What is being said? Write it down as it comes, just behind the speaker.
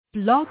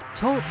Blog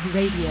Talk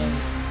Radio.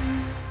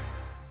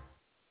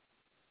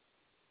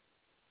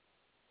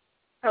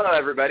 Hello,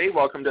 everybody.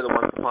 Welcome to the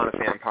Once Upon a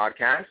Fan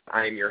podcast.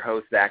 I am your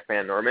host, Zach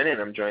Van Norman, and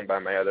I'm joined by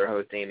my other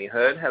host, Amy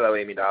Hood. Hello,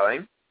 Amy,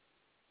 darling.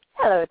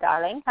 Hello,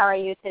 darling. How are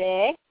you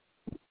today?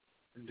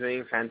 I'm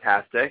doing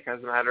fantastic.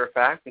 As a matter of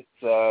fact, it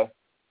was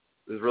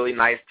really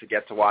nice to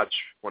get to watch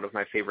one of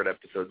my favorite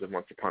episodes of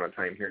Once Upon a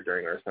Time here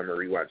during our summer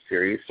rewatch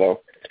series.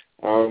 So,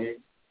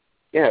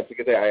 yeah, it's a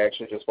good day. I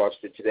actually just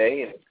watched it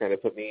today, and it's kind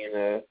of put me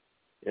in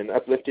an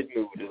uplifted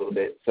mood a little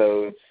bit.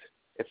 So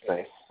it's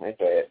nice. I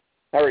enjoy it.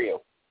 How are you?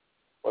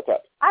 What's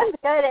up? I'm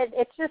good.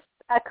 It's just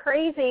a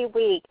crazy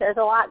week. There's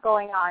a lot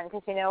going on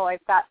because, you know,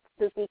 I've got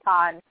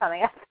SpookyCon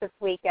coming up this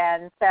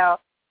weekend. So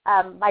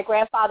my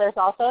grandfather's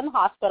also in the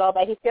hospital,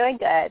 but he's doing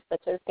good,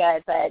 which is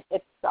good. But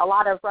it's a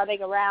lot of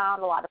running around,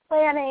 a lot of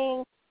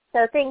planning.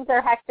 So things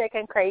are hectic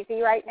and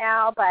crazy right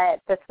now. But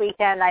this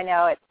weekend, I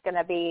know it's going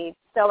to be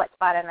so much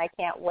fun, and I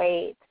can't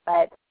wait.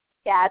 But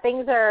yeah,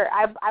 things are,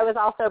 I was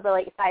also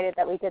really excited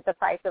that we did The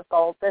Price of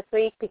Gold this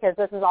week because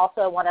this is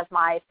also one of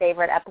my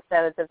favorite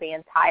episodes of the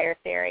entire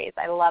series.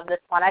 I love this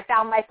one. I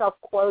found myself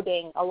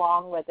quoting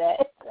along with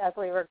it as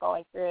we were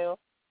going through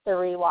the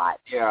rewatch.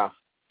 Yeah,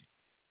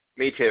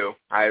 me too.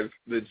 I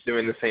was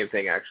doing the same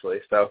thing, actually,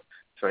 so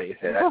it's funny you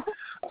say that.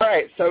 All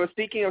right, so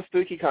speaking of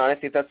SpookyCon, I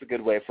think that's a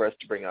good way for us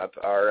to bring up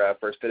our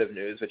first bit of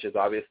news, which is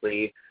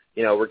obviously,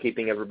 you know, we're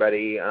keeping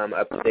everybody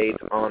up to date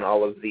on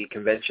all of the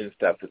convention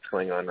stuff that's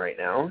going on right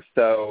now.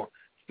 So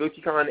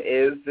SpookyCon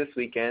is this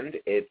weekend.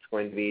 It's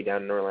going to be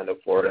down in Orlando,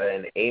 Florida,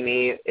 and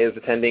Amy is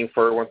attending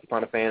for Once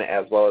Upon a Fan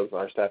as well as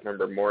our staff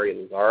member, Maury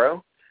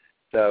Lazaro.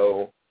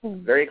 So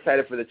very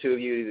excited for the two of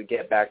you to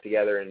get back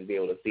together and be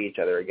able to see each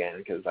other again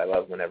because I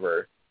love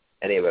whenever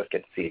any of us get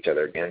to see each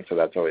other again, so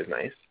that's always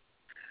nice.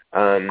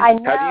 I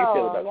know, how do you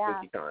feel about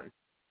SpookyCon?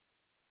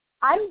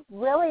 I'm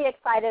really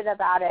excited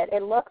about it.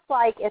 It looks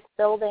like it's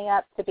building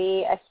up to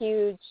be a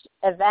huge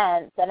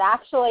event. And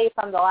actually,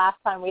 from the last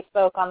time we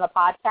spoke on the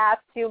podcast,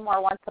 2 more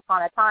Once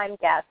Upon a Time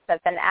guests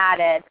have been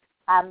added.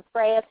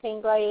 Freya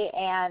Tingley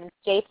and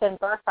Jason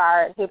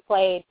Burkhart, who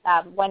played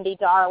Wendy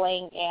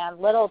Darling and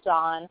Little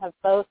John, have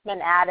both been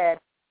added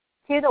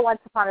to the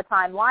Once Upon a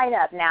Time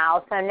lineup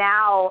now. So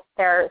now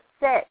there are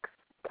 6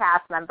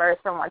 cast members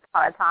from Once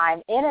Upon a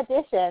Time, in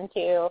addition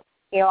to,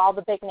 you know, all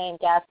the big-name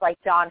guests like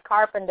John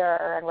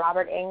Carpenter and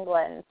Robert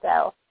Englund.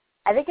 So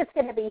I think it's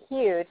going to be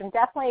huge. I'm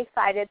definitely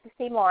excited to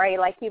see Maury.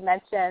 Like you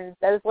mentioned,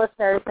 those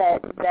listeners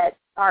that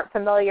aren't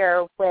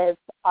familiar with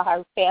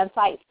our fan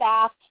site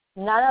staff,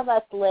 none of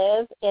us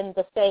live in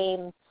the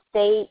same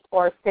state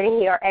or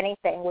city or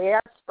anything. We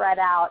are spread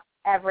out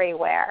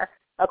everywhere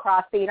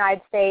across the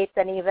United States,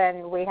 and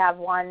even we have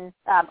one,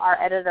 our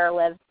editor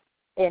lives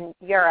in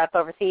Europe,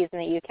 overseas in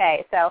the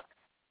UK. So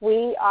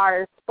we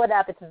are split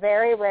up. It's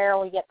very rare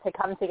we get to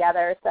come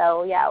together.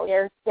 So, yeah,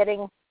 we're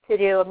getting to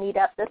do a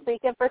meetup this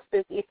weekend for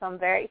Spooky, so I'm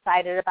very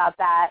excited about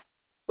that.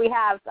 We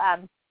have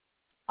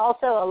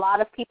also a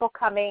lot of people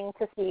coming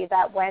to see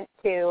that went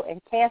to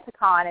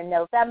EnchantiCon in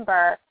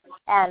November.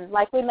 And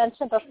like we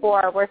mentioned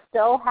before, we're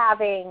still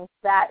having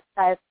that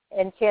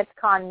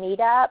EnchantiCon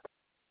meetup,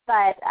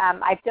 but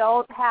I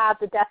don't have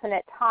the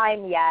definite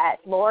time yet.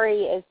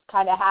 Lori is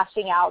kind of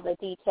hashing out the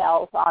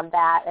details on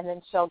that, and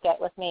then she'll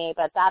get with me.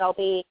 But that'll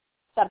be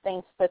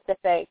something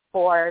specific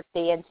for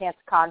the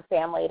EnchantiCon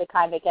family to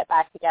kind of get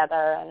back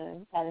together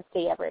and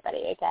see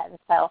everybody again.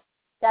 So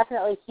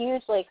definitely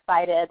hugely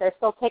excited. There's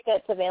still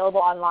tickets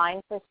available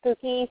online for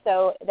Spooky,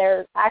 so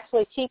they're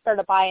actually cheaper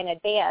to buy in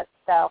advance.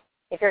 So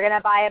if you're going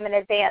to buy them in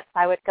advance,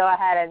 I would go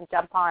ahead and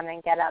jump on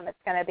and get them. It's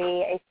going to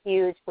be a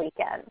huge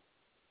weekend.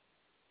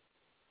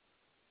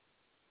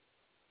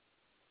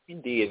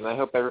 Indeed, and I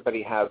hope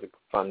everybody has a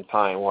fun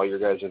time while you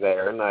guys are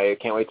there, and I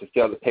can't wait to see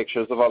all the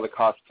pictures of all the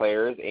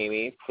cosplayers.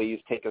 Amy, please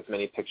take as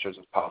many pictures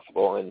as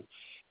possible and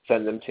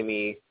send them to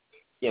me,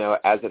 you know,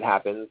 as it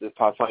happens. If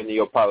possible, I know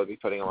you'll probably be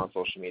putting them on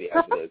social media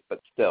as it is, but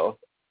still,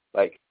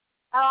 like,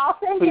 I'll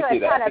send you a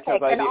ton of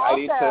pics. And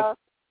also,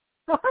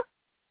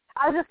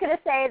 I was just going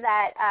to say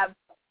that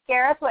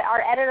Gareth,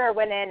 our editor,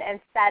 went in and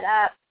set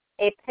up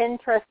a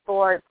Pinterest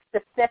board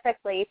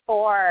specifically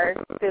for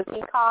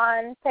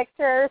SpookyCon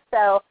pictures,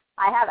 so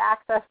I have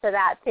access to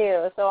that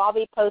too. So I'll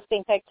be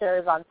posting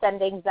pictures on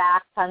sending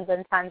Zach tons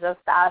and tons of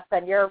stuff,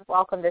 and you're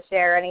welcome to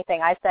share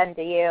anything I send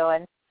to you,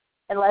 and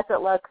unless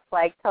it looks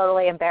like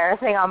totally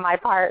embarrassing on my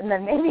part, and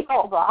then maybe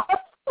hold off.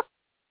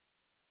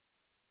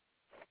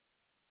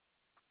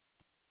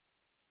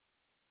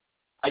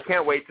 I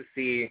can't wait to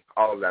see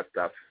all of that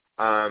stuff.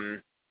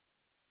 I'm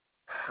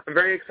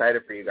very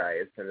excited for you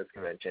guys in this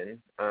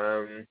convention.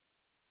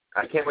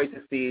 I can't wait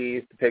to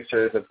see the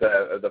pictures of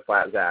the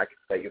flat Zach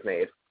that you've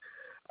made.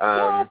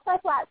 Yeah, it's my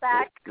flat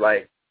Zach.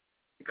 Like,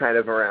 kind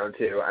of around,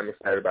 too. I'm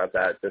excited about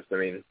that. Just, I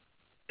mean,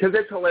 because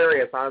it's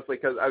hilarious, honestly,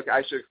 because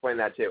I should explain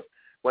that, too.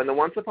 When the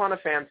Once Upon a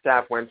Fan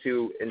staff went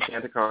to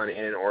EnchantiCon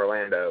in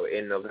Orlando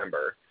in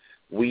November,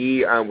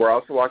 we were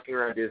also walking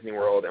around Disney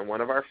World, and one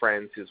of our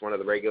friends, who's one of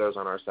the regulars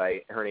on our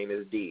site, her name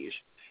is Deej,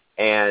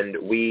 and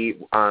we,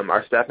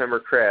 our staff member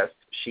Chris,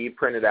 she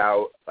printed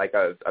out like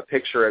a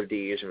picture of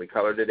Deej, and we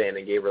colored it in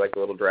and gave her like a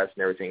little dress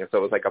and everything. And so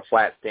it was like a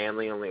flat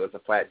Stanley, only it was a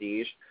flat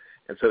Deej.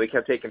 And so we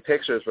kept taking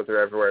pictures with her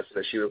everywhere, so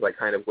that she was like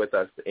kind of with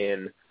us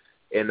in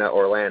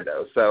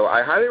Orlando. So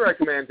I highly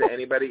recommend to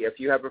anybody, if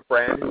you have a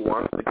friend who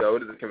wants to go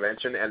to the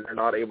convention and they're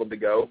not able to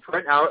go,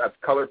 print out a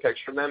color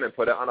picture of them and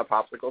put it on a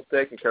popsicle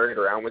stick and carry it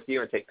around with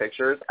you and take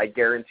pictures. I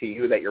guarantee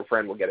you that your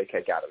friend will get a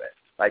kick out of it.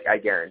 Like, I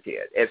guarantee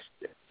it. It's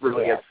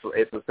really,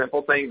 it's a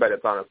simple thing, but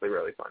it's honestly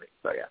really funny.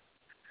 So, yeah.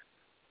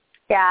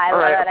 Yeah, I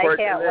love it. I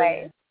can't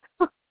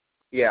wait.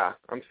 Yeah,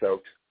 I'm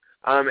stoked.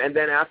 And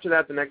then after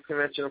that, the next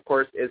convention, of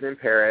course, is in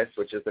Paris,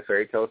 which is the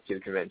Fairy Tales 2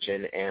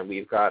 convention, and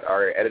we've got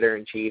our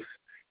editor-in-chief,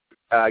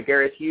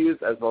 Gareth Hughes,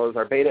 as well as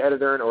our beta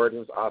editor and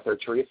Origins author,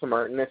 Teresa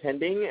Martin,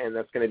 attending, and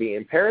that's going to be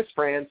in Paris,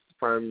 France,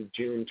 from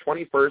June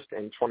 21st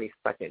and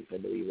 22nd, I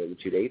believe are the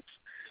 2 dates.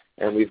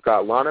 And we've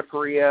got Lana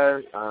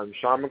Parrilla,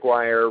 Sean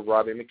McGuire,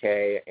 Robbie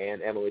McKay,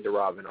 and Emily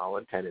DeRobin all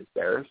in attendance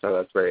there, so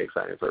that's very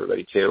exciting for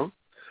everybody, too.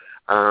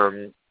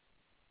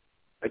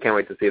 I can't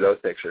wait to see those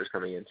pictures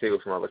coming in, too,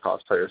 from all the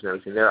cosplayers and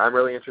everything there. I'm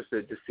really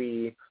interested to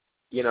see,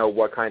 you know,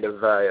 what kind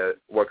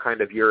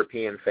of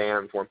European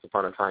fans Once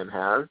Upon a Time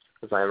has,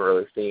 because I haven't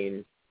really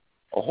seen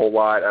a whole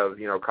lot of,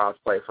 you know,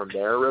 cosplay from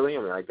there, really.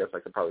 I mean, I guess I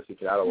could probably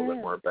seek it out a little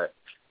bit more, but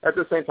at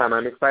the same time,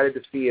 I'm excited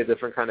to see a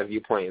different kind of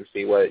viewpoint and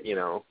see what, you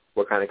know,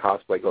 what kind of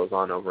cosplay goes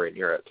on over in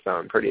Europe, so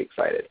I'm pretty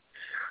excited.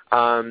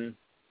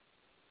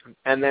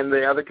 And then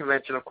the other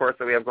convention, of course,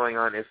 that we have going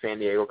on is San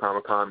Diego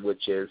Comic-Con,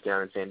 which is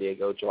down in San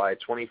Diego, July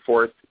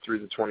 24th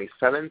through the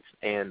 27th,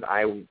 and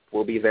I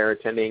will be there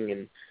attending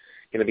and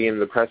going to be in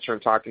the press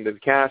room talking to the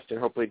cast and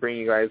hopefully bring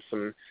you guys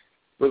some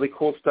really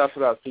cool stuff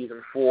about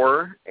Season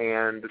 4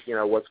 and, you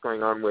know, what's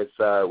going on with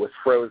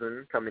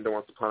Frozen coming to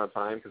Once Upon a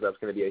Time, because that's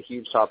going to be a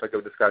huge topic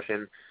of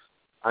discussion.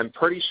 I'm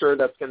pretty sure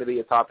that's going to be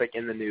a topic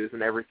in the news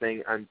and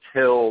everything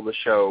until the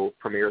show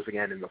premieres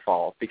again in the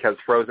fall, because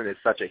Frozen is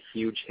such a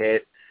huge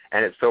hit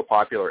and it's so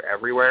popular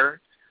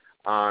everywhere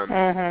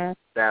that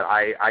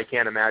I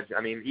can't imagine.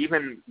 I mean,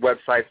 even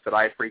websites that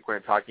I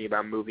frequent talking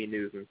about movie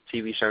news and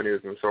TV show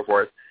news and so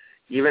forth,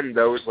 even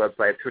those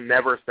websites who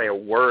never say a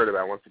word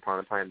about Once Upon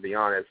a Time, to be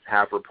honest,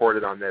 have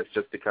reported on this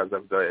just because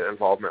of the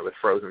involvement with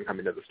Frozen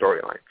coming to the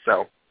storyline.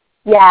 So,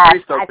 yeah,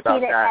 I've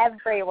seen it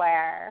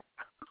everywhere.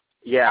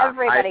 Yeah,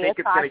 everybody I think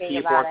it's going to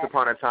keep Once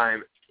Upon a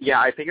Time. Yeah,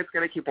 I think it's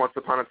going to keep Once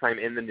Upon a Time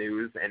in the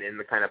news and in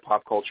the kind of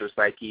pop culture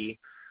psyche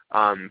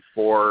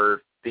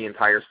for the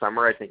entire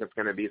summer. I think it's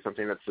going to be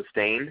something that's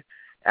sustained,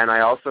 and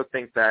I also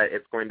think that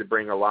it's going to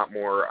bring a lot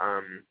more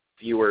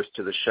viewers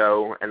to the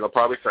show, and they'll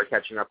probably start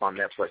catching up on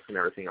Netflix and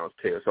everything else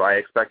too. So I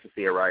expect to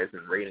see a rise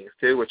in ratings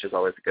too, which is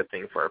always a good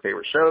thing for our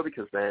favorite show,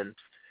 because then,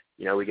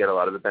 you know, we get a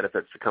lot of the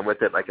benefits that come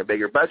with it, like a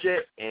bigger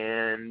budget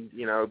and,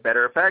 you know,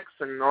 better effects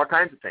and all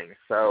kinds of things.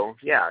 So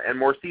yeah, and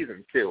more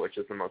seasons too, which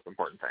is the most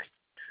important thing.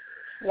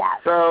 Yeah.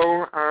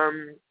 So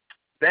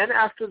then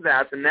after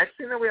that, the next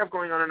thing that we have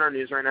going on in our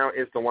news right now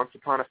is the Once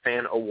Upon a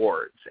Fan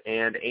Awards.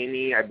 And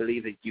Amy, I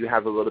believe that you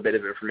have a little bit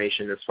of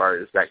information as far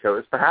as that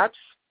goes, perhaps?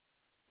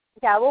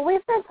 Yeah, well,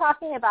 we've been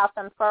talking about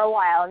them for a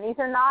while, and these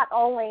are not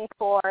only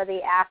for the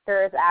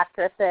actors,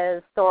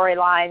 actresses,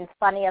 storylines,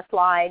 funniest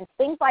lines,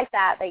 things like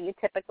that you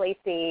typically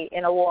see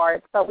in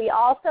awards, but we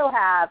also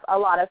have a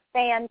lot of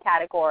fan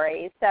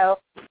categories. So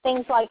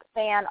things like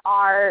fan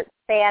art,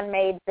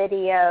 fan-made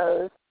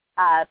videos,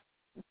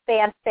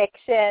 fan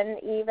fiction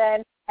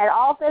even, and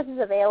all of this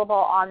is available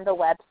on the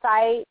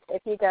website.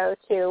 If you go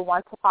to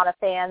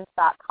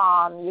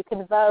onceuponafans.com, you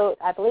can vote.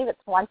 I believe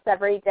it's once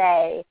every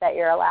day that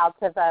you're allowed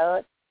to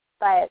vote.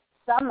 But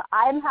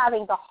I'm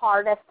having the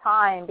hardest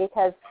time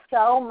because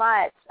so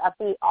much of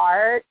the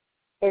art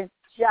is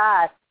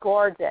just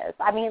gorgeous.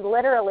 I mean,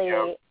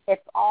 literally,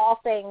 it's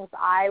all things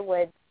I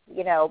would,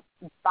 you know,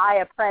 buy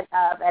a print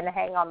of and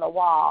hang on the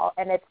wall.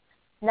 And it's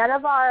none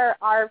of our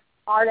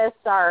artists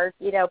are,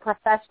 you know,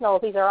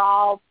 professionals. These are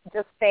all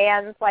just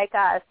fans like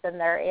us, and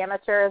they're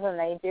amateurs, and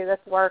they do this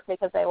work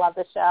because they love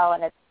the show,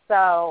 and it's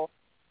so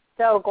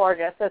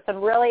gorgeous. So some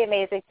really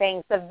amazing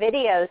things. The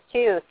videos,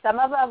 too. Some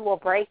of them will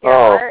break your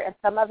heart, and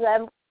some of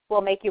them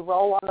will make you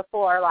roll on the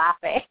floor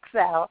laughing.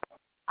 So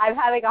I'm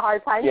having a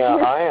hard time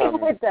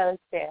with those,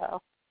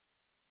 too.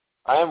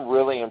 I am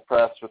really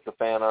impressed with the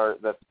fan art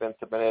that's been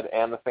submitted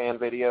and the fan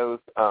videos.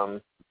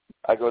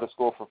 I go to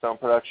school for film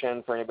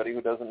production, for anybody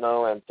who doesn't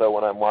know, and so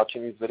when I'm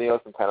watching these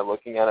videos, I'm kind of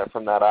looking at it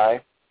from that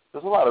eye.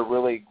 There's a lot of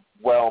really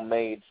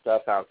well-made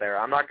stuff out there.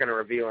 I'm not going to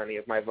reveal any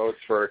of my votes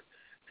for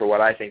what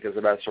I think is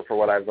the best or for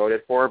what I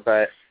voted for,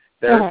 but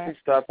there's some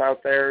stuff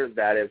out there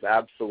that is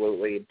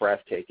absolutely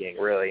breathtaking,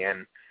 really,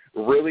 and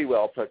really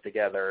well put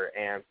together,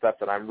 and stuff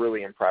that I'm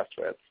really impressed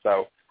with.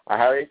 So I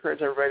highly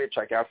encourage everybody to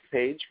check out the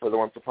page for the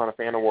Once Upon a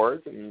Fan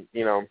Awards and,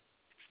 you know,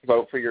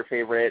 vote for your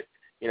favorite,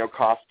 you know,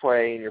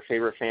 cosplay and your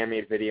favorite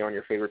fan-made video and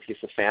your favorite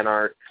piece of fan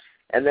art.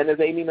 And then as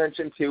Amy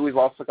mentioned, too, we've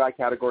also got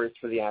categories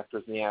for the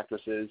actors and the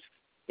actresses.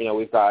 You know,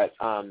 we've got,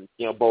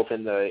 you know, both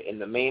in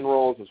the main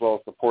roles as well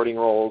as supporting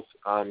roles,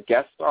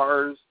 guest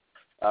stars,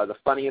 the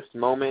funniest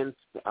moments,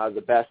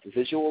 the best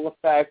visual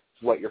effects,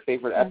 what your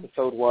favorite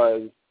episode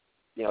was,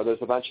 there's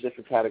a bunch of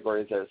different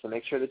categories there. So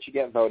make sure that you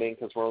get voting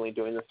because we're only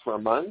doing this for a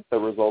month. The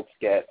results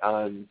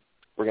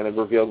we're going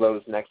to reveal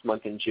those next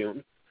month in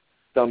June.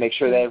 So make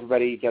sure that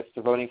everybody gets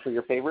to voting for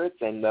your favorites,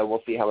 and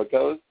we'll see how it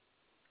goes.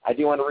 I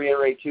do want to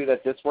reiterate, too,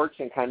 that this works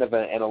in kind of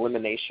an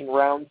elimination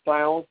round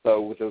style.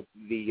 So with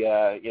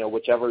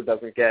whichever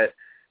doesn't get,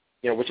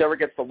 whichever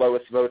gets the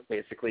lowest votes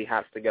basically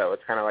has to go.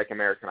 It's kind of like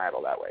American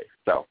Idol that way.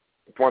 So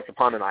it's Once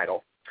Upon an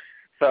Idol.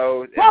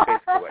 So it's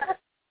basically what it is.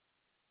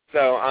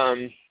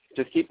 So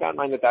just keep that in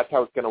mind that that's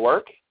how it's going to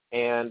work.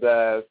 And,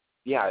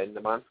 in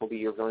the month we'll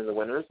be revealing the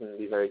winners and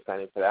be very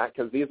excited for that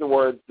because these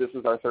awards, this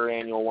is our third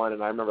annual one,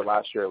 and I remember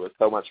last year it was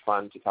so much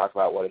fun to talk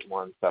about what it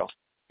won, so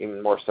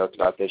even more stoked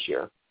about this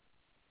year.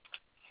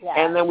 Yeah.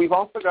 And then we've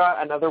also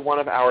got another one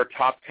of our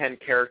top 10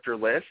 character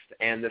lists,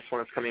 and this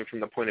one is coming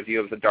from the point of view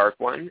of the dark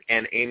one.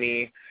 And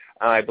Amy,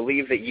 I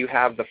believe that you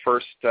have the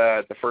first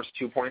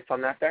 2 points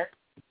on that there.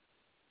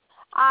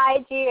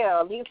 I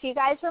do. If you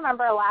guys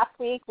remember last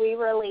week, we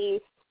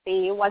released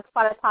the Once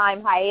Upon a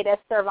Time Hiatus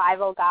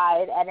Survival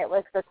Guide, and it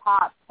was the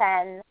top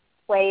 10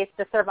 ways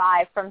to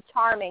survive from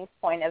Charming's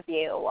point of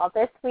view. Well,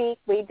 this week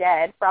we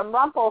did from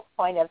Rumple's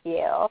point of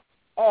view,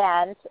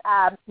 and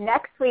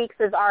next week's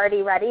is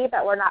already ready,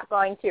 but we're not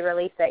going to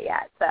release it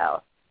yet,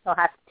 so you'll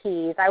have to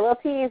tease. I will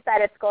tease that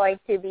it's going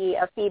to be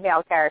a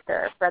female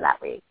character for that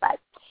week, but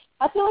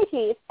that's the only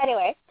tease.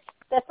 Anyway,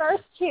 the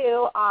first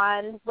two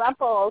on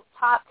Rumple's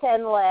top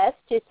 10 list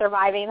to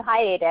surviving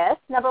hiatus,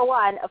 number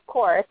one, of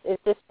course, is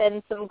to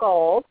spin some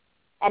gold.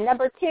 And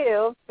number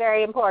two,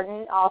 very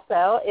important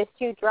also, is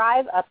to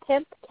drive a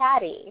pimp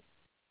caddy.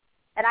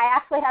 And I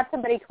actually had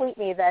somebody tweet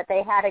me that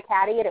they had a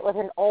caddy, and it was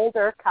an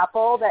older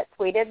couple that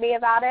tweeted me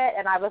about it,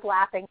 and I was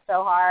laughing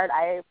so hard,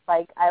 I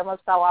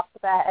almost fell off the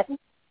bed.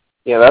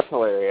 Yeah, that's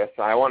hilarious.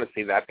 I want to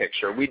see that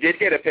picture. We did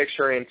get a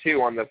picture in,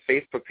 too, on the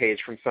Facebook page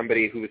from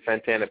somebody who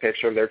sent in a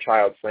picture of their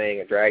child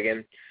slaying a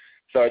dragon.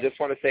 So I just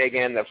want to say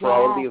again that for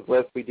all of these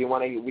lists, we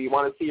want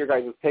to see your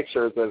guys'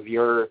 pictures of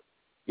your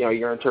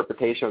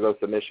interpretation of those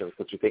submissions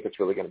because we think it's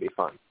really going to be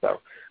fun. So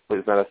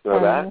please let us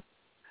know that.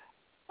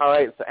 All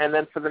right, so, and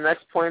then for the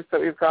next points that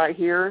we've got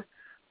here,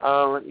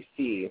 let me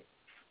see.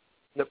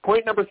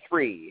 Point number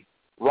 3,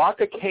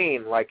 rock a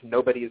cane like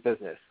nobody's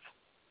business.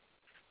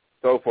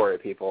 Go for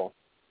it, people.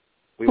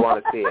 We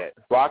want to see it.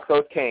 Rock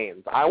those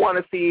canes. I want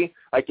to see,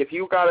 if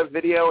you got a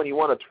video and you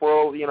want to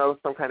twirl,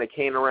 some kind of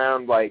cane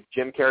around like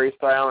Jim Carrey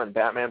style and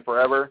Batman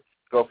Forever,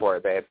 go for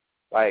it, babe.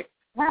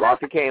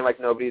 Rock a cane like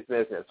nobody's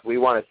business. We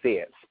want to see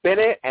it. Spin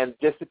it and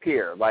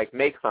disappear.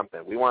 Make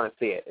something. We want to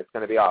see it. It's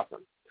going to be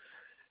awesome.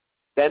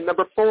 Then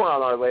number 4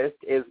 on our list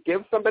is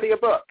give somebody a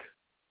book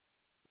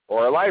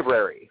or a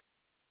library.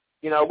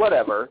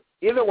 Whatever.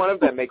 Either one of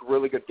them make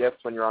really good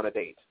gifts when you're on a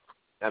date.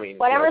 I mean,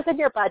 whatever's in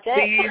your budget.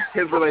 See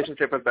his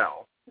relationship with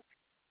Belle.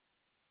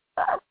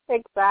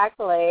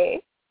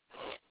 Exactly.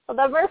 Well,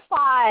 number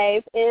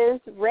 5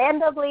 is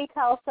randomly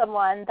tell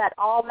someone that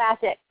all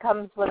magic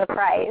comes with a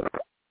price.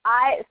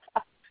 I've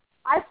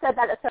said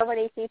that to so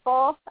many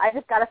people. I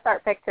just got to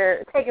start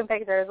taking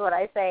pictures when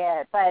I say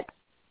it. But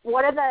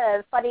one of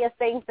the funniest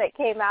things that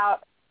came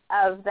out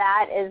of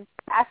that is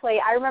actually,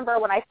 I remember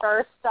when I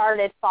first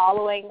started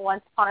following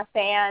Once Upon a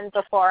Fan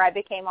before I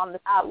became on the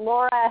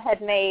Laura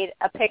had made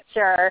a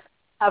picture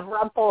of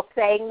Rumple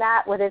saying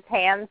that with his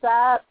hands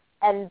up,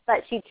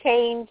 but she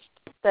changed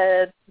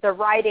the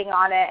writing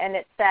on it, and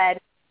it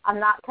said, "I'm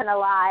not gonna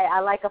lie,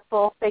 I like a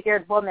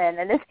full-figured woman,"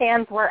 and his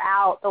hands were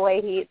out the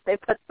way they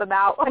put them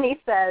out when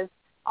he says,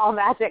 "All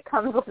magic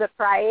comes with a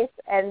price,"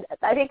 and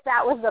I think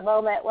that was the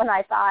moment when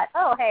I thought,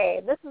 "Oh,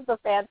 hey, this is a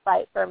fan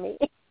site for me."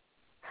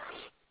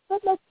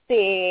 But let's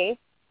see.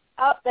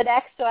 Oh, the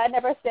next one,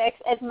 number 6,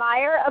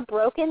 admire a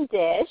broken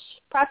dish,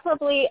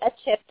 preferably a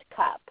chipped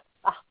cup.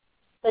 Oh,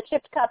 the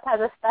chipped cup has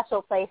a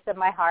special place in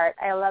my heart.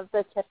 I love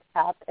the chipped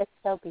cup. It's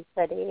so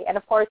pretty. And,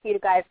 of course, you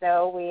guys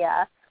know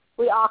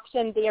we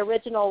auctioned the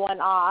original one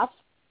off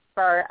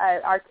for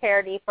our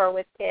charity for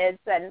With Kids,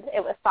 and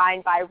it was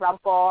signed by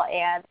Rumple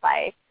and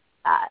by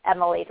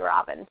Emily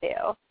DeRobin,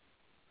 too.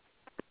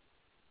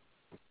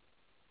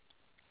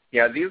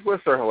 Yeah, these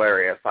lists are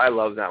hilarious. I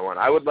love that one.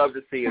 I would love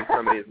to see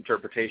somebody's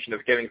interpretation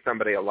of giving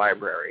somebody a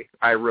library.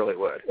 I really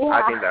would. Yeah.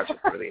 I think that's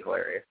just really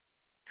hilarious.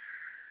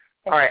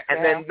 All right,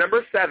 and then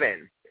number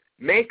 7,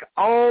 make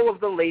all of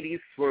the ladies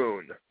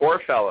swoon,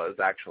 or fellas,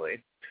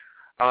 actually,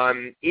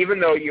 even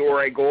though you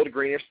are a gold,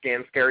 greenish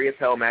skin, scary as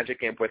hell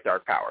magic imp with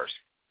dark powers.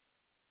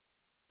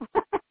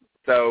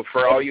 So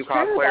for all you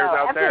cosplayers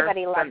out there,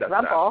 everybody send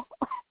loves us Rumple.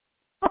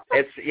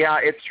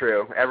 It's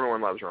true.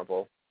 Everyone loves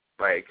Rumple.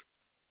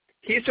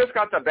 He's just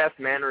got the best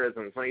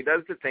mannerisms. When he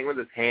does the thing with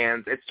his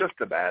hands, it's just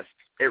the best.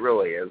 It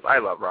really is. I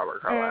love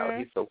Robert Carlyle.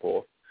 He's so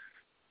cool.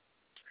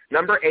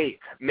 Number 8,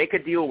 make a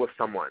deal with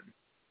someone.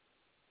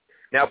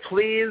 Now,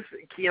 please,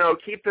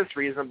 keep this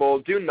reasonable.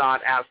 Do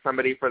not ask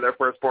somebody for their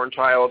firstborn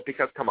child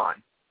because, come on.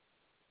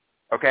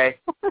 Okay?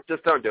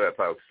 Just don't do it,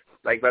 folks.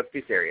 Let's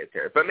be serious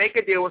here. But make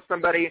a deal with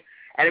somebody,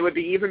 and it would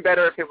be even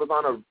better if it was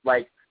on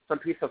some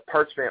piece of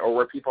parchment or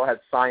where people had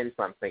signed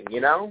something,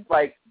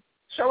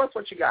 Show us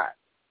what you got.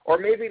 Or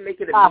maybe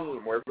make it a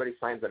meme where everybody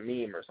signs a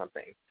meme or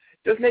something.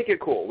 Just make it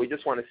cool. We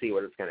just want to see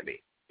what it's going to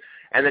be.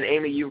 And then,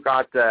 Amy, you've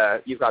got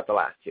the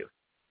last two.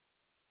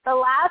 The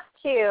last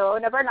two,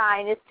 number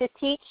 9, is to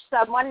teach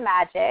someone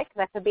magic.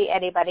 That could be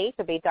anybody.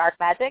 Could be dark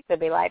magic. Could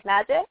be light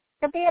magic.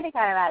 Could be any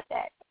kind of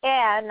magic.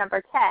 And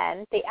number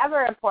 10, the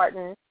ever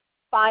important,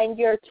 find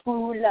your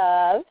true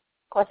love.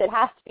 Of course, it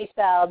has to be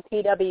spelled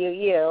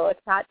T-W-U.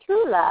 It's not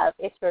true love.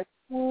 It's your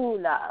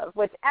true love,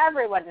 which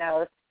everyone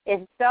knows is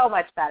so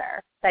much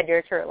better than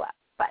your true love.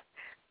 But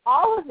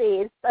all of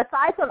these,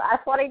 aside from us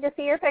wanting to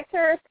see your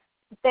pictures,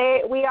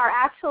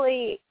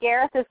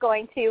 Gareth is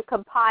going to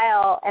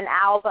compile an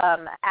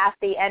album at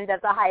the end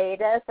of the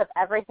hiatus of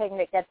everything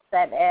that gets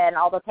sent in,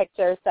 all the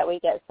pictures that we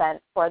get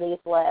sent for these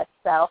lists.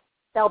 So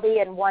they'll be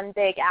in one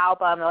big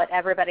album that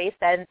everybody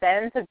sends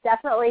in. So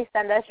definitely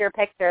send us your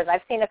pictures.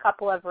 I've seen a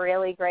couple of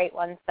really great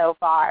ones so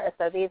far.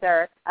 So these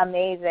are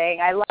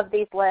amazing. I love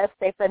these lists.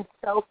 They've been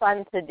so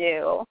fun to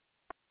do.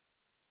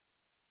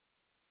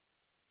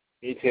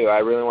 Me too. I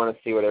really want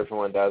to see what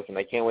everyone does, and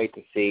I can't wait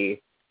to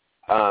see.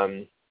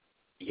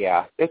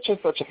 It's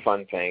just such a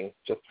fun thing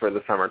just for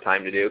the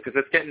summertime to do because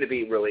it's getting to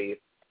be really,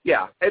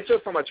 it's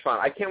just so much fun.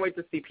 I can't wait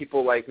to see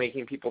people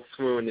making people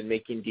swoon and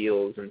making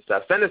deals and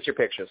stuff. Send us your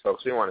pictures,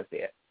 folks. We want to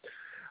see it.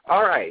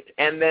 All right.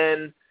 And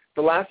then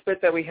the last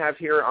bit that we have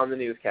here on the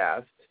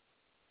newscast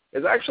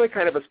is actually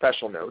kind of a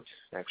special note,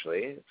 actually.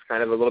 It's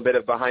kind of a little bit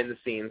of behind the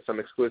scenes, some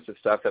exclusive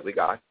stuff that we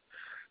got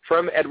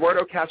from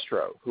Eduardo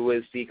Castro, who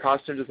is the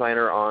costume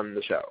designer on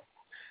the show.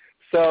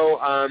 So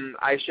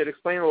I should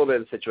explain a little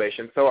bit of the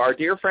situation. So our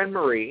dear friend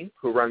Marie,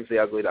 who runs the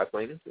Ugly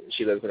Ducklings,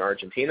 she lives in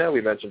Argentina.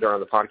 We mentioned her on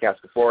the podcast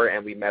before,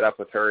 and we met up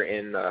with her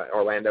in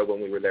Orlando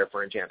when we were there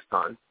for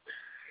EnchantCon.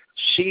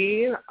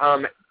 She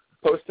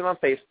posted on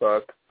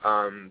Facebook,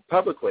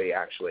 publicly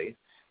actually,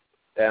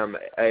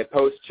 a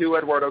post to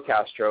Eduardo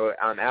Castro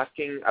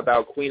asking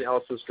about Queen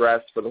Elsa's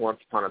dress for the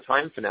Once Upon a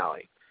Time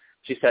finale.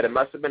 She said, it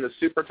must have been a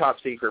super top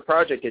secret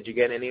project. Did you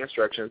get any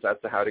instructions as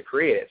to how to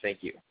create it? Thank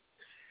you.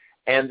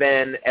 And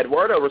then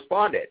Eduardo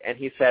responded, and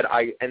he said,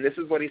 and this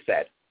is what he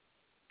said,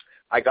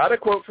 I got a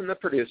quote from the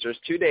producers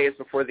 2 days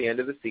before the end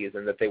of the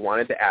season that they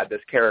wanted to add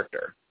this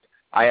character.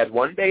 I had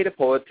 1 day to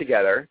pull it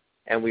together,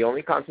 and we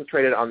only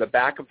concentrated on the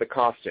back of the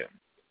costume.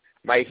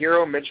 My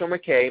hero, Mitchell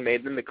McKay,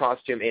 made them the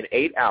costume in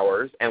 8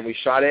 hours, and we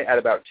shot it at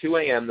about 2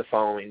 a.m. the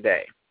following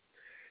day.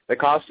 The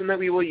costume that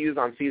we will use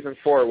on Season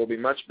 4 will be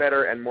much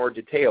better and more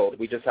detailed.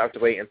 We just have to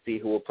wait and see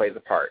who will play the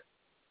part.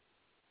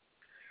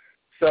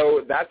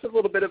 So that's a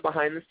little bit of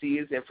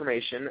behind-the-scenes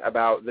information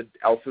about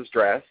Elsa's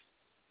dress.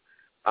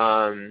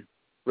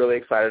 Really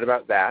excited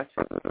about that.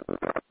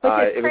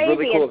 It was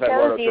really cool of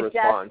Eduardo to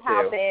respond,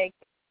 too.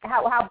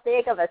 How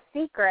big of a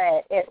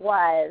secret it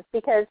was,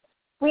 because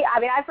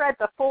I've read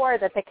before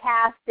that the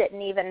cast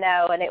didn't even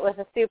know, and it was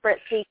a super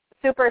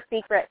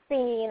secret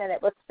scene, and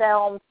it was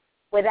filmed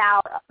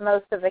without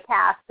most of the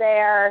cast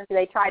there.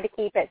 They tried to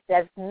keep it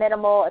as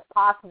minimal as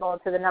possible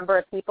to the number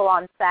of people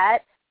on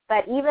set.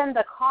 But even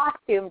the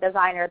costume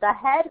designer, the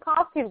head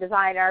costume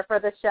designer for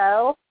the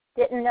show,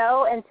 didn't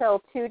know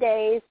until 2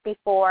 days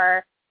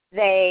before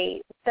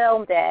they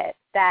filmed it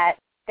that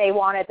they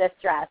wanted this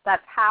dress.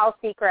 That's how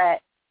secret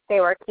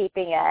they were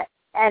keeping it.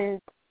 And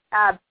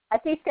I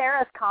see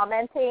Sarah's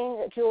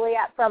commenting,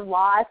 Juliet from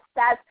Lost.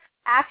 That's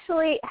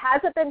actually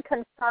hasn't been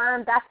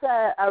confirmed.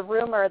 That's a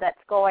rumor that's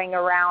going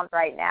around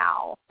right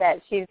now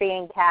that she's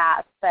being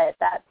cast, but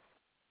that's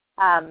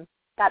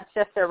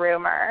just a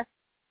rumor.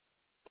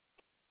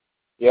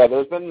 Yeah,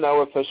 there's been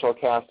no official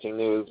casting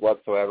news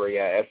whatsoever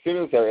yet. As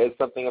soon as there is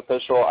something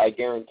official, I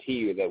guarantee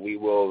you that we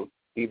will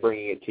be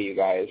bringing it to you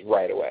guys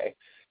right away,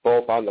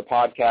 both on the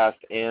podcast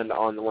and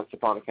on the Once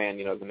Upon a Fan,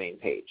 the main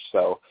page.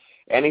 So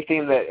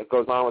anything that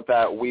goes on with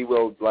that, we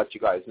will let you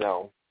guys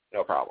know.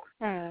 No problem.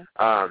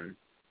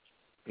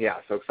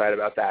 So excited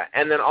about that.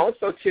 And then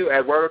also, too,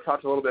 Eduardo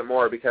talked a little bit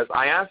more because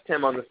I asked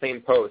him on the same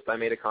post, I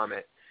made a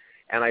comment,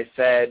 and I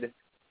said,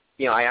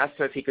 I asked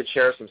him if he could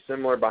share some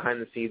similar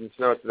behind-the-scenes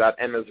notes about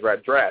Emma's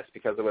red dress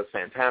because it was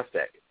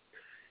fantastic.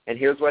 And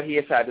here's what he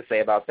had to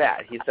say about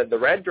that. He said the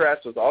red dress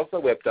was also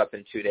whipped up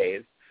in 2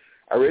 days.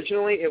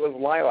 Originally it was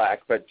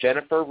lilac, but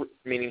Jennifer,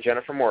 meaning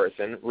Jennifer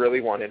Morrison, really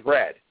wanted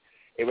red.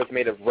 It was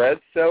made of red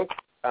silk,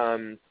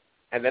 and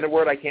then a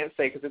word I can't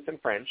say because it's in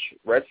French,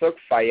 red silk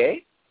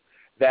faye,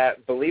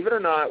 that, believe it or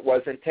not,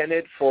 was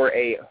intended for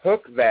a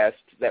hook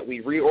vest that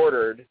we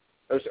reordered,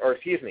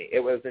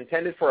 it was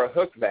intended for a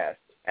hook vest.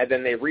 And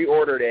then they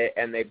reordered it,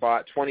 and they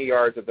bought 20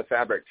 yards of the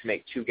fabric to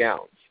make 2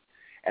 gowns.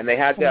 And they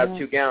had to have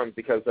 2 gowns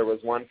because there was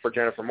one for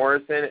Jennifer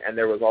Morrison, and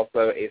there was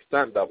also a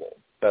stunt double.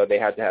 So they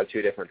had to have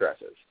 2 different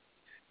dresses.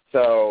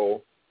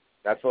 So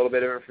that's a little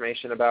bit of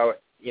information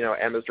about,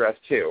 Emma's dress,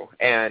 too.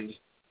 And,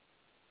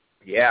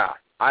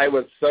 I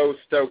was so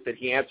stoked that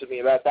he answered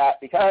me about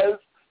that because,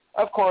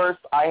 of course,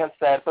 I have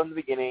said from the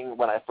beginning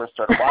when I first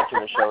started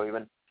watching the show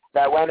even,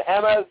 that when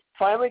Emma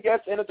finally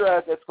gets in a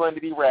dress, it's going to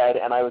be red,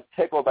 and I was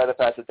tickled by the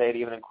fact that they had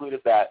even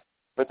included that.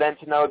 But then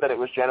to know that it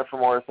was Jennifer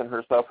Morrison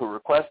herself who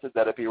requested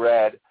that it be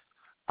red,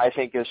 I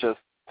think is just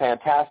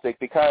fantastic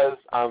because,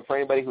 for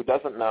anybody who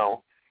doesn't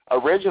know,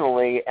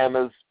 originally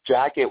Emma's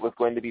jacket was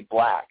going to be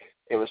black.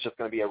 It was just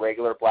going to be a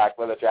regular black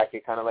leather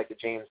jacket, kind of like a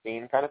James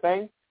Dean kind of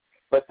thing.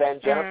 But then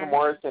Jennifer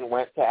Morrison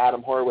went to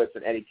Adam Horowitz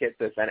and Eddie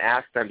Kitsis and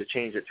asked them to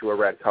change it to a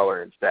red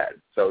color instead.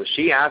 So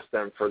she asked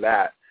them for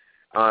that,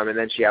 and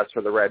then she asked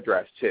for the red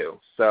dress too.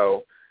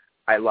 So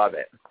I love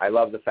it. I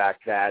love the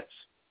fact that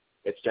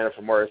it's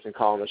Jennifer Morrison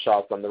calling the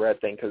shots on the red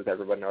thing because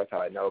everyone knows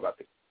how I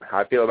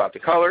feel about the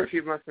color if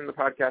you've listened to the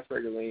podcast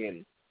regularly.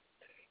 And,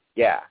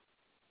 yeah.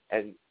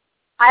 And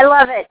I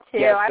love it, too.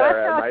 Yes, I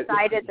was so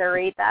excited to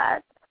read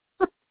that.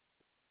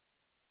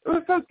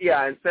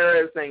 And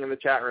Sarah is saying in the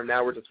chat room,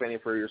 now we're just waiting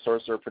for your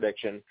sorcerer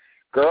prediction.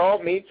 Girl,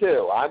 me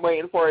too. I'm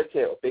waiting for it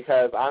too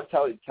because I'll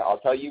tell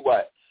you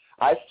what.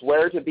 I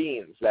swear to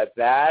beans that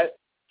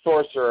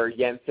sorcerer,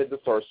 Yensid the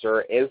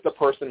sorcerer, is the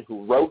person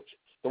who wrote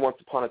the Once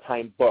Upon a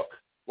Time book.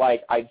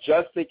 Like, I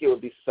just think it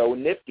would be so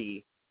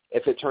nifty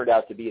if it turned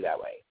out to be that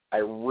way. I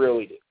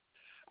really do.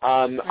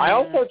 I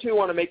also, too,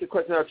 want to make a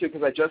quick note, too,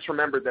 because I just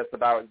remembered this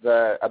about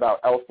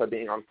Elsa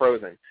being on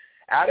Frozen.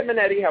 Adam and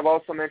Eddie have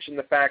also mentioned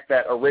the fact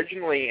that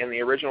originally in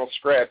the original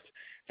script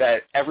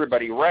that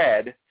everybody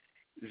read,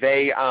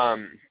 they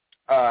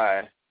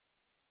had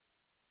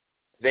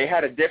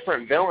a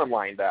different villain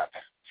lined up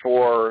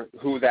for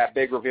who that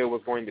big reveal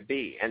was going to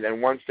be. And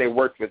then once they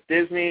worked with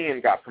Disney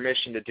and got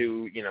permission to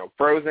do,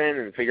 Frozen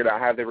and figured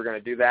out how they were going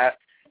to do that,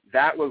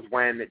 that was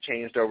when it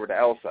changed over to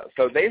Elsa.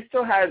 So they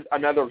still had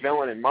another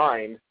villain in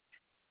mind,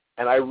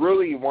 and I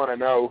really want to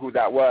know who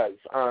that was.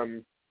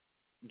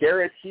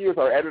 Garrett Hughes,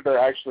 our editor,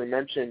 actually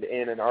mentioned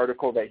in an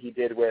article that he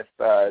did with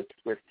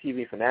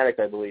TV Fanatic,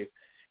 I believe,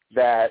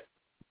 that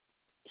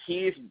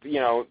he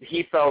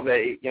felt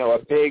that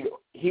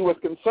he was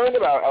concerned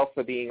about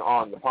Elsa being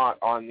on the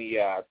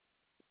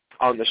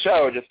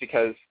show just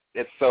because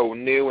it's so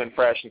new and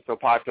fresh and so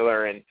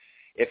popular, and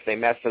if they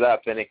mess it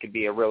up, then it could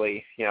be a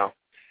really it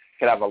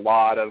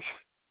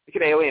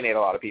could alienate a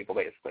lot of people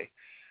basically.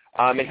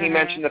 And he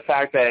mentioned the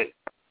fact that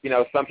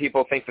some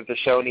people think that the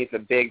show needs a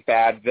big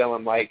bad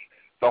villain like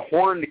the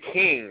Horned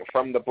King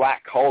from the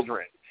Black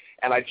Cauldron.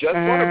 And I just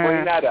want to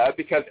bring that up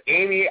because,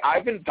 Amy,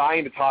 I've been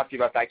dying to talk to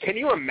you about that. Can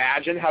you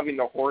imagine having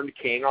the Horned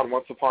King on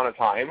Once Upon a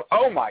Time?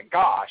 Oh, my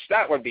gosh,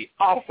 that would be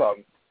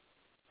awesome.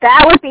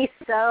 That would be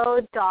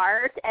so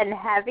dark and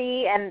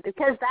heavy, and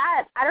because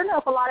I don't know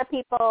if a lot of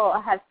people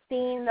have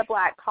seen the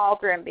Black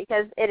Cauldron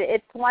because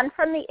it's one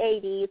from the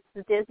 80s,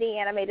 the Disney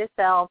animated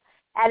film,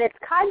 and it's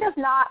kind of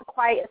not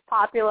quite as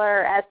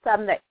popular as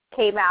some that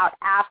came out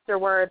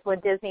afterwards when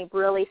Disney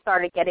really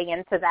started getting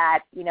into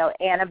that,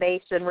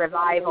 animation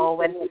revival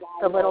when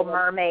The Little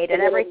Mermaid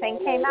and everything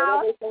came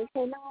out.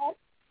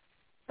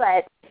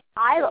 But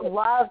I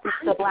loved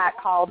the Black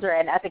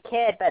Cauldron as a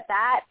kid, but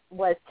that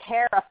was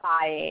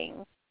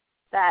terrifying.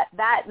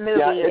 That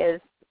movie is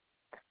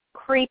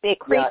creepy. It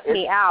creeps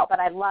me out, but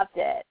I loved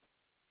it.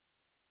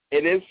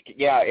 It is,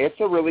 it's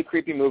a really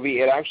creepy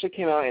movie. It actually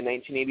came out in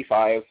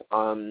 1985.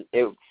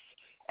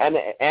 And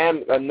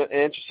an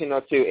interesting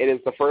note, too, it is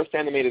the first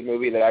animated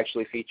movie that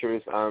actually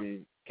features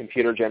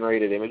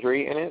computer-generated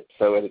imagery in it,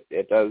 so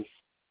it does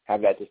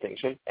have that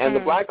distinction. And the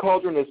Black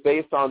Cauldron is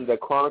based on the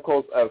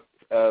Chronicles of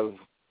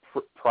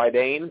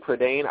Prydain.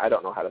 I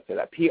don't know how to say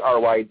that.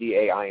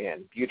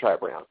 Prydain. You try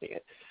pronouncing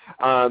it.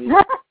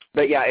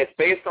 But, it's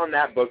based on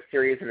that book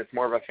series, and it's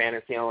more of a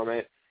fantasy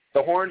element.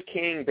 The Horned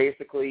King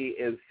basically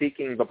is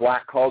seeking the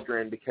Black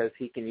Cauldron because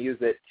he can use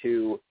it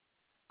to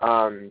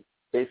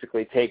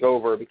basically take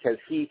over because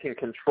he can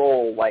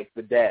control,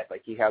 the dead.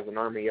 He has an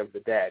army of the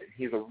dead.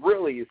 He's a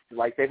really,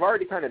 they've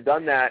already kind of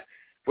done that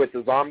with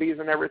the zombies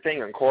and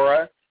everything on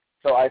Korra.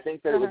 So I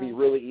think that it would be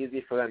really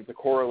easy for them to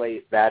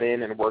correlate that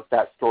in and work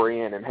that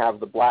story in and have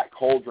the Black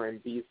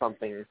Cauldron be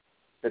something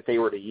that they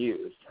were to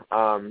use.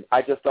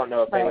 I just don't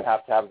know if they would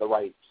have to have the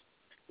rights,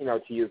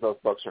 to use those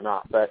books or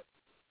not. But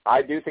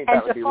I do think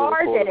that would be really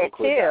cool. And Jafar did it,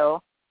 too.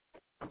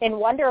 In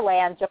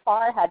Wonderland,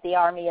 Jafar had the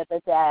Army of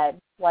the Dead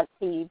once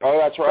he... Oh,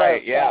 that's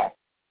right, yeah.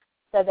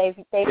 So they've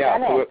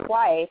done it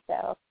twice,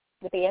 so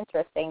it'd be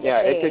interesting to see. Yeah,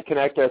 it could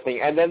connect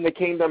everything. And then the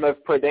Kingdom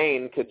of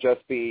Prydain could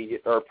just be,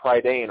 or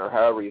Prydain, or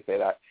however you say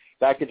that,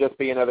 that could just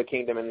be another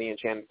kingdom in the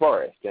Enchanted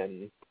Forest,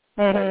 and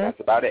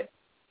that's about it.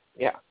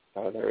 Yeah,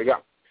 so there we go.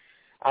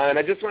 And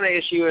I just want to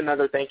issue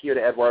another thank you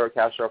to Eduardo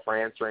Castro for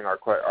answering our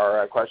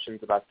questions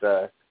about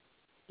the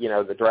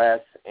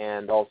dress,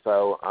 and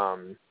also,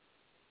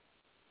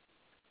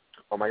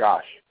 oh my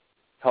gosh,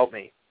 help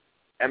me,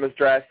 Emma's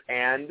dress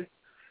and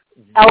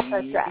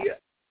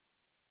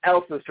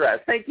Elsa's dress.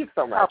 Thank you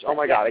so much. Oh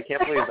my God, I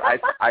can't believe I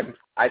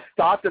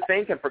stopped to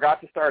think and forgot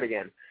to start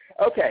again.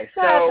 Okay,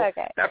 so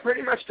that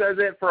pretty much does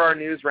it for our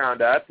news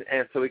roundup,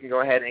 and so we can go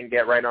ahead and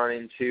get right on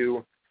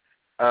into,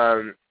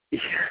 oh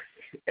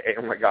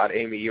my God,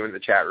 Amy, you in the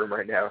chat room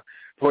right now,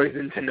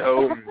 poison to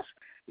gnomes.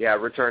 Yeah,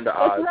 Return to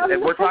Oz.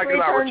 Really We're talking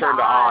about Return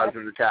to Oz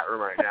in the chat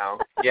room right now.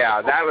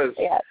 Yeah, that was...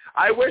 Yes.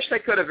 I wish they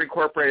could have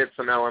incorporated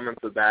some elements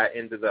of that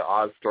into the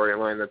Oz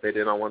storyline that they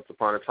did on Once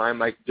Upon a Time,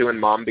 like doing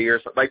Mombi or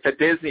something, like the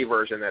Disney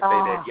version that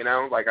they did, you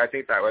know? Like, I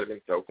think that would have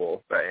been so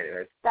cool. But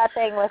anyways. That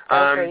thing was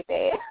so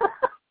creepy.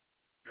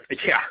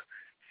 Yeah.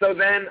 So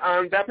then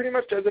that pretty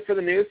much does it for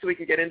the news, so we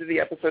can get into the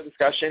episode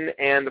discussion.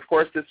 And, of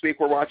course, this week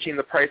we're watching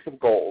The Price of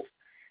Gold.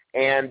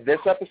 And this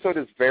episode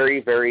is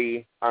very,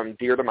 very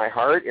dear to my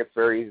heart. It's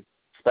very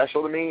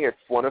special to me. It's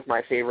one of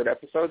my favorite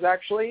episodes,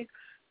 actually,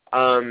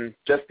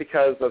 just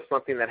because of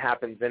something that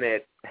happens in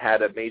it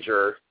had a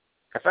major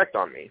effect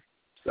on me.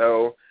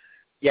 So,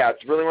 yeah,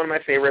 it's really one of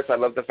my favorites. I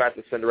love the fact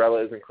that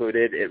Cinderella is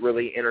included. It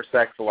really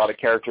intersects a lot of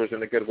characters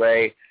in a good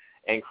way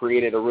and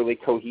created a really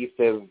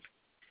cohesive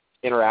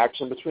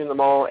interaction between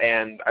them all,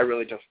 and I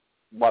really just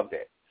loved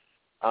it.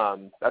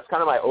 That's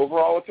kind of my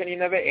overall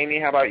opinion of it. Amy,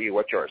 how about you?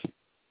 What's yours?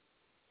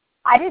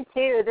 I did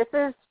too. This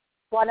is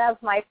one of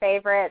my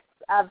favorites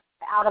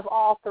out of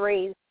all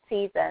 3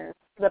 seasons.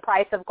 The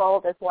Price of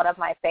Gold is one of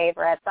my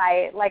favorites.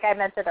 Like I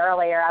mentioned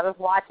earlier, I was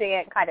watching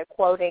it, kind of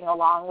quoting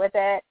along with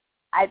it.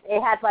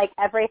 It had like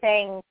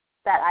everything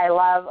that I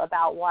love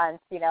about Once.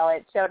 You know,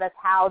 it showed us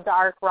how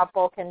dark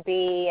Rumple can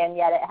be, and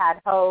yet it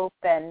had hope.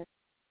 And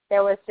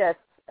there was just,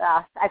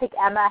 I think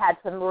Emma had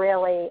some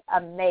really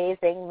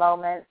amazing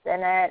moments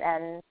in it,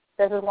 and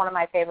this is one of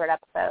my favorite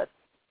episodes.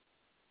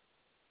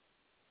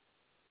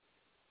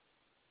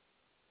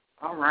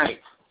 All right.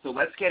 So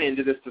let's get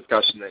into this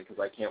discussion then, because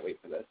I can't wait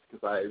for this,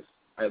 because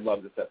I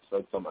love this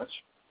episode so much.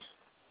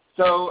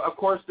 So, of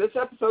course, this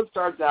episode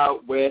starts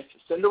out with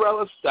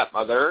Cinderella's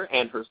stepmother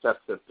and her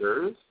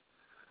stepsisters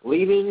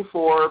leaving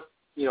for,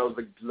 you know,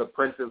 the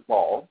prince's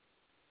ball,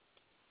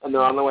 and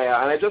they're on the way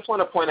out. And I just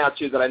want to point out,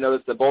 too, that I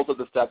noticed that both of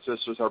the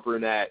stepsisters are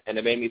brunette, and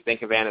it made me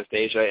think of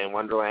Anastasia in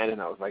Wonderland,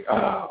 and I was like,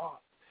 oh,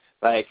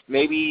 like,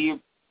 maybe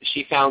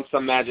she found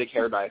some magic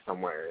hair dye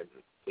somewhere and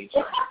bleached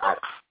her.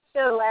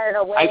 Should have wearing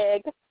a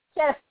wig.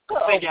 Just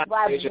put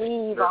a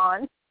weave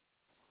on.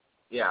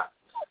 Yeah.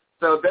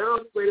 So they're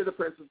on the way to the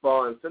Princess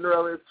Ball, and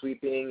Cinderella is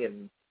sweeping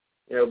and,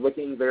 you know,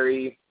 looking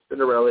very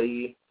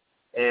Cinderella-y.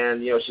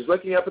 And, you know, she's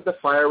looking up at the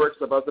fireworks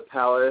above the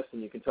palace,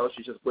 and you can tell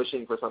she's just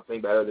wishing for something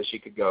better that she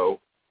could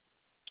go.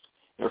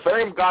 And her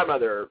fairy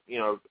godmother, you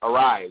know,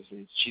 arrives,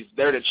 and she's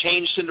there to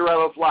change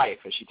Cinderella's life,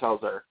 as she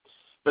tells her.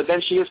 But then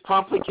she is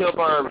promptly killed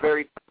by our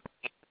very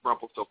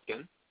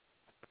Rumplestiltskin.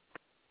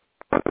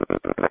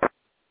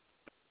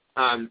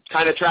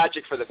 Kind of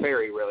tragic for the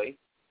fairy, really.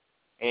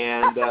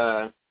 And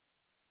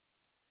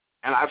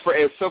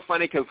it's so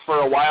funny because for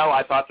a while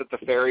I thought that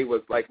the fairy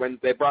was, like, when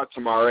they brought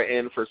Tamara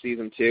in for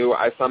season 2,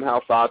 I somehow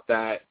thought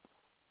that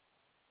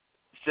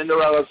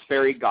Cinderella's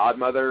fairy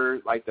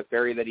godmother, like the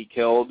fairy that he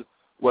killed,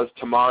 was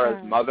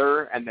Tamara's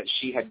mother, and that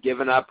she had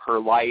given up her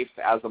life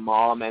as a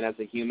mom and as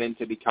a human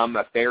to become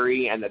a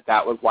fairy, and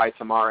that was why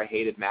Tamara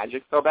hated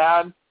magic so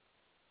bad.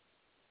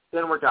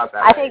 Didn't work out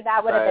that way. I think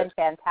that would have been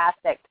a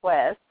fantastic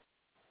twist.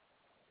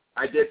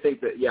 I did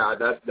think that, yeah,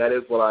 that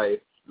is what I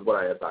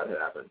had thought had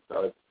happened.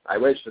 So I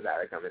wish that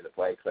had come into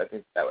play, because I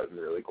think that would have been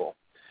really cool.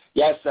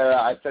 Yes, Sarah,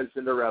 I said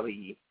Cinderella.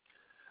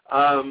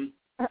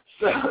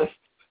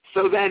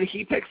 So then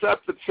he picks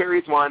up the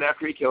fairy's wand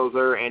after he kills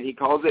her, and he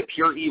calls it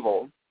pure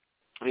evil.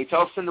 And he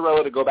tells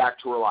Cinderella to go back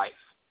to her life.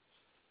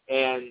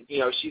 And, you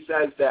know, she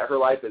says that her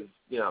life is,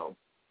 you know,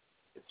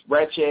 it's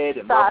wretched,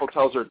 and Rumple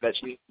tells her that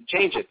she needs to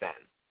change it then.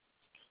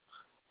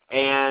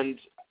 And,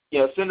 you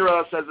know,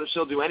 Cinderella says that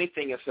she'll do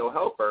anything if he'll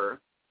help her.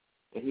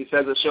 And he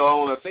says that she'll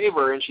owe him a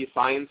favor, and she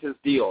signs his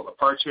deal, the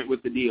parchment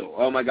with the deal.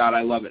 Oh, my God,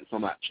 I love it so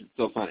much. It's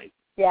so funny.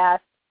 Yes.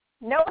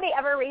 Nobody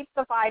ever reads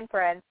the fine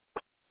print.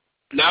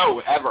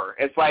 No, ever.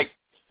 It's like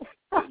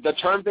the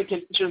terms and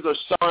conditions are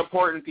so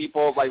important,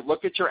 people. Like,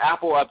 look at your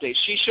Apple updates.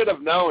 She should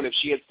have known. If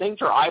she had synced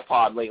her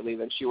iPod lately,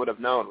 then she would have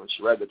known when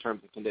she read the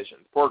terms and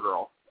conditions. Poor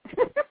girl.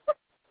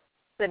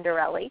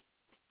 Cinderella.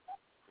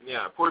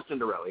 Yeah, poor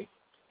Cinderella.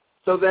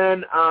 So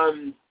then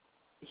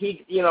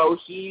he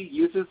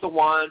uses the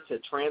wand to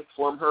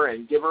transform her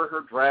and give her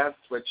her dress,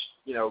 which,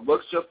 you know,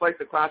 looks just like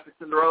the classic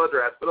Cinderella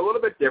dress, but a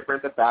little bit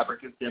different. The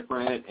fabric is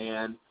different,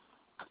 and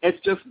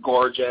it's just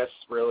gorgeous,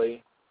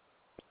 really.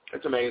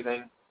 It's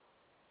amazing.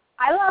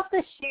 I love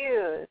the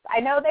shoes.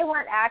 I know they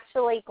weren't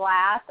actually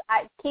glass.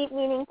 I keep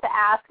meaning to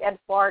ask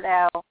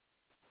Eduardo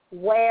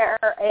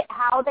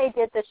how they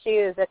did the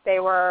shoes, if they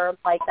were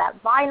like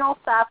that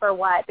vinyl stuff or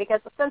what,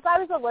 because since I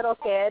was a little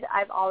kid,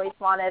 I've always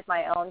wanted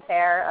my own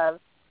pair of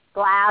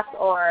glass,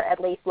 or at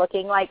least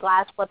looking like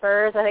glass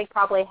slippers. I think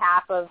probably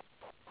half of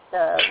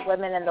the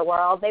women in the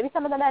world, maybe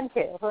some of the men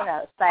too, who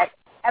knows, but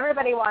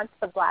everybody wants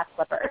the glass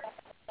slippers.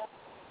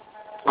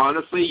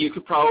 Honestly, you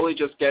could probably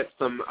just get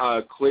some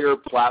clear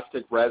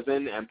plastic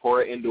resin and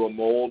pour it into a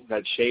mold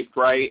that's shaped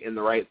right in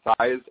the right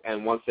size,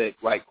 and once it,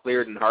 like,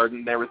 cleared and hardened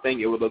and everything,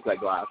 it would look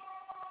like glass.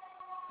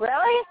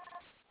 Really?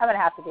 I'm going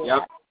to have to do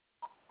that.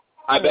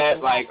 I bet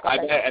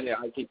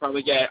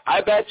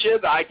you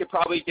that I could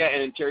probably get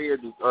an interior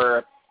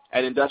or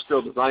an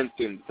industrial design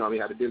student to tell me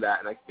how to do that,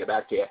 and I can get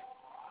back to you.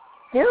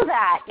 Do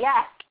that,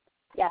 yes.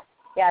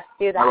 Yes,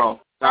 do that. I will.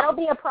 That'll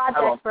be a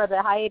project for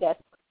the hiatus.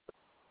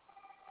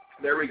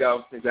 There we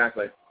go.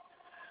 Exactly.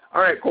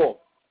 All right, cool.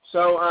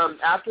 So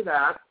after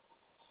that,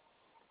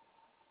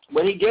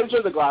 when he gives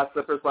her the glass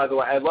slippers, by the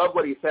way, I love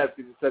what he says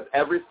because he says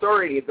every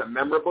story needs a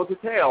memorable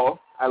detail.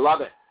 I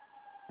love it.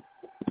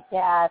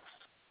 Yes.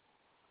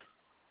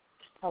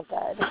 So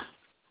good.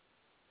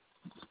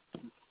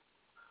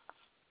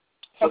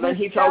 So then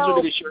he tells her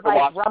to be sure to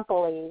watch.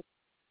 Rumply.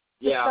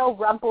 Yeah. He's so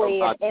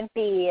rumply and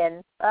impy,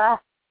 and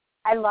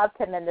I loved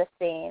him in this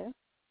scene.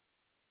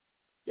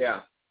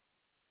 Yeah.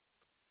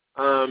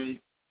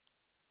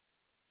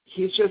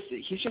 He's just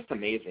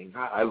amazing.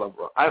 I love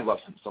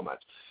him so much.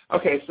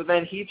 Okay, so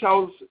then he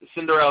tells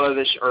Cinderella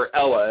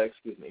Ella,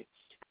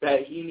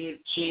 that she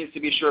needs to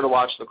be sure to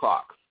watch the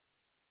clock.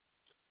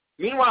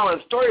 Meanwhile, in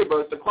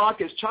Storybook, the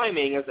clock is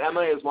chiming as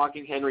Emma is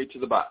walking Henry to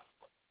the bus.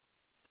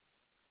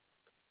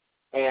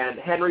 And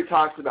Henry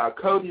talks about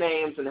code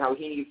names and how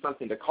he needs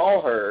something to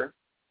call her,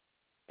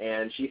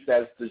 and she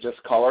says to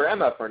just call her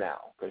Emma for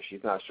now because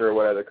she's not sure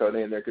what other code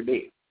name there could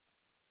be.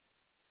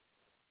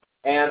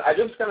 And I'm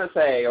just going to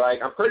say,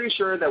 I'm pretty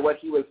sure that what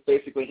he was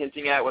basically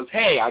hinting at was,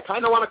 hey, I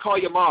kind of want to call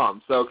you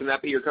Mom, so can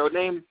that be your code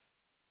name?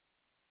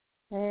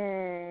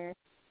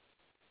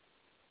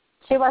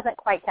 She wasn't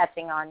quite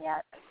catching on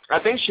yet. I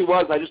think she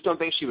was. I just don't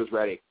think she was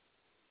ready.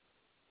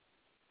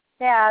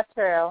 Yeah,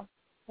 true.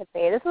 Could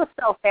be. This was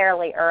still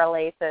fairly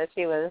early, so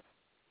she was,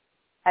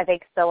 I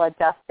think, still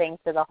adjusting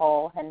to the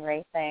whole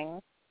Henry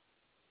thing.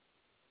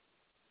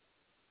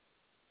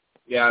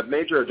 Yeah,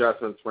 major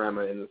adjustments for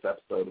Emma in this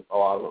episode, a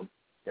lot of them.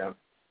 Yeah.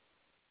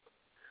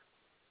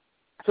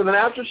 So then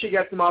after she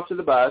gets him off to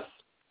the bus,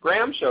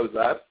 Graham shows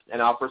up and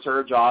offers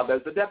her a job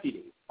as a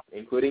deputy,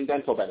 including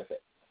dental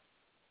benefits.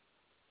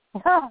 He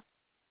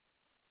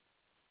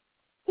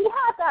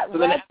had that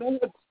red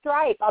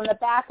stripe on the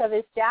back of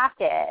his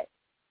jacket.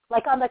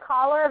 Like on the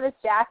collar of his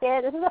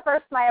jacket. This is the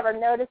first time I ever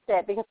noticed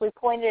it because we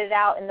pointed it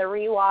out in the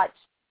rewatch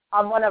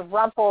on one of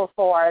Rumple's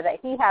four that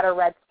he had a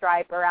red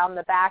stripe around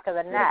the back of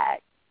the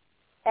neck.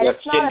 And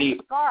it's not a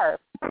scarf.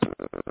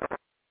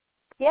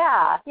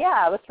 Yeah,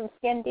 it was from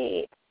Skin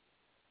Deep.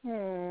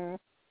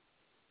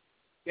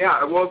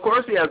 Yeah, well, of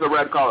course he has a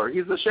red collar.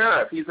 He's the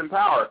sheriff. He's in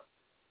power.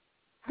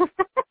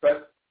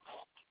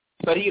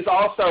 but it's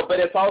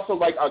also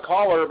like a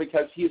collar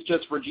because he's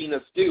just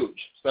Regina's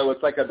stooge. So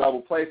it's like a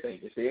double play thing,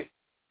 you see?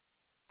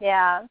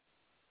 Yeah.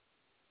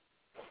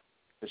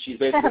 She's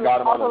basically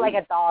got him on a also like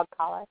a dog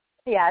collar.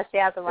 Yeah, she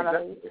has him on a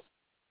leash.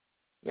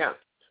 Yeah.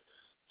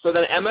 So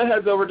then Emma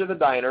heads over to the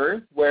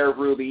diner where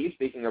Ruby,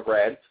 speaking of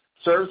red,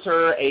 serves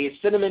her a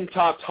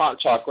cinnamon-topped hot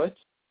chocolate.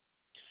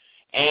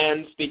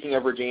 And speaking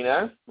of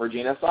Regina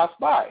stops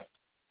by.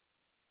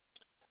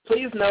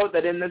 Please note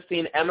that in this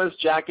scene, Emma's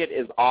jacket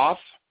is off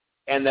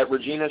and that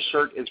Regina's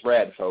shirt is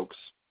red, folks.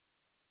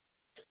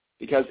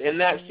 Because in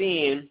that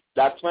scene,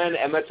 that's when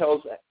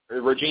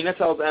Regina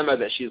tells Emma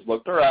that she's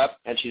looked her up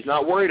and she's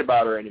not worried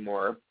about her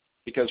anymore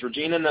because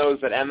Regina knows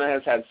that Emma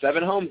has had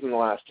 7 homes in the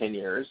last 10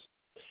 years.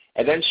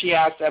 And then she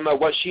asks Emma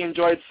what she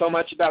enjoyed so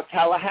much about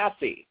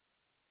Tallahassee.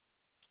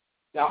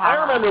 Now, I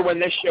remember when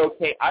this show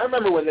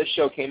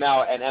came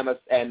out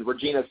and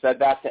Regina said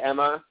that to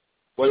Emma,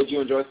 what did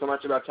you enjoy so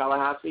much about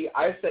Tallahassee?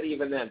 I said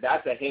even then,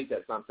 that's a hint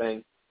at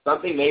something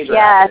major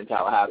happened in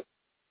Tallahassee.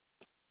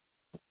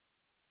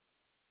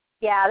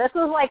 Yeah, this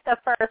was like the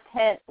first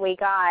hint we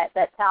got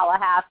that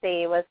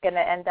Tallahassee was going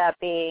to end up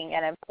being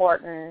an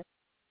important,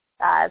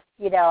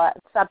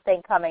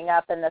 something coming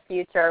up in the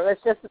future. It was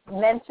just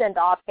mentioned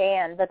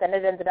offhand, but then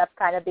it ended up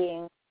kind of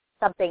being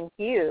something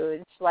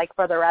huge, like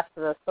for the rest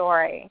of the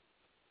story.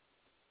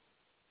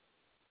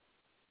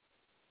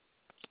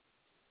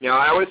 You know,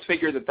 I always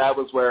figured that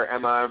was where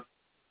Emma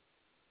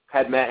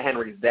had met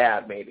Henry's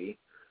dad, maybe.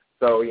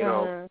 So,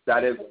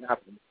 that is what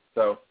happened.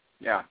 So,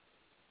 yeah.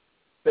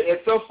 But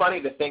it's so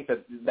funny to think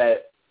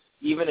that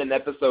even in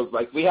episodes,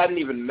 like, we hadn't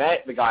even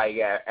met the guy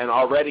yet, and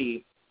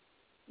already,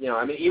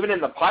 even in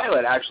the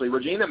pilot, actually,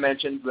 Regina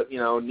mentions that,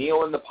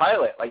 Neil in the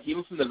pilot, like,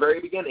 even from the very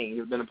beginning,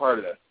 he's been a part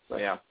of this. So,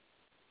 yeah.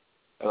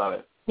 I love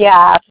it.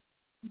 Yeah.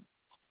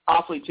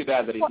 Awfully too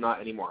bad that he's not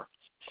anymore.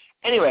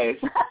 Anyways,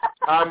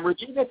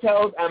 Regina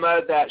tells Emma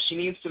that she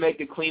needs to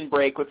make a clean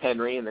break with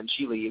Henry, and then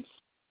she leaves.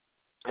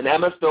 And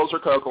Emma spills her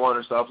cocoa on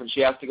herself, and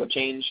she has to go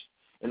change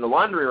in the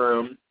laundry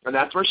room, and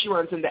that's where she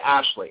runs into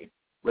Ashley,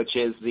 which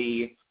is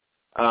the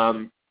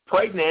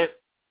pregnant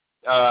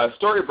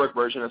storybook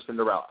version of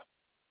Cinderella.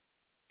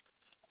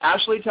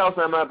 Ashley tells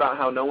Emma about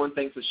how no one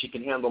thinks that she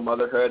can handle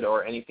motherhood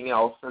or anything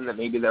else, and that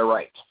maybe they're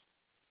right.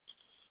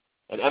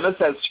 And Emma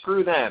says,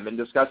 screw them, and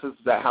discusses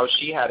how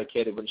she had a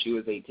kid when she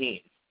was 18.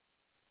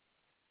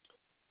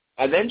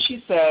 And then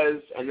she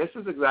says, and this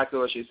is exactly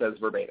what she says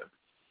verbatim,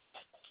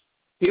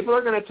 people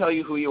are going to tell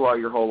you who you are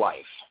your whole life.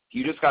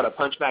 You just got to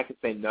punch back and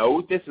say,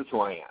 no, this is who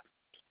I am.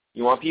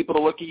 You want people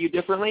to look at you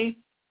differently?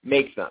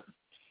 Make them.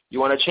 You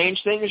want to change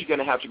things? You're going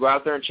to have to go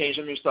out there and change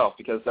them yourself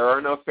because there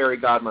are no fairy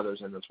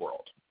godmothers in this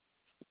world.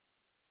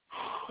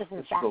 This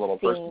is a little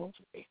personal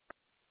to me.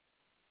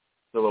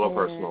 It's a little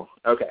personal.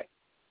 Okay.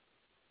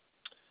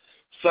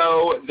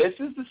 So this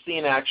is the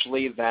scene,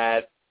 actually,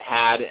 that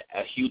had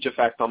a huge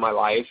effect on my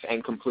life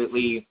and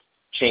completely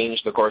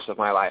changed the course of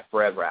my life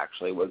forever,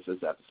 actually, was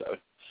this episode.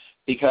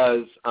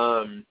 Because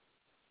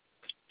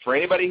for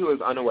anybody who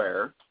is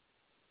unaware,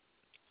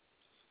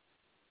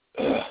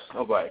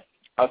 oh boy.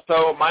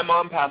 So my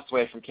mom passed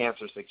away from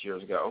cancer 6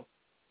 years ago,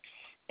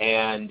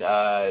 and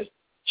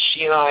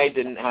she and I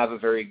didn't have a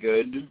very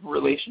good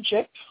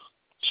relationship,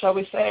 shall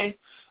we say.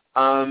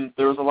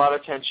 There was a lot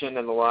of tension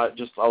and a lot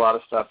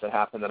of stuff that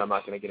happened that I'm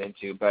not going to get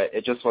into, but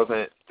it just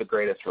wasn't the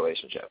greatest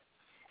relationship.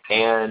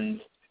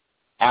 And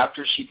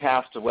after she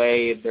passed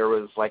away, there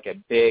was like a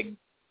big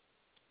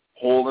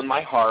hole in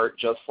my heart,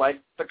 just like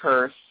the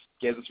curse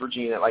gives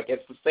Regina. Like,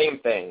 it's the same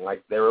thing.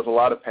 Like, there was a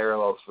lot of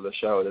parallels for the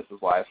show. This is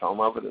why I fell in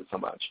love with it so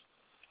much.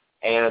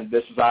 And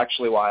this is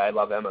actually why I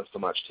love Emma so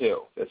much,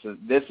 too. This is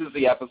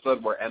the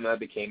episode where Emma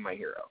became my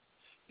hero.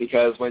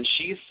 Because when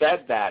she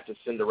said that to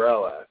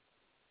Cinderella,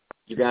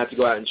 you're going to have to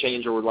go out and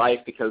change your life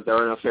because there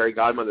are no fairy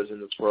godmothers in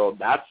this world,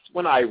 that's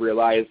when I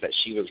realized that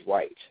she was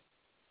right.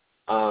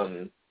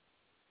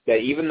 That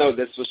even though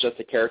this was just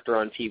a character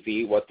on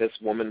TV, what this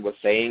woman was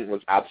saying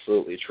was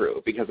absolutely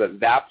true. Because at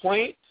that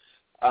point,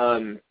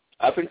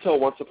 up until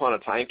Once Upon a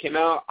Time came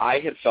out, I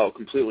had felt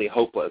completely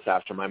hopeless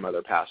after my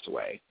mother passed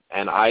away.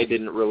 And I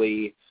didn't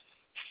really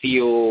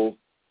feel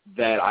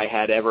that I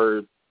had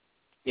ever,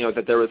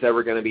 that there was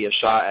ever going to be a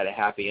shot at a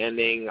happy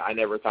ending. I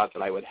never thought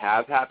that I would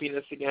have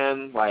happiness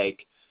again.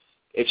 Like,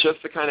 it's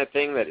just the kind of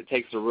thing that it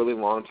takes a really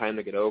long time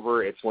to get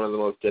over. It's one of the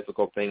most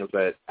difficult things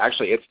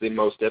it's the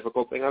most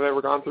difficult thing I've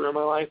ever gone through in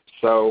my life.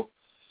 So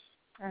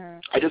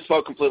I just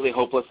felt completely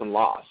hopeless and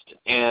lost.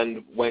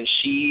 And when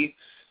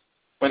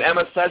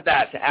Emma said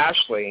that to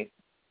Ashley,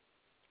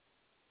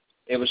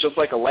 it was just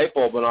like a light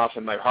bulb went off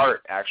in my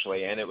heart,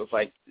 actually. And it was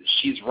like,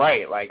 she's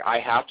right. Like, I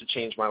have to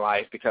change my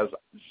life because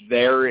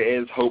there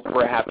is hope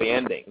for a happy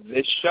ending.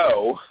 This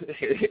show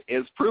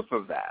is proof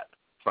of that,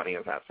 funny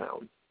as that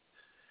sounds.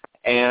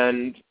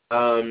 And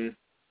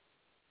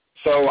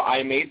so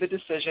I made the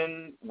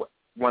decision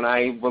when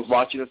I was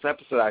watching this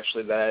episode,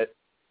 actually, that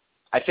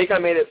I think I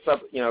made it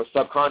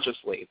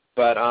subconsciously.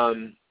 But,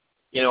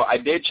 I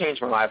did change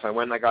my life. I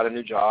went and I got a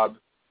new job.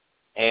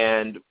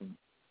 And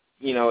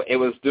it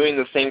was doing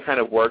the same kind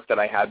of work that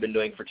I had been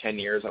doing for 10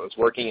 years. I was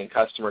working in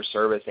customer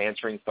service,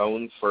 answering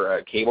phones for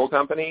a cable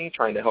company,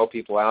 trying to help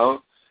people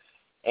out.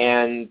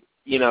 And,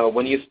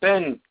 when you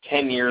spend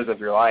 10 years of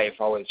your life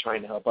always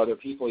trying to help other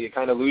people, you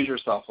kind of lose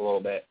yourself a little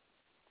bit.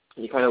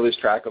 You kind of lose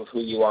track of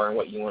who you are and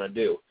what you want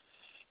to do.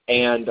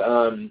 And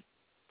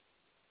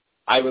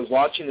I was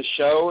watching the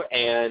show,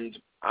 and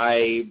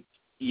I,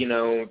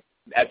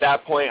 at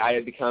that point I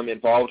had become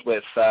involved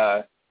with,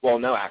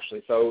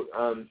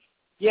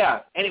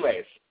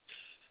 anyways,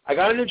 I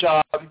got a new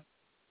job,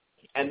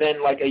 and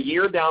then like a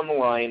year down the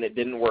line, it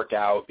didn't work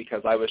out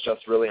because I was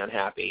just really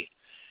unhappy.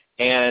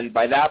 And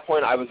by that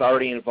point, I was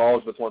already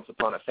involved with Once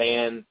Upon a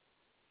Fan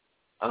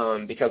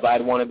because I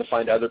had wanted to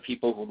find other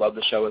people who love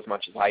the show as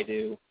much as I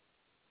do.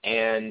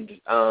 And,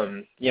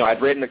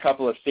 I'd written a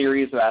couple of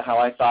theories about how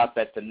I thought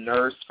that the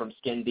nurse from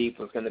Skin Deep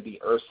was going to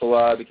be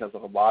Ursula because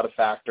of a lot of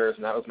factors,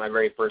 and that was my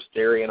very first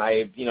theory. And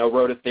I,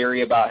 wrote a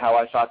theory about how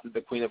I thought that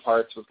the Queen of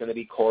Hearts was going to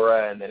be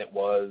Cora, and then it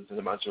was, and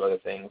a bunch of other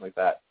things like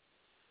that.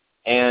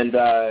 And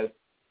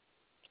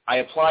I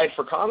applied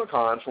for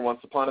Comic-Con for Once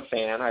Upon a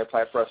Fan. I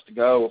applied for us to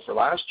go for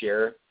last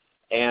year.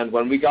 And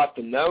when we got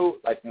the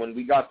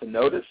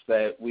notice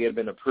that we had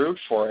been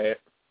approved for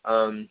it,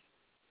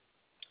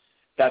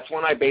 that's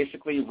when I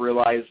basically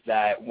realized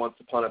that Once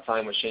Upon a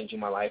Time was changing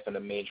my life in a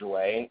major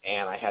way,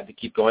 and I had to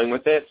keep going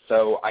with it.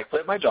 So I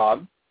quit my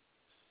job,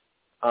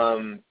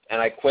 and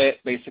I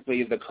quit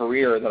basically the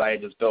career that I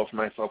had just built for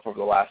myself over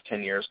the last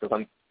 10 years.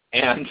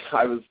 And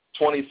I was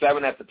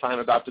 27 at the time,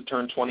 about to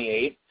turn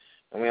 28,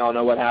 and we all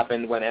know what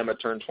happened when Emma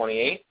turned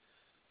 28.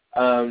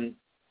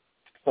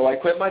 So I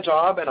quit my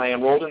job, and I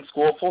enrolled in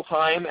school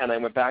full-time, and I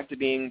went back to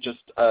being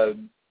just a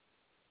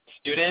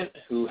student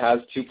who has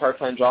 2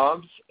 part-time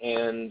jobs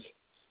and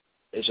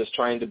is just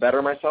trying to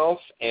better myself.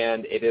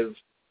 And it is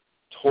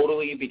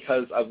totally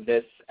because of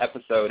this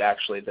episode,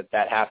 actually,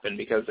 that happened,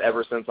 because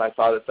ever since I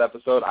saw this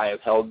episode, I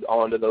have held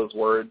on to those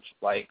words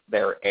like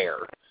they're air,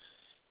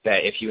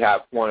 that if you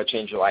want to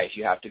change your life,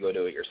 you have to go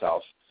do it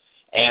yourself.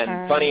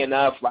 And funny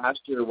enough,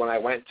 last year when I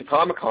went to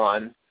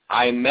Comic-Con,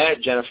 I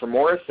met Jennifer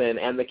Morrison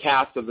and the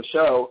cast of the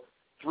show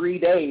 3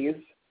 days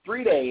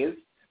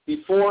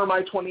before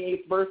my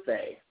 28th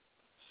birthday.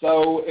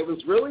 So it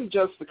was really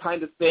just the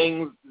kind of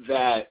thing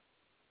that,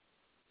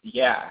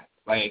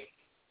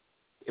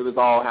 it was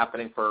all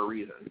happening for a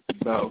reason.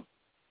 So,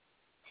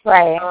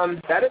 right.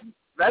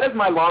 That is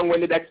my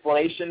long-winded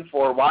explanation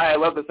for why I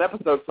love this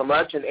episode so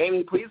much. And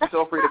Amy, please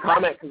feel free to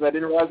comment because I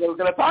didn't realize I was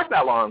going to talk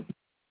that long.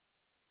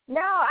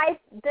 No,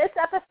 this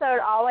episode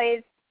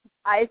always,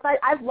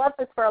 I've loved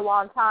this for a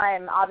long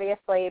time,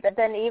 obviously, but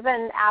then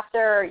even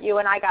after you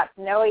and I got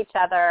to know each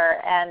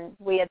other and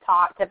we had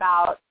talked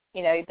about,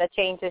 the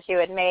changes you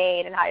had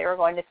made and how you were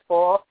going to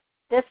school,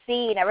 this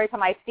scene, every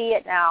time I see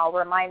it now,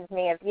 reminds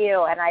me of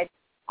you, and I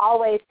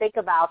always think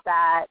about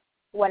that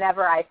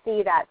whenever I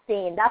see that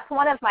scene. That's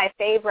one of my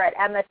favorite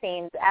Emma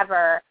scenes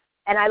ever.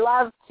 And I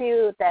love,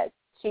 too, that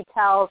she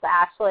tells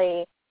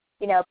Ashley,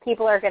 you know,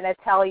 people are going to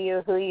tell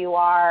you who you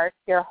are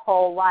your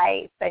whole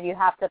life, and you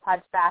have to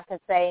punch back and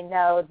say,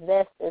 no,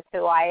 this is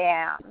who I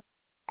am.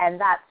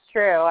 And that's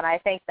true. And I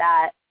think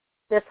that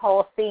this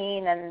whole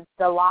scene and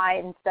the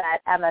lines that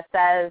Emma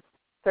says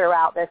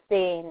throughout this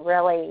scene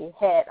really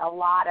hit a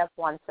lot of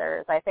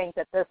oncers. I think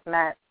that this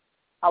meant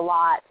a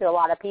lot to a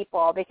lot of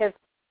people because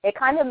it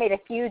kind of made a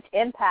huge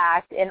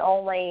impact in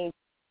only,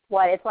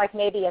 it's like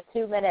maybe a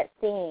 2-minute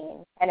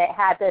scene, and it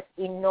had this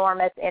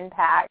enormous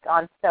impact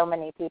on so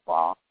many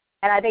people.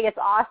 And I think it's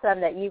awesome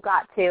that you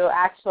got to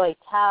actually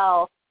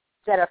tell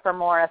Jennifer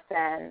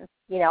Morrison,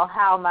 you know,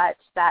 how much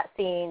that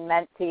scene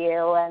meant to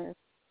you and,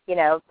 you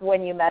know,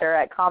 when you met her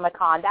at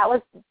Comic-Con. That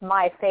was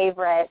my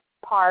favorite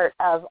part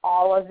of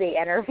all of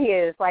the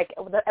interviews. Like,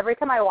 every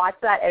time I watch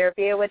that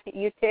interview with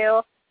you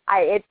two,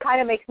 it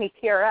kind of makes me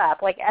tear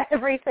up, like,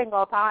 every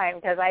single time,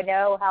 because I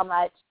know how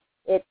much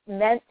it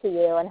meant to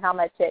you and how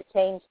much it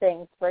changed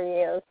things for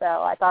you. So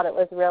I thought it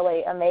was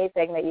really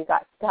amazing that you got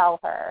to tell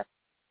her.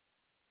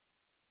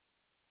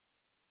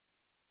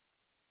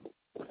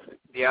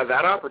 Yeah,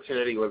 that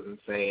opportunity was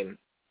insane,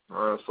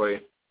 honestly.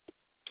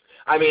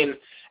 I mean,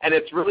 and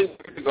it's really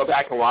weird to go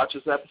back and watch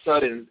this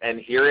episode and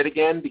hear it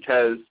again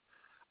because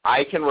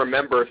I can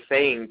remember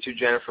saying to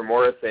Jennifer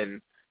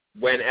Morrison,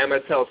 when Emma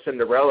tells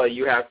Cinderella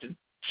you have to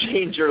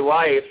change your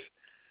life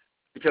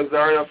because there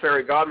are no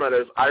fairy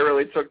godmothers, I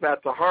really took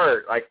that to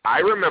heart. Like, I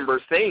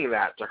remember saying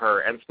that to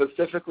her and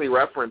specifically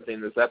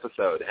referencing this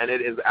episode, and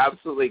it is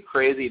absolutely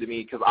crazy to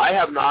me because I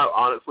haven't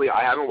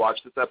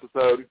watched this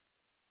episode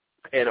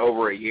in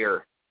over a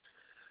year.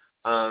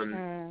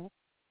 I've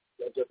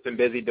just been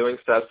busy doing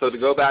stuff. So to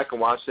go back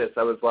and watch this,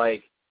 I was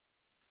like,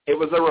 it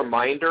was a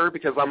reminder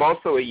because I'm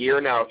also a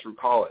year now through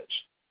college.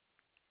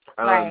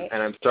 Right.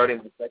 And I'm starting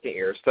the second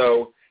year.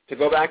 So to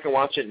go back and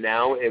watch it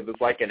now, it was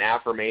like an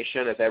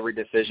affirmation of every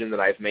decision that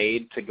I've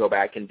made to go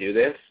back and do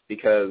this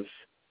because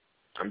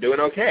I'm doing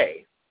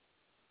okay.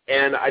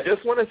 And I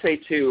just want to say,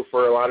 too,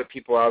 for a lot of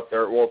people out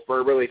there,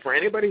 for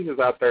anybody who's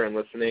out there and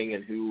listening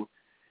and who,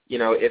 you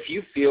know, if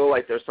you feel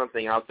like there's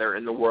something out there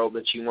in the world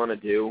that you want to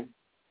do,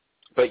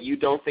 but you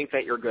don't think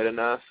that you're good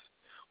enough,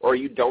 or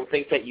you don't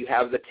think that you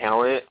have the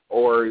talent,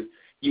 or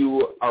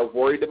you are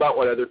worried about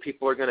what other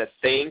people are going to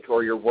think,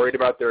 or you're worried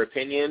about their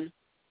opinion,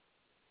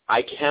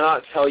 I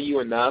cannot tell you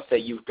enough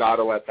that you've got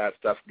to let that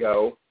stuff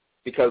go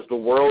because the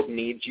world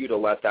needs you to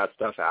let that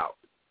stuff out.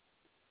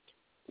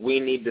 We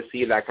need to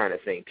see that kind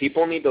of thing.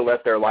 People need to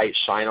let their light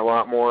shine a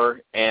lot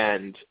more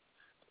and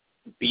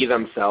be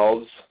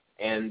themselves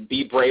and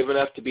be brave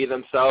enough to be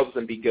themselves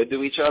and be good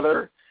to each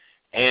other.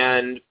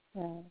 And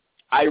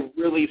I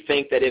really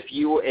think that if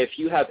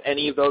you have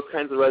any of those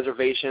kinds of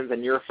reservations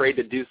and you're afraid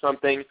to do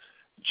something,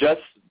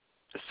 just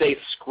say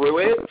screw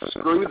it,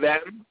 screw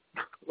them,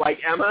 like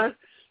Emma,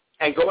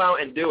 and go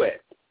out and do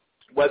it.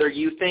 Whether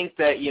you think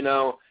that, you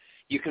know,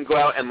 you can go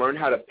out and learn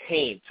how to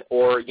paint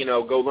or, you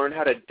know, go learn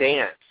how to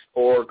dance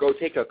or go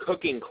take a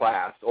cooking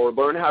class or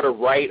learn how to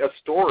write a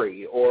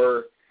story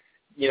or,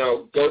 you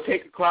know, go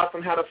take a class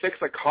on how to fix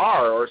a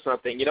car or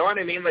something. You know what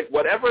I mean? Like,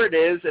 whatever it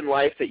is in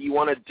life that you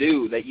want to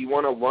do, that you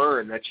want to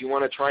learn, that you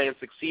want to try and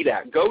succeed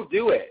at, go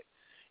do it.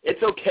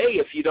 It's okay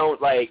if you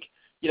don't, like,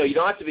 you know, you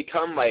don't have to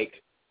become, like,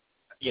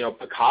 you know,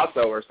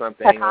 Picasso or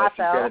something. Like, if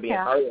you're going to be an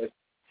artist.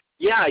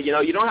 Yeah, you know,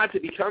 you don't have to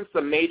become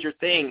some major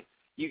thing.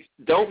 You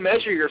don't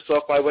measure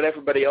yourself by what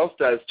everybody else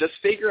does. Just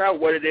figure out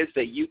what it is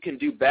that you can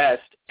do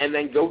best and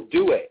then go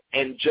do it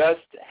and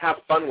just have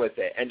fun with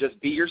it and just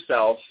be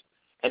yourself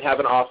and have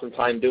an awesome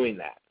time doing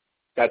that.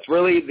 That's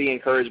really the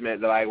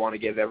encouragement that I want to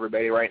give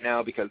everybody right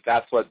now because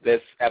that's what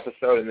this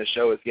episode and the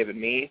show has given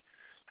me.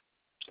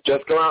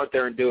 Just go out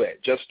there and do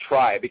it. Just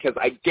try because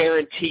I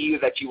guarantee you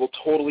that you will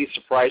totally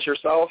surprise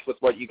yourself with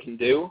what you can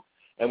do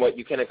and what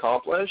you can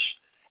accomplish.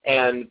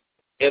 And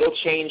it'll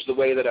change the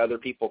way that other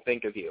people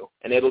think of you,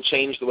 and it'll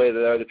change the way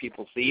that other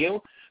people see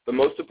you. But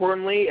most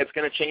importantly, it's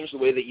going to change the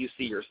way that you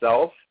see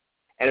yourself,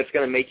 and it's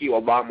going to make you a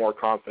lot more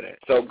confident.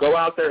 So go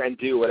out there and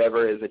do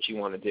whatever it is that you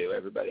want to do,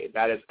 everybody.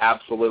 That is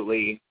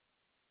absolutely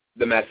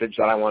the message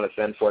that I want to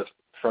send forth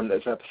from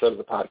this episode of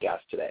the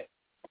podcast today.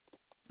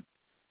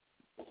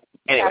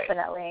 Anyway,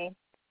 definitely.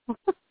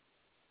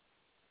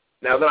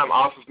 Now that I'm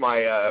off of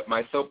my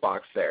my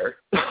soapbox there,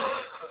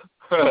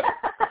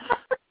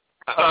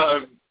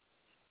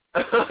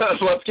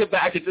 let's get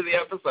back into the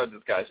episode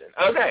discussion.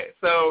 Okay,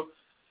 so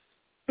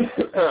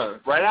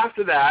right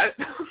after that,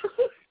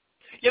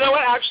 you know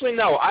what? Actually,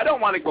 no, I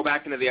don't want to go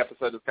back into the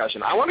episode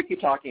discussion. I want to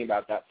keep talking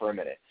about that for a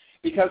minute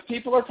because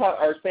people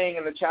are saying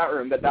in the chat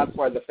room that that's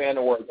why the fan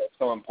awards are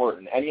so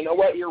important. And you know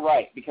what? You're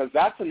right because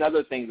that's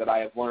another thing that I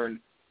have learned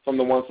from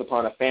the Once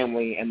Upon a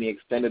Family and the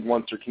extended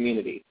Oncer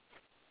community.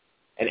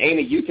 And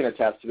Amy, you can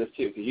attest to this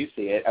too because you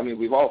see it. I mean,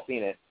 we've all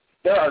seen it.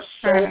 There are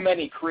so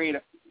many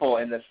creative people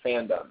in this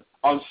fandom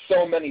on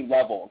so many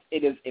levels.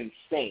 It is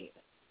insane.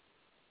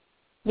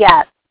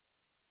 Yes.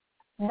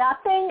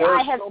 Nothing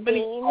I have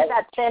seen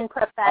that's been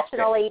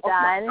professionally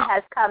done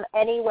has come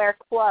anywhere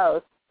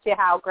close to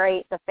how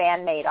great the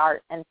fan-made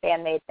art and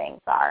fan-made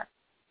things are.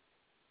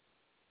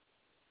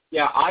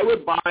 Yeah, I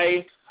would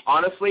buy,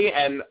 honestly,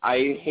 and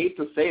I hate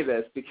to say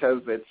this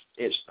because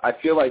I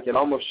feel like it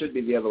almost should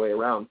be the other way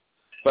around,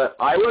 but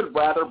I would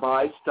rather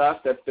buy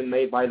stuff that's been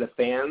made by the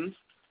fans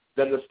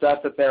than the stuff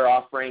that they're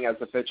offering as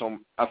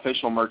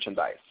official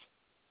merchandise.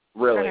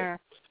 Really.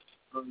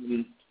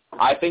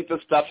 I think the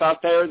stuff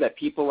out there that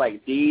people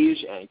like Deej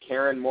and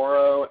Karen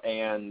Morrow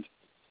and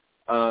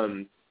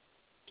God,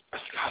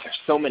 there's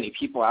so many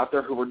people out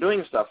there who are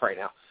doing stuff right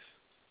now.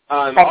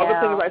 All the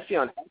things I see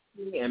on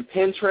Etsy and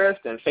Pinterest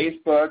and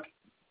Facebook,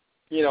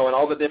 and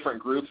all the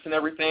different groups and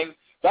everything,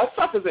 that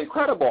stuff is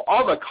incredible.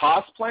 All the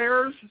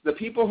cosplayers, the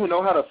people who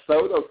know how to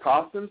sew those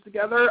costumes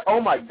together,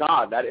 oh my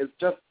God, that is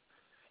just,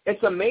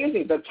 it's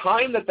amazing the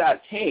time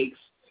that takes,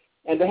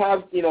 and to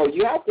have,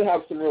 you have to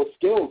have some real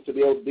skills to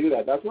be able to do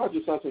that. That's not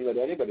just something that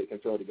anybody can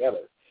throw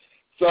together.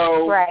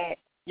 So, right.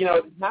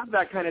 To have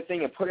that kind of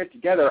thing and put it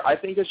together, I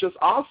think is just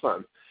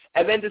awesome.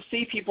 And then to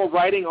see people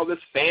writing all this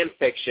fan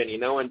fiction,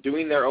 and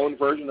doing their own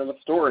version of a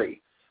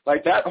story.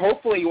 Like that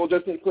hopefully will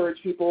just encourage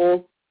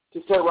people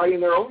to start writing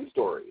their own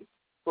stories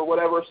for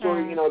whatever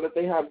story, that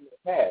they have in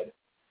their head.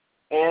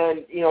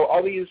 And,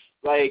 all these,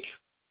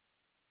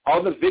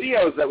 all the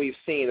videos that we've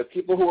seen of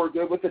people who are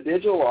good with the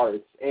digital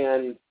arts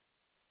and,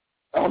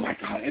 oh my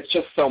God, it's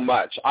just so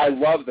much. I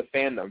love the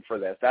fandom for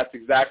this. That's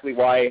exactly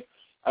why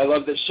I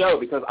love this show,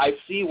 because I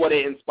see what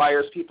it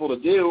inspires people to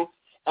do.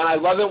 And I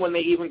love it when they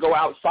even go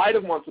outside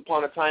of Once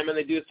Upon a Time and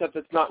they do stuff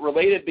that's not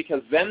related,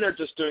 because then they're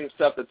just doing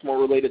stuff that's more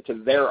related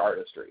to their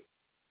artistry.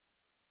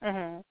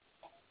 And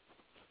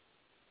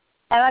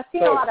I've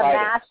seen a lot of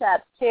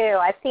mashups, too.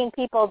 I've seen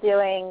people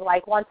doing,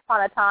 Once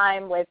Upon a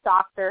Time with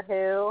Doctor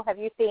Who. Have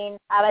you seen,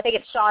 I think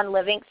it's Sean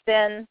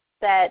Livingston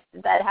that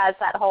has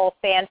that whole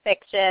fan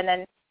fiction,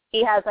 and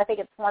he has, I think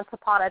it's Once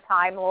Upon a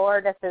Time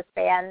Lord as his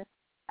fan,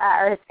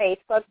 or his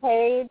Facebook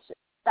page,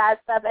 that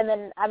stuff. And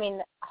then,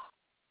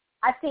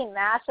 I've seen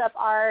mashup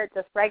art,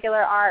 just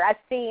regular art. I've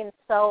seen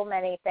so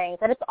many things.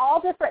 And it's all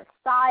different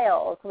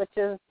styles, which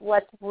is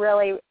what's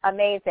really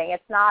amazing.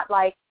 It's not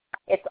like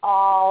it's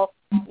all,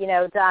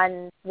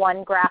 done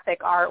one graphic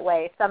art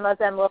way. Some of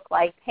them look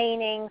like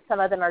paintings. Some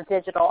of them are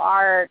digital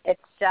art.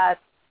 It's just,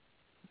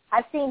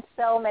 I've seen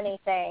so many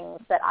things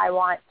that I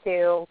want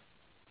to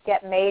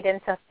get made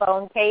into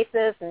phone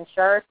cases and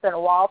shirts and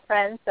wall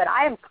prints. And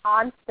I am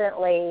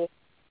constantly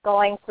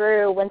going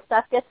through, when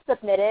stuff gets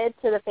submitted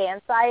to the fan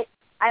site,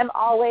 I am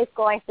always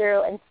going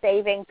through and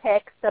saving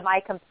pics to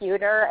my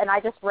computer, and I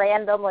just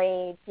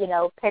randomly,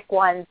 pick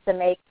ones to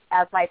make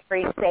as my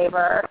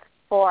screensaver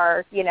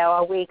for,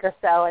 a week or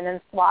so and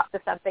then swap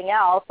to something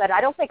else. And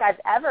I don't think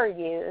I've ever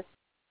used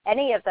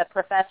any of the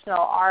professional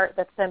art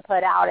that's been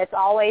put out. It's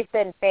always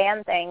been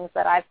fan things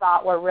that I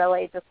thought were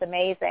really just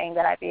amazing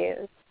that I've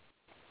used.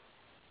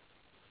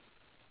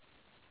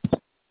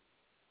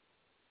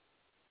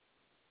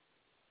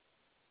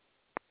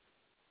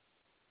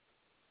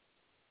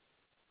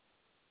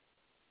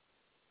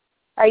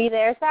 Are you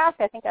there, Zach?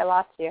 I think I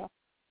lost you.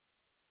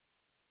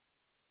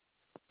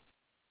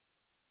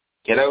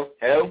 Hello?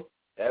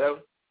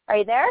 Are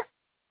you there?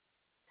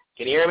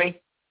 Can you hear me?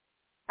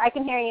 I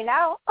can hear you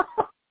now.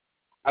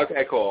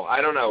 Okay, cool.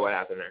 I don't know what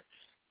happened there.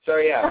 So,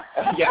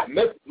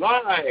 Miss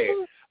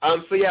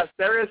Live.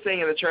 Sarah is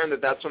saying in the term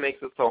that's what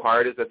makes it so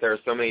hard, is that there are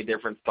so many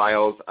different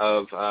styles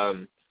of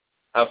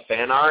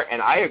fan art,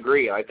 and I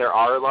agree. There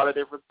are a lot of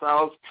different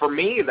styles. For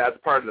me, that's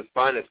part of the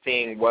fun, is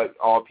seeing what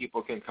all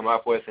people can come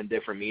up with in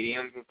different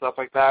mediums and stuff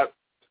like that.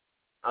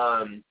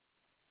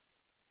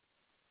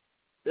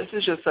 This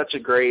is just such a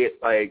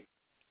great,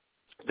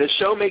 this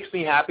show makes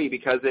me happy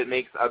because it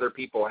makes other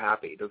people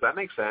happy. Does that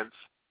make sense?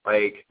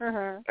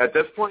 At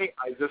this point,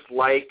 I just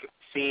like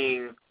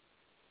seeing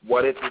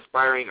what it's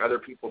inspiring other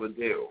people to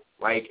do.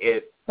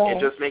 It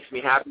just makes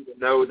me happy to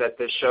know that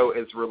this show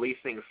is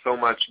releasing so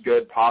much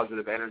good,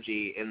 positive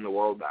energy in the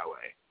world that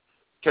way.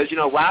 Because,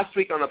 last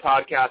week on the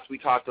podcast, we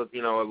talked, a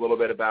little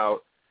bit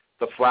about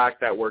the flack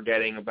that we're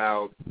getting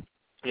about,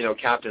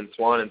 Captain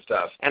Swan and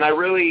stuff. And I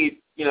really,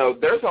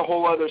 there's a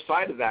whole other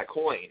side of that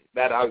coin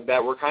that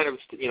we're kind of,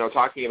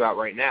 talking about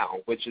right now,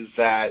 which is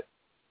that,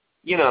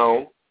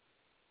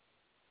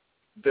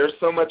 there's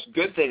so much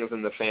good things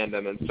in the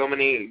fandom, and so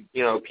many,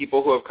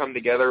 people who have come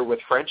together with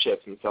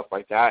friendships and stuff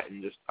like that,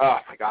 and just, oh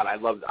my God, I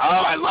love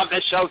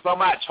this show so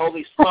much.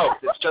 Holy smokes,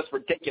 it's just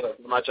ridiculous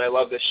how much I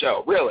love this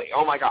show. Really?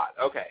 Oh my God.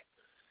 Okay.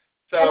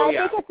 So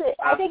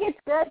I think it's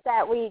good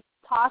that we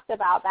talked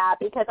about that,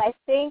 because I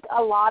think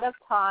a lot of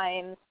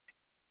times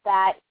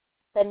that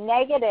the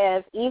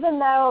negative, even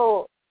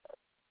though,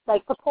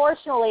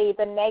 proportionally,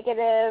 the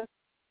negative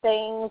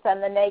things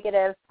and the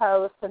negative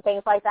posts and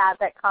things like that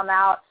come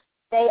out,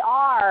 they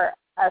are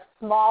a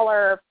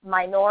smaller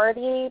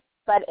minority,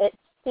 but it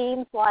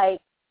seems like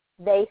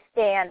they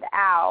stand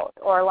out,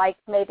 or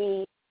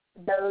maybe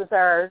those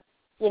are,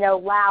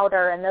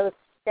 louder and those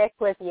stick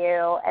with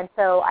you. And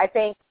so I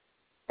think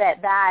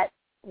that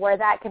where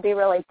that can be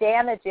really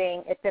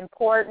damaging, it's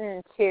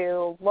important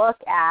to look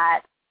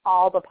at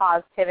all the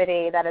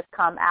positivity that has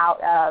come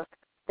out of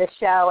the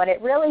show. And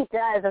it really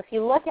does, if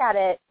you look at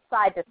it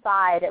side to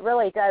side, it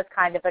really does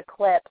kind of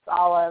eclipse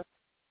all of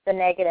the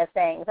negative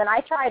things. And I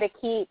try to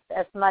keep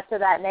as much of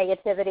that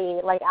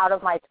negativity like out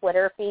of my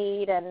Twitter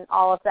feed and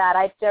all of that.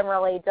 I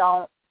generally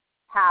don't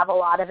have a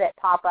lot of it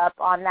pop up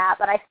on that,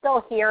 but I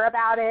still hear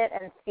about it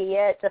and see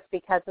it just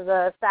because of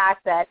the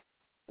fact that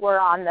we're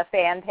on the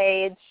fan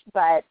page.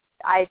 But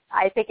I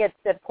think it's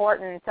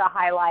important to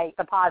highlight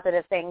the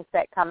positive things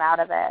that come out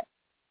of it.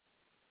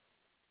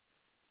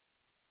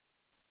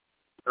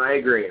 I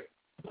agree.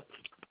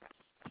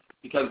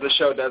 Because the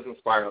show does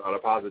inspire a lot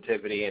of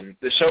positivity, and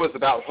the show is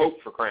about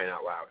hope, for crying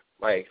out loud.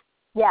 Like,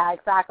 yeah,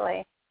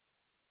 exactly.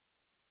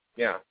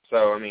 Yeah,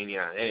 so, I mean,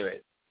 yeah,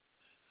 anyway.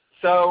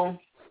 So,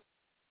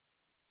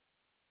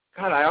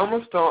 God, I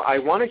almost don't, I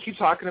want to keep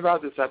talking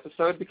about this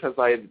episode because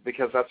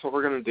that's what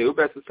we're going to do,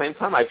 but at the same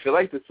time, I feel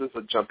like this is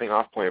a jumping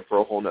off point for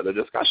a whole nother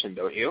discussion,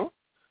 don't you?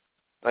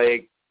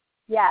 Like,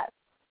 yes.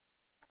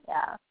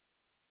 Yeah.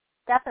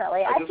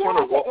 Definitely. I feel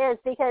like it is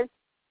because,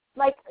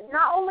 like,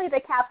 not only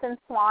the Captain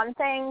Swan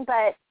thing,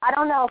 but I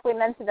don't know if we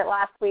mentioned it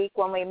last week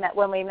when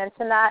we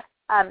mentioned that.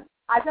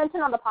 I've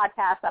mentioned on the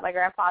podcast that my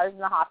grandfather's in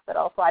the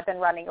hospital, so I've been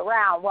running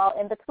around. Well,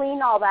 in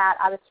between all that,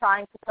 I was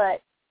trying to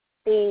put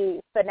the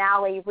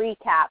finale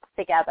recaps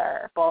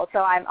together. So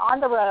I'm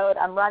on the road,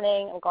 I'm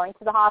running, I'm going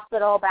to the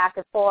hospital, back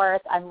and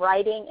forth, I'm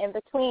writing in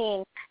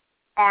between,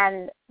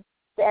 and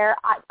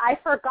I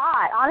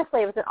forgot.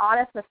 Honestly, it was an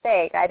honest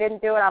mistake. I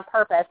didn't do it on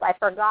purpose. I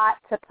forgot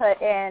to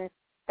put in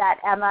that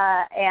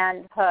Emma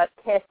and Hook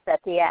kissed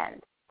at the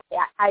end.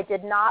 I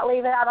did not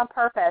leave it out on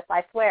purpose,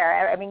 I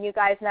swear. I mean, you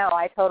guys know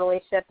I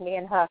totally ship me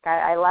and Hook.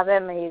 I love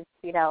him. He's,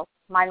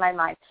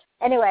 mine.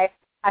 Anyway,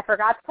 I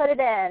forgot to put it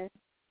in.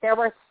 There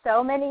were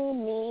so many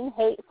mean,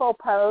 hateful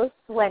posts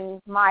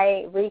when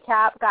my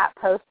recap got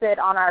posted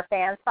on our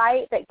fan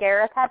site that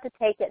Gareth had to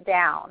take it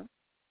down.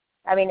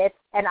 I mean,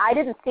 and I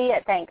didn't see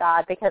it, thank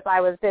God, because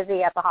I was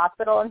busy at the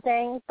hospital and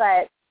things,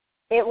 but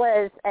it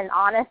was an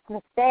honest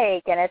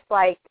mistake, and it's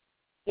like,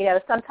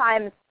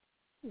 sometimes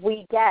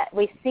we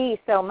see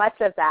so much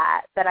of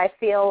that I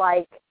feel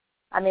like,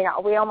 I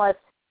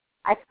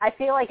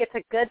feel like it's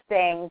a good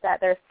thing that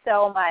there's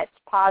so much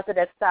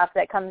positive stuff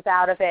that comes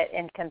out of it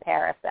in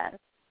comparison.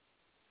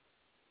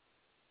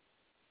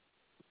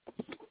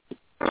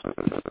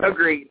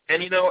 Agreed.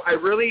 And, I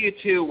really,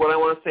 too, what I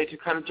want to say, to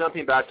kind of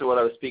jumping back to what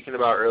I was speaking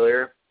about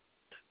earlier,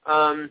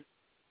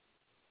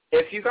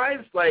 if you guys,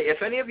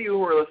 if any of you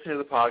who are listening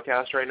to the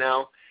podcast right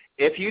now,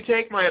 if you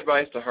take my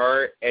advice to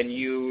heart and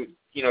you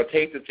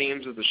take the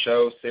themes of the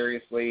show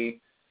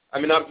seriously, I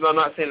mean, I'm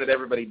not saying that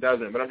everybody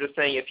doesn't, but I'm just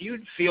saying if you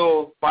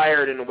feel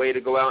fired in a way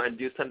to go out and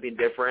do something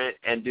different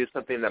and do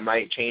something that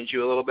might change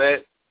you a little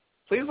bit,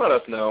 please let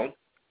us know,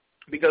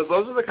 because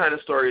those are the kind of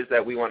stories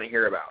that we want to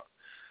hear about.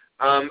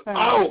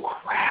 Oh,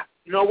 crap.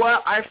 You know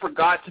what? I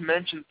forgot to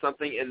mention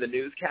something in the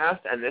newscast,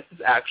 and this is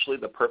actually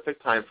the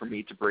perfect time for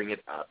me to bring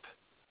it up.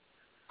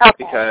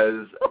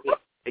 Okay.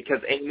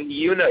 Because Amy,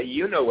 you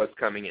know what's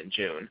coming in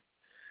June,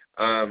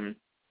 and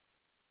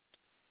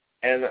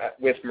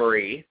with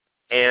Marie,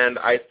 and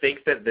I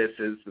think that this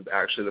is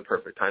actually the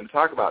perfect time to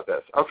talk about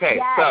this. Okay,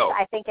 yes, so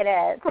I think it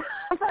is.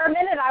 For a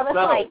minute, I was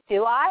like,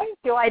 do I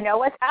know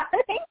what's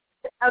happening?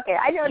 Okay,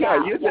 I know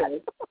now. Yeah, you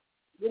do.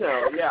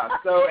 Yeah.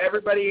 So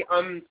everybody,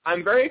 I'm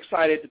very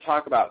excited to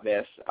talk about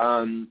this.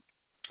 And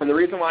the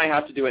reason why I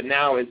have to do it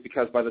now is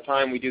because by the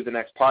time we do the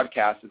next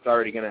podcast, it's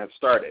already going to have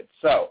started.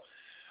 So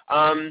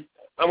I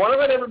want to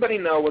let everybody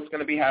know what's going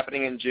to be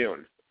happening in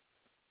June.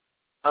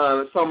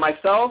 So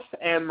myself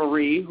and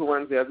Marie, who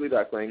runs the Ugly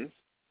Ducklings,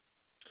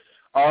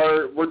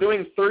 we're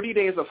doing 30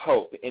 Days of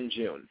Hope in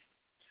June.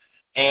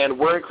 And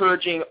we're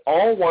encouraging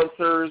all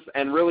oncers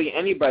and really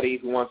anybody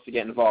who wants to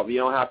get involved. You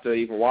don't have to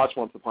even watch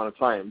Once Upon a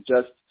Time.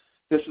 Just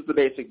this is the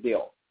basic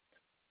deal.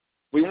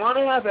 We want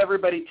to have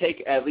everybody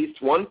take at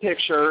least one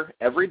picture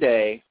every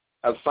day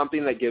of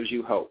something that gives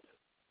you hope.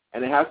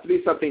 And it has to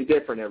be something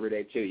different every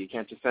day, too. You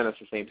can't just send us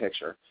the same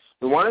picture.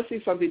 We want to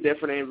see something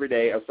different every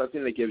day of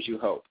something that gives you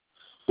hope.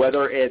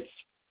 Whether it's,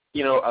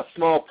 a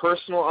small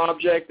personal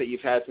object that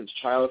you've had since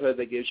childhood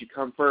that gives you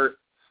comfort,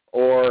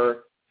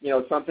 or,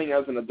 something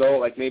as an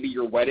adult, like maybe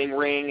your wedding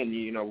ring and,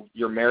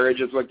 your marriage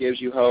is what gives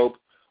you hope.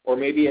 Or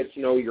maybe it's,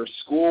 your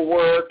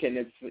schoolwork and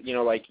it's,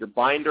 like your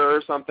binder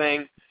or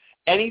something.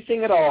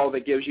 Anything at all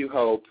that gives you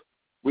hope,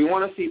 we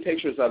want to see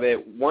pictures of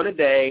it, one a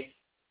day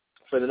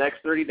for the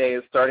next 30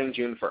 days starting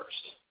June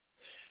 1st.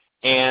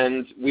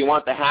 And we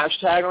want the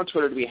hashtag on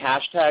Twitter to be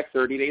hashtag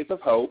 30 Days of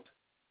Hope.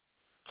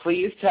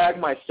 Please tag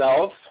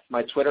myself.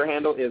 My Twitter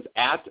handle is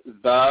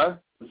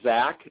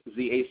 @TheZach,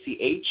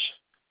 Z-A-C-H,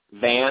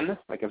 van,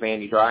 like a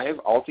van you drive,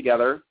 all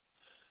together.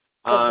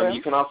 Okay.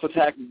 You can also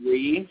tag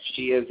Marie.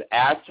 She is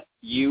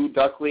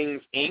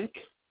 @UDucklingsinc.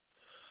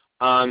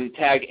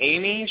 Tag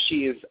Amy.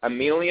 She is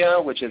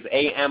Amelia, which is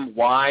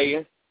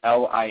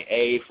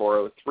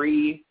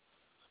AMYLIA403.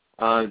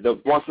 The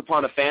Once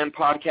Upon a Fan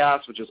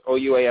podcast, which is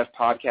OUAF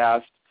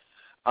podcast.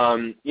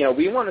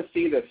 We want to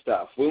see this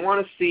stuff. We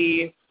want to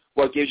see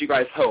what gives you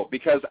guys hope,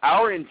 because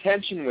our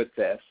intention with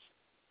this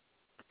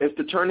is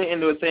to turn it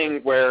into a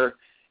thing where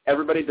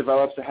everybody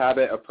develops a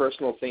habit of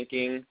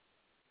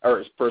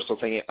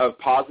of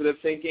positive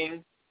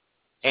thinking,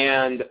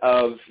 and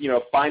of,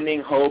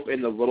 finding hope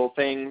in the little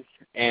things,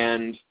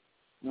 and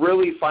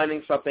really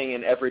finding something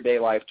in everyday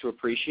life to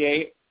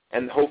appreciate,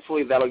 and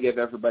hopefully that'll give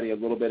everybody a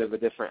little bit of a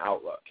different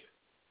outlook.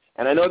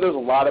 And I know there's a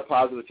lot of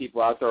positive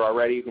people out there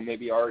already who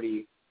maybe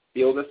already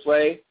feel this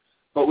way,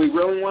 but we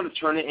really want to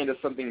turn it into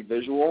something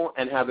visual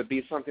and have it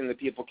be something that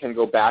people can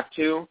go back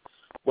to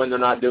when they're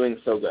not doing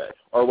so good,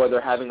 or when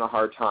they're having a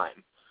hard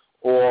time,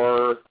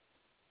 or,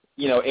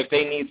 if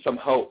they need some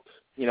hope.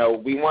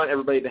 We want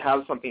everybody to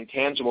have something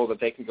tangible that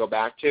they can go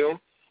back to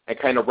and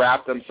kind of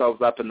wrap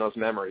themselves up in those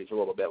memories a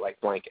little bit like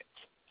blankets.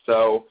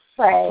 So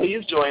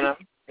Please join us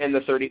in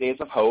the 30 Days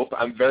of Hope.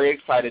 I'm very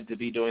excited to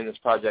be doing this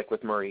project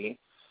with Marie.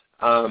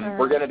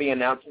 We're going to be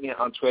announcing it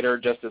on Twitter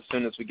just as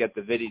soon as we get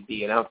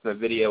the announcement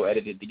video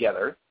edited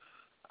together,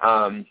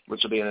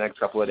 which will be in the next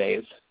couple of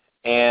days.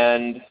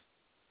 And,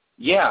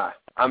 yeah,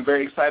 I'm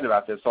very excited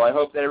about this. So I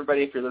hope that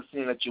everybody, if you're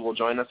listening, that you will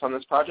join us on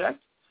this project,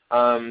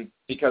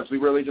 because we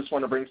really just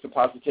want to bring some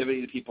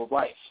positivity to people's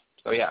life.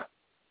 So, yeah.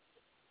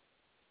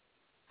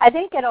 I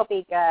think it'll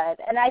be good.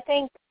 And I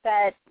think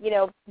that,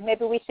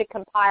 maybe we should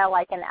compile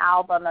like an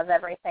album of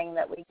everything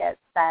that we get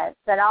sent.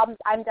 That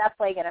I'm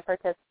definitely going to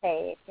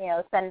participate,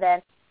 send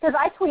in. Because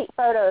I tweet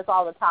photos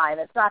all the time.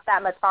 It's not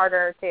that much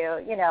harder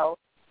to,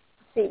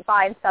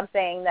 find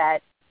something that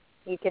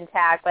you can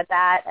tag with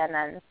that and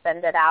then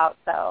send it out.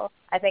 So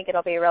I think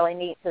it'll be really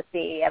neat to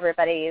see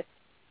everybody's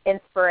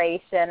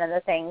inspiration and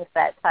the things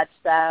that touch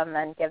them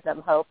and give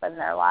them hope in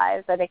their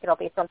lives. I think it'll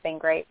be something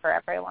great for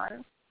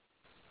everyone.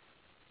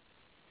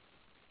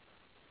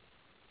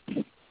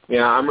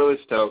 Yeah, I'm really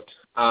stoked.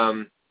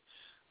 I'm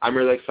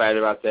really excited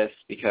about this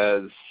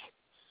because,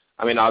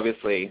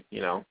 obviously,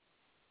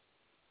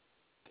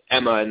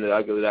 Emma and the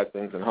Ugly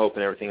Ducklings and hope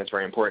and everything is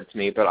very important to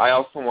me, but I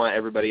also want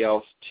everybody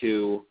else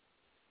to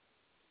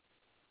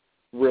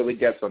really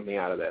get something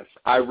out of this.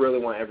 I really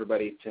want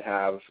everybody to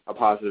have a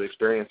positive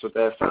experience with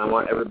this, and I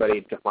want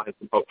everybody to find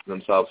some hope for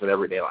themselves in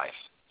everyday life.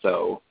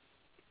 So,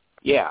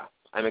 yeah,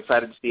 I'm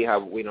excited to see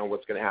how we know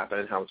what's going to happen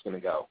and how it's going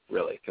to go,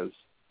 really, because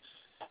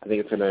I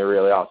think it's going to be a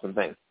really awesome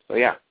thing. So,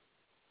 yeah.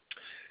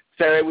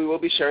 Sarah, we will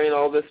be sharing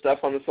all this stuff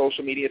on the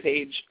social media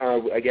page.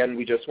 Again,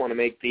 we just want to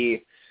make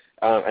the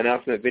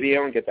announcement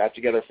video and get that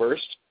together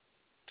first,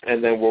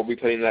 and then we'll be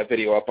putting that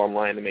video up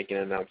online and making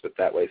an announcement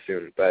that way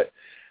soon. But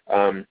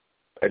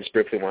I just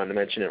briefly wanted to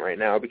mention it right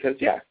now because,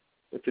 yeah,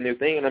 it's a new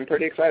thing, and I'm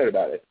pretty excited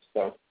about it.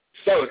 So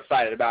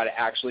excited about it,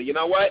 actually. You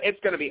know what? It's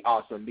going to be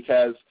awesome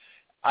because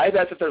I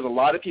bet that there's a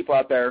lot of people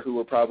out there who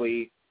are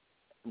probably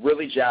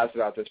really jazzed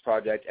about this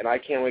project, and I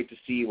can't wait to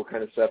see what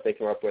kind of stuff they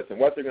come up with and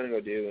what they're going to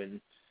go do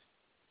and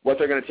what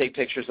they're going to take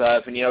pictures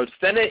of. And,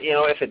 send it,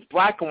 if it's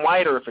black and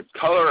white or if it's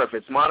color or if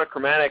it's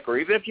monochromatic, or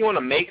even if you want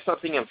to make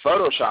something in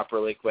Photoshop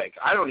really quick,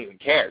 I don't even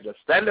care. Just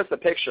send us a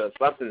picture of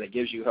something that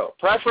gives you hope.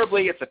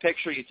 Preferably it's a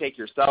picture you take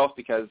yourself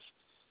because,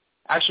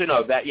 actually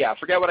no,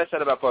 forget what I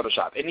said about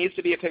Photoshop. It needs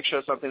to be a picture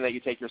of something that you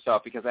take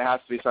yourself because it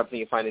has to be something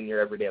you find in your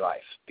everyday life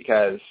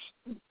because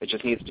it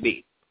just needs to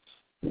be.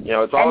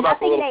 It's all about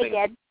the little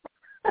things.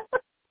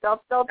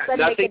 Don't send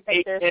naked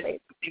pictures,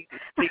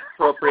 please.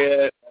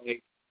 Appropriate.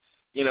 I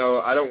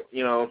don't,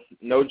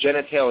 no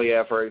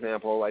genitalia, for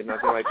example, like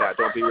nothing like that.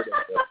 Don't be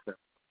ridiculous.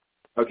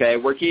 Okay,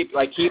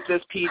 keep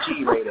this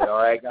PG rated, all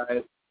right,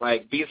 guys?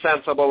 Be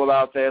sensible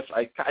about this.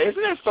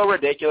 Isn't it so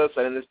ridiculous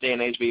that in this day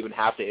and age we even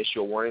have to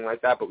issue a warning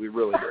like that? But we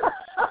really do.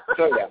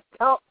 So yeah.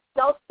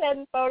 Don't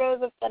send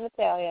photos of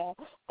genitalia.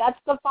 That's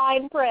the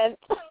fine print.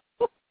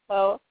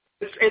 So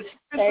it's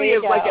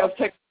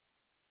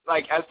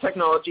as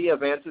technology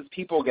advances,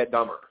 people get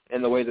dumber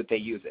in the way that they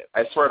use it.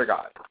 I swear to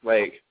God,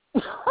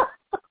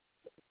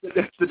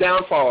 it's the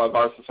downfall of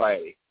our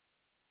society.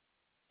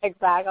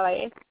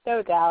 Exactly.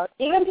 No doubt.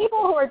 Even people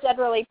who are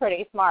generally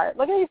pretty smart.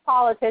 Look at these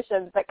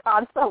politicians that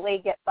constantly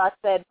get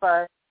busted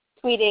for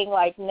tweeting,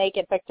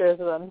 naked pictures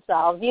of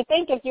themselves. You'd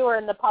think if you were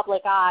in the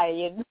public eye,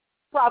 you'd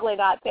probably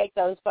not take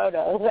those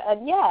photos.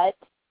 And yet,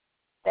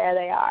 there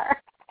they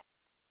are.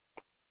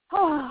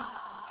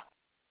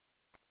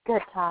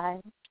 Good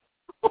time.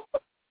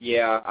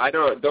 Yeah,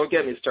 don't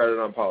get me started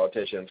on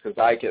politicians because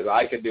I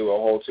could do a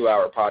whole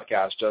 2-hour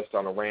podcast just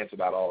on a rant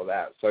about all of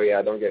that. So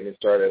yeah, don't get me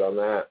started on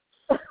that.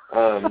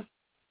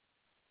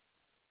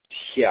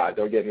 Yeah,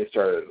 don't get me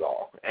started at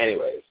all.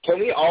 Anyways, can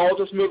we all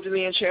just move to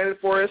the Enchanted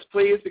Forest,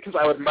 please? Because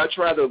I would much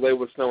rather live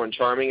with Snow and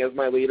Charming as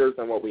my leaders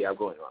than what we have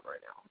going on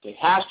right now. Okay,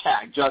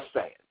 hashtag just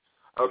saying.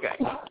 Okay.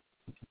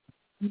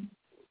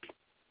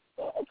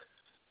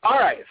 All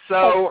right,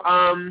 so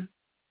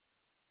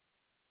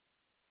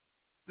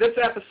this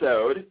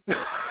episode.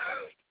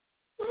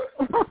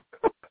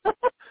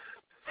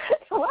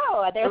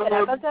 Whoa, there's an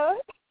episode?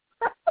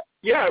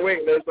 Yeah,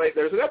 wait,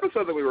 there's an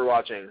episode that we were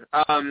watching.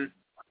 At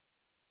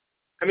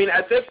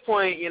this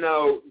point,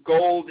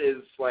 Gold is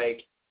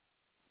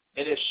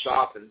in his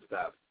shop and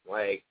stuff.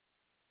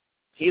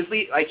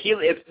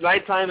 it's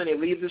nighttime and he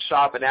leaves his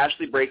shop and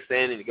Ashley breaks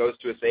in and he goes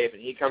to a safe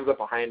and he comes up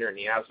behind her and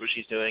he asks what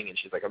she's doing and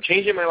she's like, I'm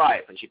changing my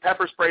life, and she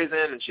pepper sprays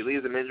him and she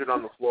leaves him injured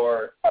on the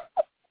floor.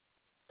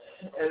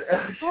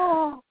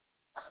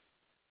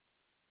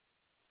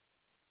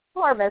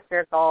 Poor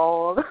Mr.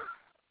 Gold.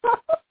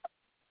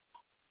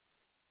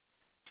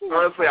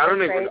 Honestly, I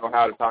don't even know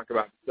how to talk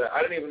about this.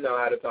 I don't even know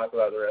how to talk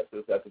about the rest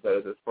of this episode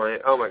at this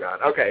point. Oh my God.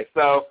 Okay,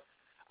 so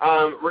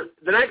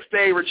the next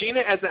day, Regina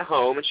is at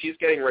home and she's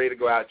getting ready to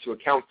go out to a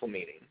council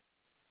meeting.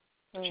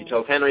 She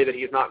tells Henry that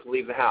he's not to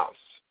leave the house.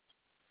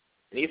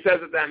 And he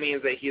says that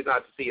means that he's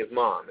not to see his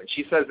mom. And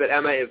she says that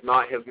Emma is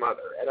not his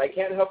mother. And I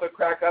can't help but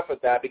crack up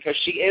at that because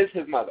she is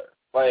his mother.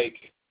 Like,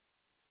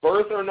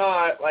 birth or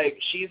not, like,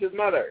 she's his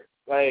mother.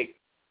 Like,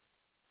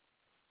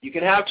 you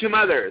can have two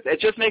mothers. It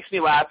just makes me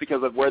laugh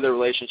because of where the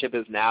relationship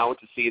is now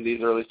to see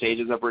these early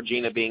stages of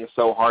Regina being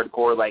so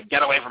hardcore, like,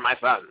 get away from my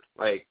son.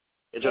 Like,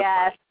 it just...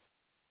 Yes.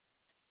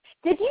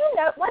 Did you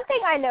know, one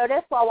thing I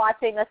noticed while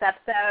watching this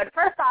episode,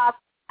 first off,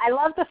 I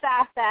love the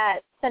fact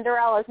that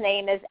Cinderella's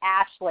name is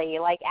Ashley,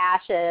 like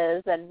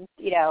ashes and,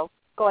 you know,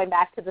 going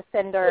back to the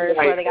cinders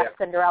where they got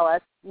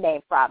Cinderella's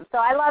name from. So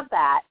I love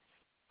that.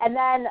 And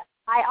then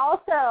I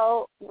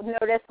also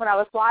noticed when I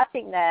was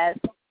watching this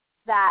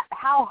that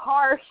how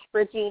harsh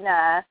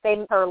Regina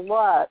made her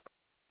look,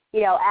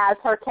 you know, as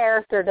her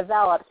character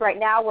develops. Right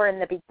now we're in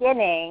the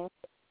beginning,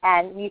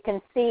 and you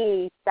can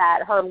see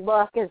that her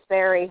look is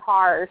very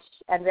harsh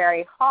and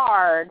very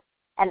hard.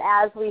 And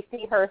as we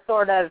see her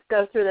sort of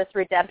go through this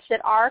redemption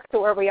arc to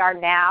where we are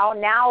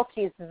now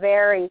she's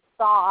very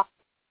soft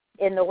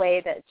in the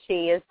way that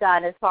she is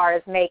done as far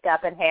as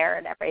makeup and hair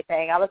and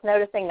everything. I was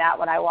noticing that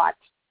when I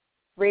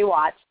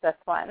rewatched this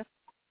one.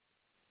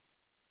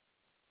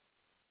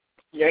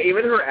 Yeah,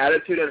 even her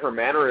attitude and her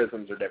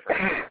mannerisms are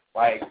different.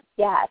 Like,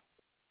 yes.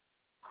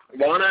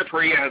 Lana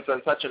Priya has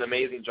done such an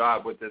amazing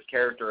job with this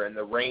character and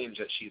the range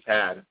that she's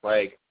had.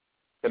 Like,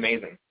 it's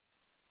amazing.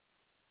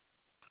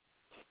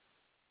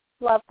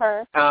 Love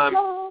her.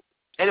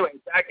 Anyway,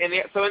 in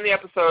the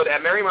episode,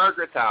 at Mary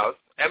Margaret's house,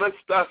 Emma's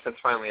stuff has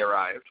finally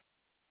arrived.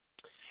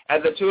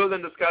 And the two of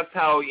them discuss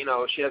how, you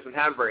know, she doesn't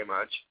have very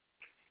much.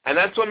 And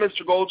that's when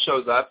Mr. Gold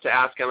shows up to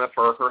ask Emma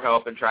for her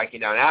help in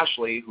tracking down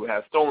Ashley, who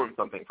has stolen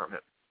something from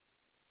him.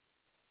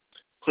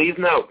 Please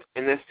note,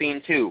 in this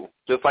scene, too,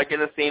 just like in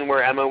the scene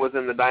where Emma was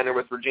in the diner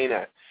with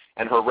Regina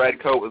and her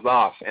red coat was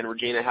off and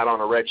Regina had on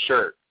a red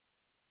shirt,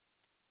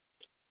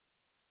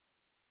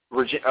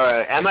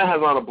 Emma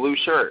has on a blue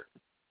shirt,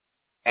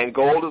 and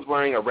Gold is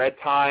wearing a red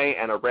tie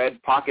and a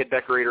red pocket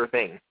decorator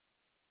thing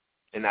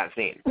in that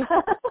scene.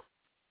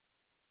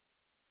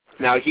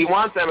 Now, he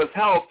wants Emma's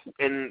help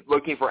in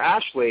looking for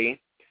Ashley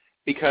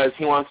because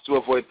he wants to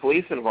avoid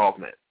police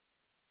involvement.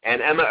 And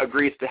Emma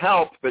agrees to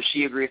help, but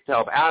she agrees to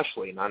help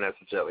Ashley, not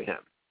necessarily him.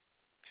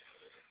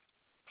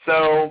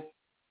 So,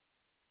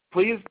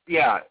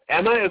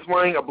 Emma is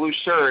wearing a blue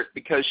shirt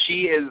because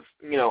she is,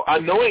 you know,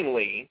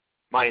 unknowingly,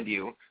 mind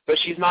you, but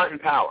she's not in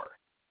power.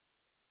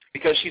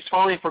 Because she's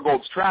falling for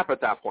Gold's trap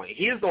at that point.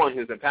 He is the one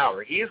who's in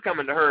power. He is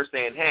coming to her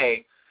saying,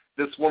 hey,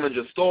 this woman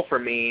just stole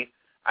from me.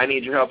 I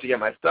need your help to get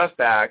my stuff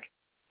back.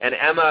 And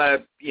Emma,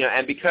 you know,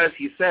 and because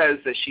he says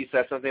that she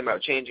said something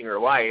about changing her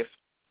life,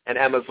 and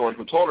Emma's the one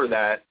who told her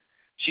that,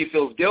 she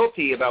feels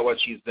guilty about what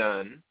she's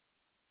done.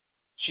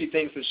 She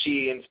thinks that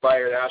she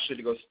inspired Ashley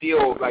to go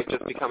steal, like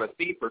just become a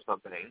thief or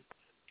something.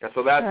 And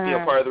so that's, you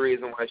know, part of the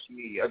reason why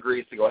she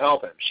agrees to go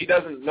help him. She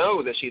doesn't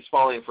know that she's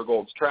falling for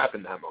Gold's trap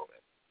in that moment.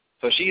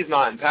 So she's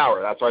not in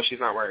power. That's why she's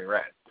not wearing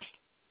red.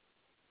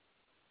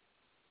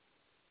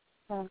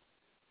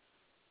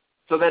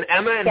 So then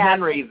Emma and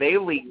Henry, they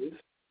leave.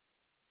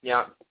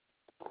 Yeah.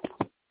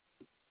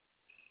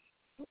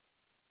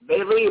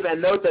 They leave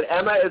and note that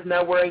Emma is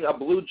now wearing a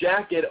blue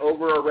jacket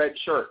over a red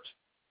shirt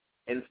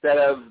instead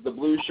of the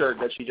blue shirt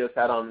that she just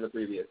had on in the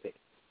previous scene.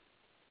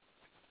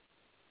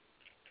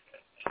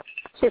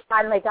 She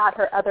finally got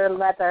her other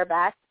leather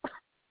back.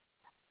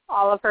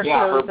 All of her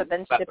clothes have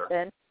been shipped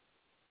in.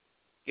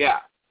 Yeah.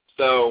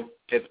 So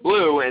it's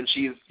blue, and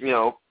she's, you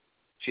know,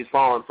 she's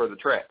fallen for the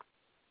trick.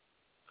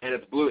 And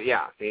it's blue.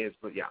 Yeah. It's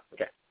blue. Yeah.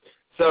 Okay.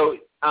 So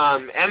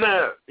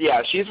Emma,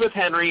 she's with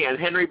Henry, and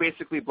Henry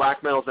basically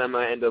blackmails Emma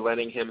into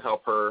letting him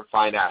help her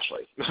find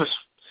Ashley.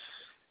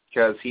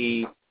 Because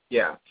he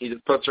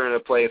just puts her in a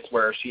place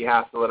where she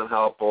has to let him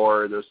help,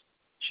 or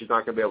she's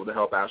not going to be able to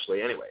help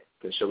Ashley anyway,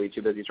 because she'll be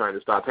too busy trying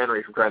to stop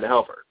Henry from trying to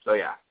help her. So,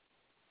 yeah,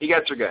 he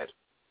gets her good.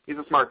 He's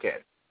a smart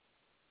kid.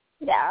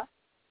 Yeah.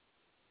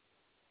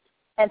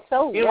 And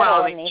so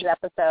little in these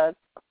episodes.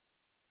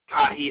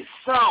 God, he's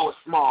so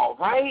small,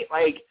 right?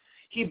 Like,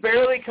 he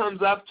barely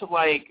comes up to,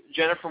 like,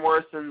 Jennifer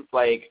Morrison's,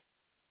 like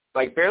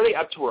barely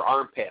up to her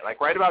armpit, like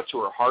right about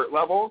to her heart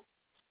level.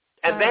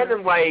 And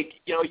then, like,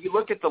 you know, you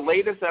look at the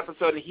latest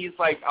episode, and he's,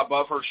 like,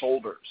 above her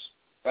shoulders.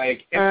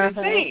 Like, it's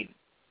insane.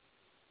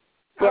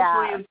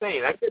 Absolutely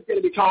insane. That kid's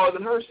going to be taller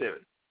than her soon.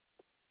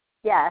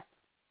 Yes.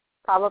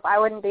 Probably. I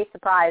wouldn't be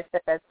surprised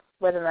if it's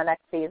within the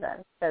next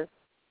season, because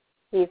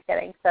he's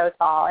getting so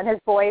tall. And his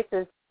voice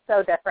is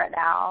so different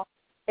now.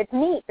 it's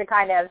neat to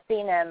kind of see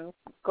him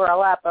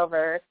grow up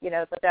over,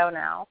 the show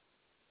now.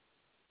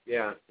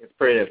 Yeah, it's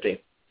pretty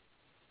nifty.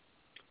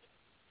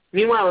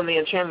 Meanwhile, in the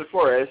Enchanted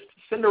Forest,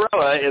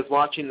 Cinderella is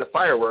watching the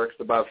fireworks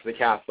above the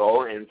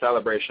castle in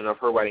celebration of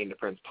her wedding to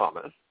Prince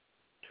Thomas.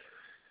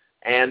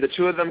 And the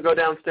two of them go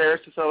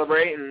downstairs to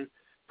celebrate, and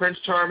Prince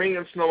Charming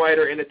and Snow White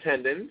are in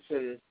attendance,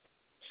 and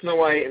Snow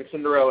White and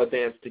Cinderella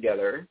dance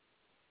together.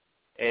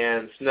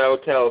 And Snow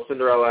tells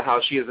Cinderella how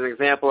she is an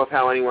example of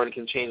how anyone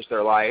can change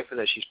their life and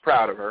that she's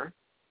proud of her.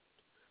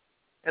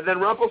 And then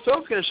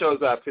Rumpelstiltskin shows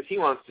up because he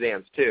wants to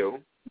dance too.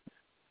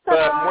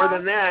 But more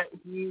than that,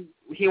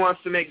 he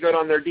wants to make good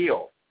on their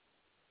deal.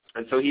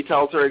 And so he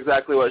tells her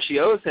exactly what she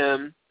owes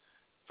him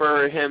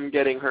for him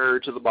getting her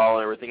to the ball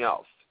and everything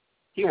else.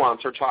 He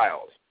wants her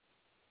child.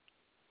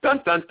 Dun,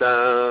 dun,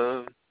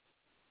 dun.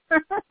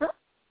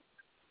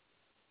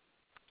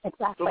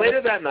 Exactly. So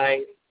later that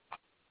night,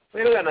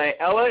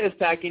 Ella is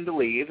packing to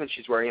leave, and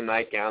she's wearing a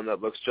nightgown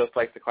that looks just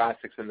like the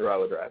classic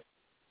Cinderella dress.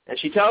 And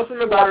she tells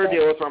him about her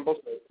deal with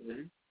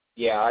Rumpelstiltskin.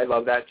 Yeah, I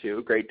love that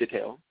too. Great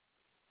detail.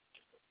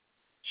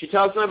 She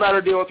tells him about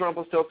her deal with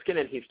Rumpelstiltskin,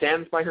 and he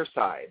stands by her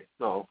side.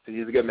 No, because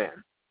he's a good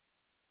man.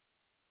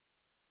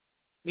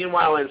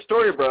 Meanwhile, in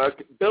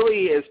Storybrooke,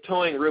 Billy is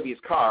towing Ruby's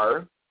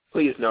car.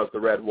 Please note the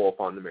red wolf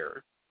on the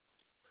mirror.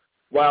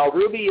 While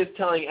Ruby is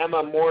telling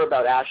Emma more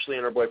about Ashley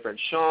and her boyfriend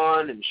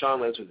Sean, and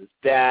Sean lives with his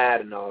dad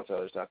and all this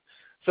other stuff.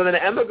 So then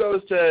Emma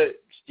goes to,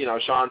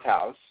 Sean's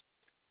house,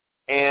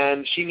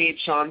 and she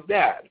meets Sean's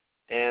dad.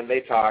 And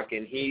they talk,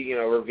 and he,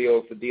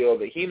 reveals the deal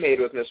that he made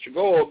with Mr.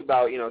 Gold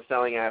about,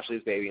 selling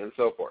Ashley's baby and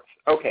so forth.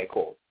 Okay,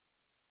 cool.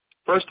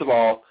 First of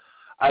all,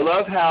 I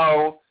love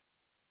how,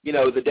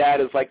 the dad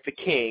is like the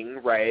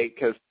king, right,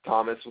 because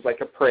Thomas was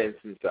like a prince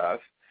and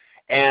stuff.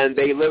 And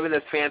they live in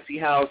this fancy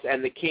house,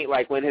 and the king,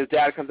 like, when his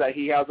dad comes out,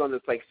 he has on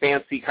this, like,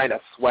 fancy kind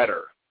of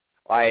sweater.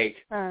 Like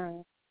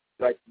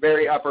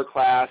very upper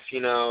class,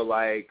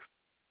 like,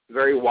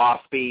 very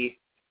waspy.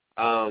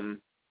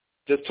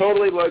 Just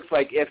totally looks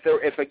like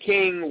if a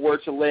king were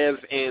to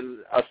live in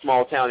a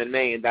small town in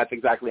Maine, that's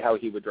exactly how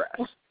he would dress.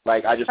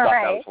 Like, I just thought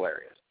that was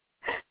hilarious.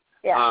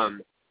 Yeah.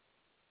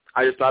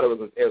 I just thought it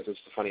was just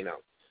a funny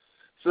note.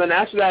 So then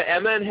after that,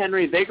 Emma and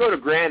Henry, they go to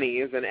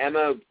Granny's, and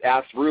Emma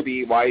asks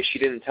Ruby why she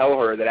didn't tell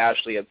her that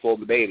Ashley had sold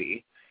the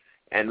baby.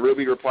 And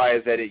Ruby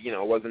replies that it,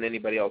 wasn't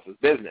anybody else's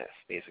business,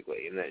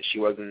 basically, and that she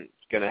wasn't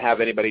going to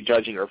have anybody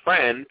judging her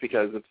friend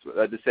because it's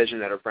a decision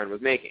that her friend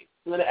was making.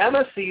 And then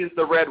Emma sees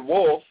the red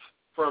wolf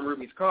from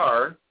Ruby's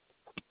car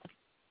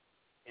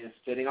and is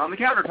sitting on the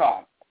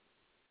countertop.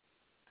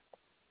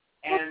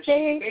 And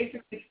she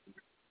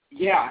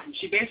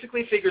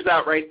basically figures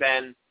out right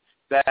then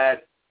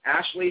that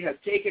Ashley has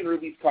taken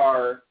Ruby's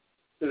car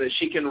so that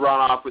she can run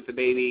off with the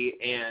baby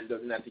and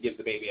doesn't have to give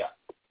the baby up.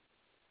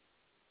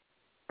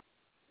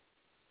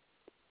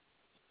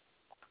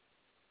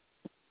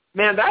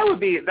 Man,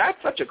 that's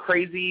such a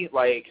crazy,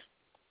 like,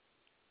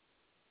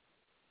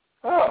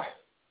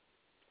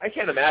 I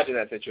can't imagine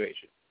that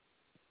situation.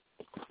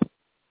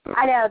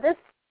 I know,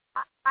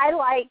 I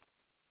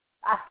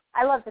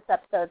love this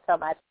episode so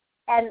much.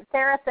 And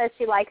Sarah says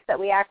she likes that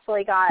we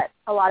actually got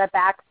a lot of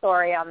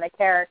backstory on the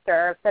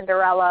character of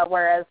Cinderella,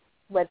 whereas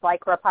with,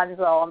 like,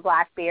 Rapunzel and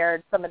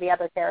Blackbeard, some of the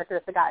other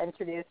characters that got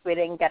introduced, we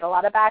didn't get a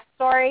lot of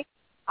backstory.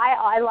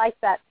 I like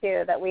that,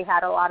 too, that we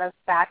had a lot of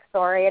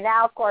backstory. And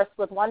now, of course,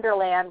 with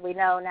Wonderland, we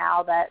know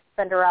now that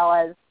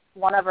Cinderella's,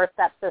 one of her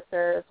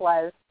stepsisters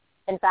was,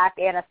 in fact,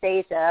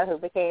 Anastasia, who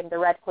became the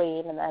Red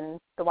Queen and then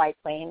the White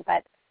Queen.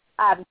 But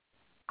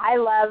I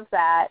love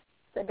that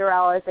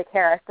Cinderella is a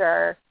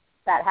character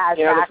that has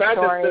backstory. The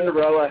fact that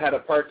Cinderella had a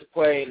part to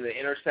play in the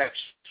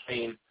intersection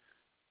between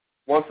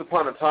Once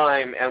Upon a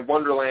Time and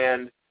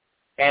Wonderland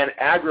and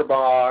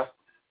Agrabah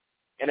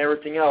and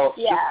everything else,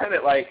 just kind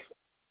of like,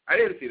 I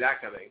didn't see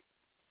that coming.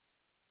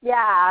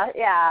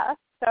 Yeah,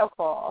 so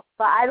cool.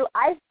 But I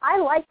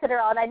like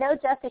Cinderella, and I know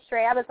Jesse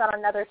Schramm is on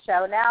another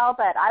show now,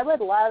 but I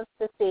would love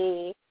to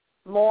see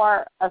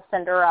more of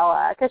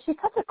Cinderella because she's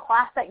such a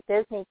classic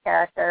Disney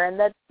character, and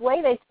the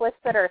way they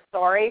twisted her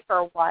story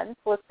for once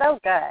was so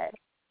good.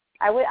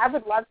 I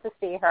would love to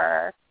see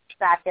her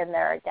back in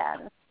there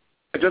again.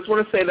 I just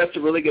want to say that's a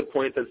really good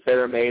point that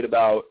Sarah made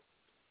about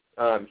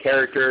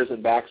characters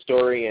and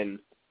backstory and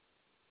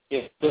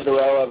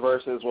Cinderella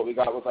versus what we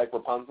got with, like,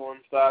 Rapunzel and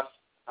stuff.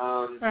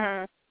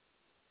 I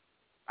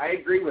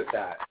agree with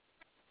that.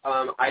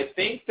 I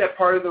think that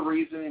part of the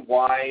reason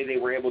why they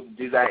were able to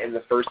do that in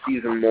the first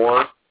season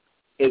more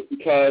is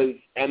because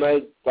Emma,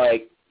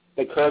 like,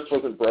 the curse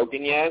wasn't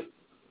broken yet.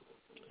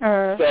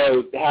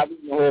 So having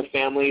the whole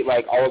family,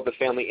 like, all of the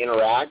family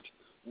interact,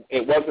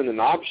 it wasn't an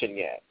option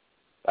yet.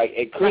 Like,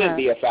 it couldn't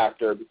be a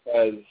factor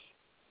because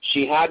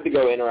she had to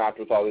go interact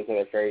with all these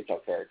other fairy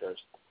tale characters.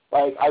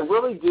 Like, I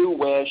really do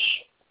wish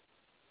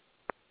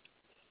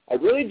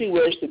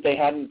that they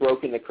hadn't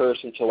broken the curse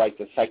until, like,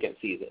 the second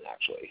season,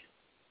 actually.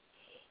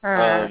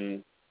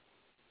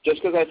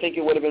 Just because I think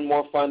it would have been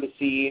more fun to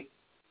see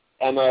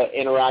Emma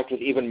interact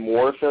with even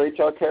more fairy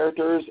tale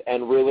characters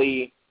and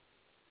really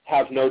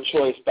have no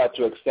choice but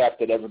to accept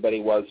that everybody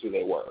was who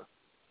they were.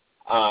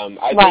 I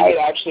Right. think it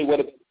actually would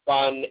have been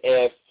fun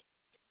if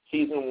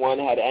season 1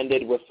 had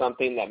ended with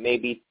something that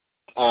maybe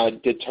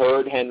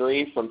deterred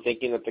Henry from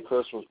thinking that the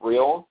curse was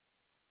real,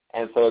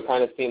 and so it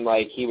kind of seemed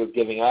like he was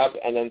giving up,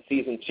 and then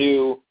season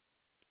 2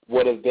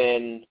 would have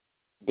been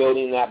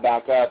building that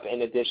back up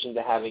in addition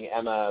to having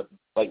Emma,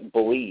 like,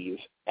 believe,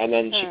 and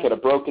then she could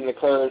have broken the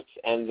curse,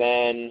 and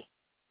then,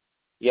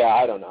 yeah,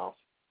 I don't know.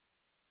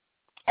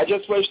 I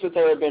just wish that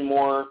there had been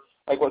more,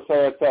 like what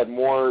Sarah said,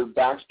 more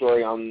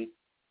backstory on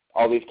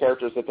all these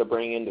characters that they're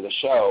bringing into the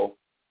show.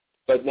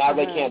 But now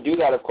they can't do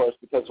that, of course,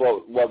 because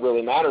what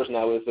really matters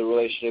now is the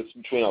relationships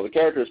between all the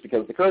characters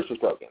because the curse was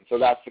broken. So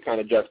that's the kind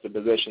of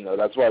juxtaposition, though.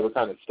 That's why we're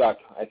kind of stuck,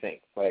 I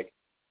think. Like,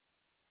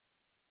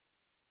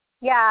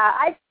 yeah,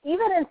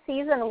 even in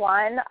season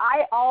 1,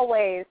 I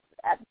always,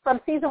 from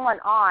season 1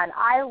 on,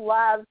 I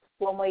loved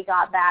when we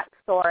got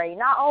backstory,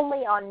 not only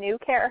on new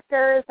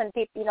characters and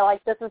people,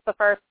 like this is the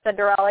first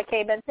Cinderella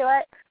came into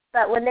it,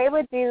 but when they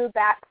would do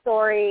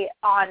backstory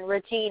on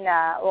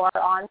Regina or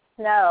on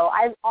Snow,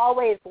 I've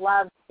always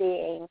loved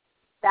seeing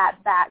that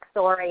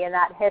backstory and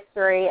that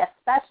history,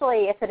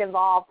 especially if it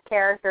involved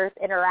characters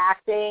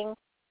interacting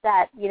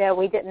that,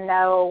 we didn't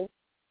know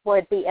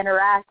would be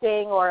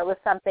interacting or it was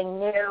something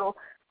new.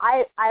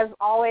 I've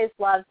always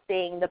loved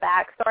seeing the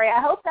backstory.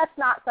 I hope that's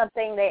not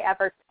something they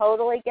ever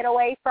totally get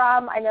away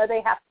from. I know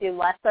they have to do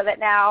less of it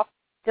now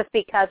just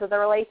because of the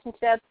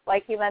relationships,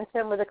 like you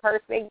mentioned, with the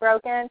curse being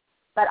broken.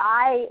 But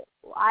I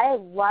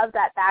love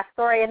that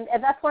backstory, and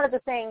that's one of the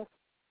things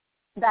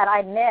that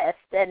I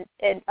missed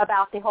and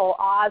about the whole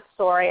Oz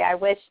story. I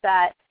wish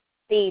that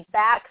the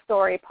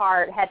backstory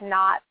part had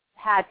not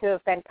had to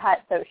have been cut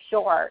so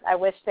short. I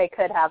wish they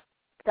could have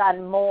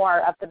done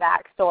more of the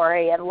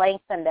backstory and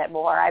lengthened it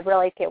more. I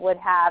really think it would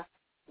have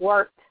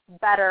worked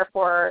better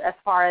for as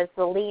far as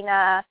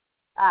Zelina,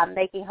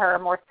 making her a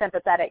more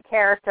sympathetic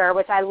character,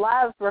 which I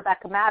loved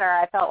Rebecca Matter.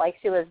 I felt like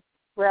she was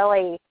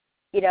really,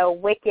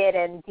 wicked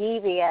and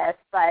devious,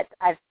 but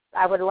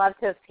I would love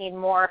to have seen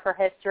more of her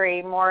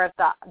history, more of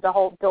the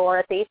whole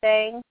Dorothy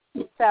thing.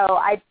 So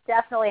I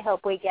definitely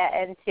hope we get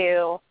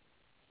into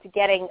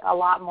getting a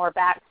lot more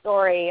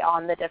backstory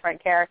on the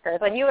different characters.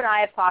 And you and I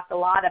have talked a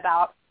lot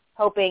about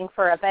hoping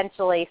for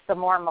eventually some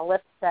more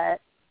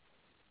Maleficent,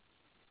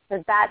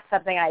 because that's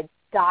something I'm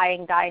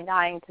dying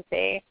to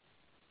see.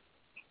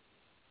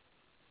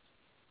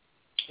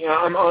 Yeah,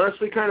 I'm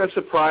honestly kind of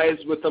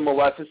surprised with the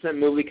Maleficent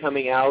movie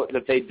coming out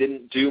that they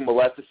didn't do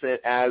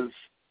Maleficent as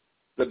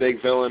the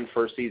big villain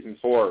for season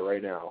 4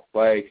 right now.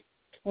 Like,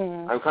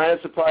 I'm kind of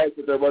surprised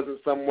that there wasn't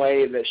some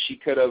way that she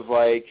could have,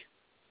 like,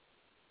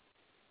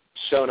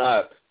 shown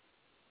up,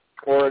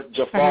 or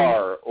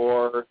Jafar,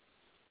 or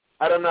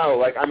I don't know.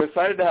 Like, I'm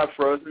excited to have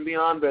Frozen be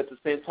on, but at the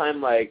same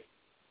time, like,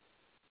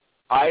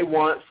 I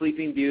want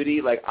Sleeping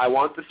Beauty. Like, I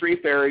want the 3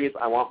 fairies.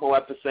 I want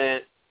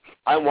Maleficent.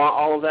 I want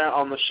all of that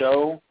on the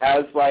show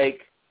as,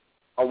 like,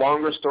 a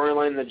longer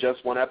storyline than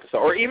just one episode.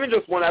 Or even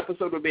just one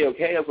episode would be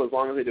okay as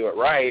long as they do it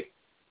right.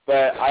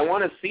 But I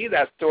want to see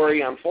that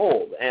story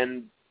unfold.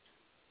 And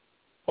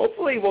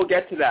hopefully we'll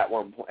get to that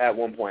at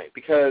one point,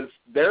 because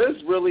there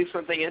is really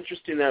something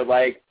interesting there.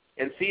 Like,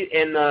 in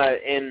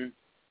the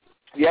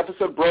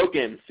episode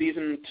Broken,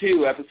 season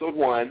 2, episode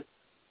 1,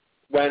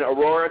 when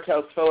Aurora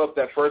tells Philip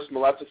that first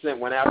Maleficent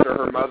went after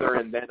her mother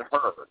and then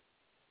her.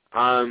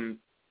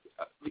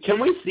 Can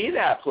we see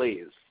that,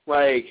 please?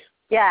 Like,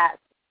 yes.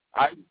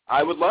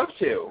 I would love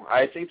to.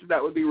 I think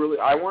that would be really,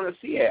 I want to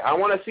see it. I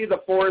want to see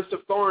the forest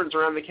of thorns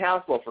around the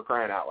castle, for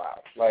crying out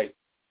loud. Like,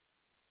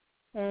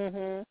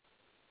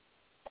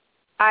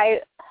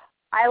 I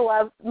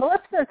love,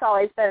 Maleficent's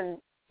always been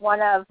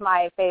one of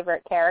my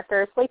favorite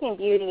characters. Sleeping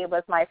Beauty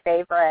was my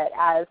favorite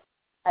as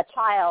a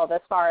child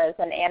as far as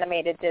an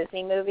animated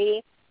Disney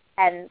movie,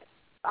 and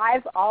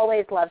I've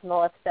always loved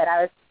Maleficent.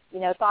 I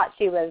was, thought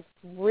she was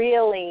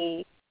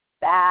really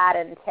bad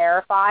and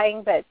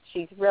terrifying, but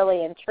she's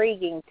really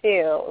intriguing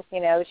too.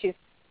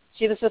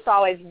 She was just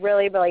always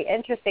really, really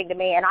interesting to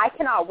me, and I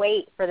cannot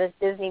wait for this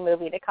Disney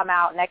movie to come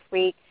out next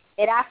week.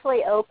 It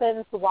actually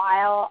opens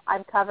while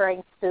I'm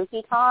covering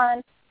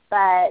SpookyCon,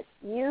 but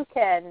you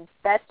can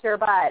bet your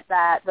butt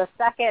that the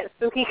second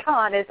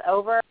SpookyCon is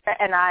over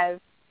and I've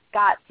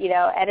got,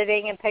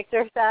 editing and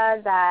pictures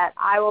done, that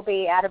I will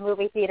be at a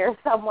movie theater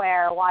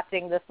somewhere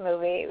watching this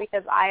movie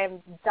because I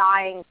am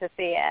dying to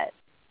see it.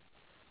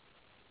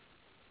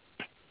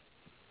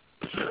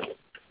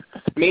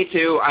 Me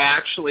too. I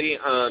actually,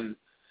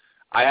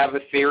 I have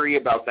a theory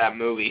about that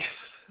movie,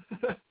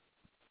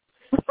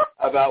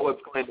 about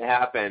what's going to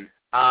happen.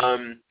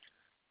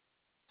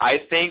 I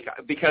think,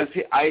 because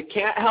I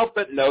can't help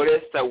but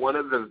notice that one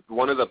of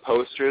the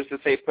posters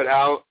that they put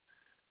out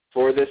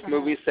for this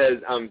movie says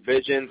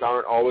visions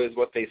aren't always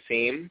what they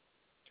seem.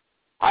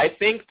 I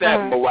think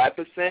that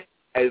Maleficent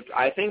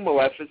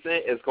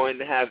is going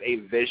to have a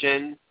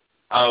vision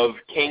of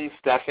King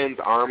Stefan's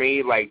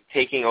army, like,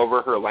 taking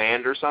over her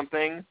land or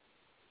something,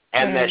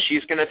 and that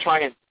she's going to try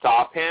and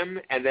stop him,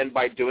 and then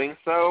by doing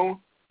so,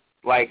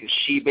 like,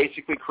 she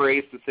basically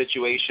creates the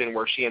situation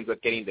where she ends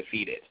up getting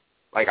defeated.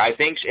 Like, I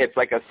think it's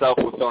like a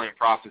self-fulfilling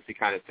prophecy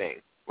kind of thing.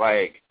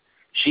 Like,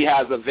 she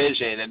has a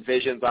vision, and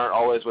visions aren't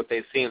always what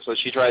they seem, so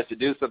she tries to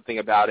do something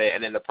about it,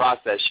 and in the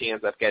process, she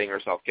ends up getting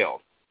herself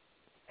killed.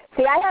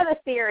 See, I have a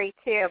theory,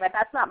 too, but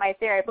that's not my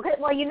theory. Because,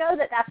 well, you know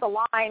that's a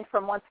line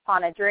from Once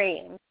Upon a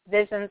Dream.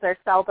 Visions are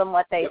seldom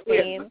what they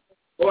seem.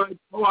 Well,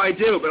 I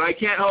do, but I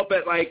can't help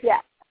it, like,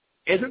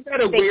 isn't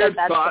that a weird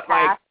thought?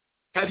 Like,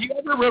 have you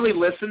ever really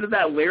listened to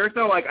that lyric,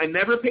 though? Like, I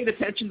never paid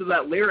attention to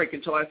that lyric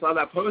until I saw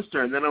that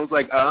poster, and then I was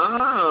like,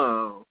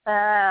 oh.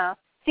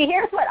 See,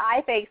 here's what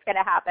I think is going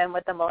to happen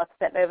with the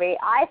Maleficent movie.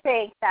 I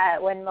think that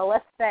when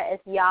Maleficent is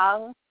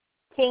young,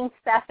 King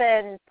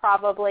Stefan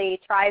probably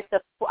tries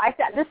to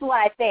 – this is what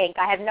I think.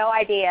 I have no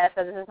idea,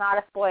 so this is not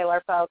a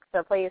spoiler, folks,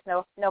 so please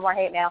no more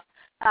hate mail.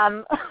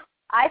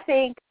 I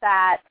think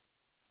that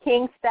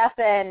King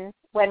Stefan,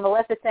 when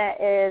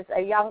Maleficent is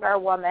a younger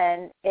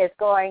woman, is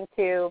going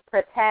to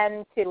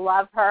pretend to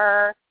love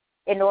her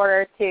in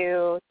order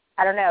to,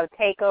 I don't know,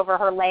 take over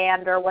her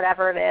land or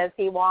whatever it is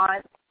he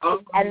wants.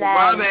 Oh, and then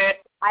love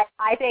it.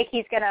 I think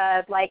he's going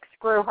to, like,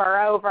 screw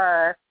her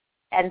over,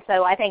 and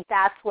so I think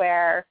that's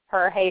where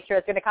her hatred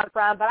is going to come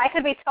from. But I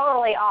could be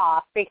totally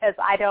off because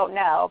I don't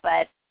know.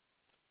 But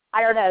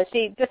I don't know.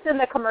 She just in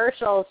the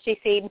commercials, she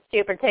seems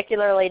to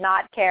particularly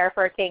not care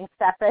for King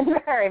Stefan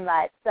very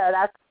much. So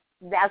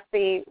that's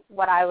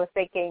what I was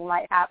thinking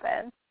might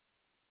happen.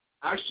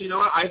 Actually, you know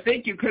what? I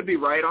think you could be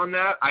right on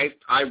that.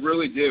 I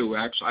really do,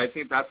 actually. I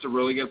think that's a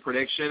really good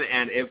prediction,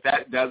 and if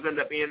that does end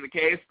up being the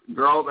case,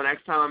 girl, the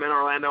next time I'm in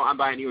Orlando, I'm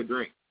buying you a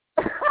drink.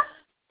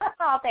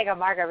 I'll take a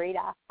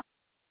margarita.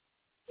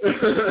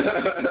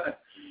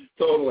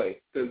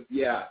 Totally. 'Cause,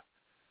 yeah.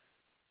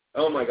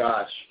 Oh, my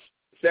gosh.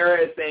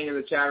 Sarah is saying in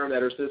the chat room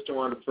that her sister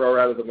wanted to throw her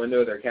out of the window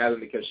of their cabin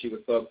because she was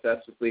so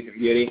obsessed with Sleeping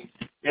Beauty.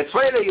 It's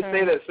funny that you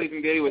say that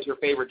Sleeping Beauty was your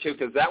favorite, too,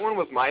 because that one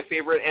was my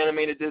favorite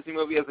animated Disney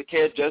movie as a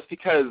kid just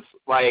because,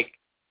 like,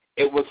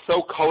 it was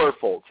so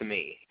colorful to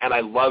me, and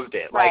I loved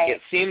it. Right. Like,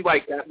 it seemed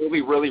like that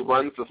movie really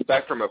runs the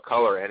spectrum of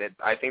color, and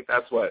I think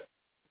that's what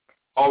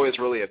always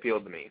really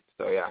appealed to me.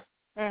 So, yeah.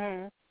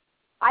 Mm-hmm.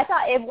 I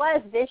thought it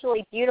was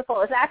visually beautiful.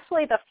 It was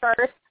actually the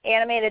first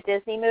animated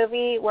Disney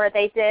movie where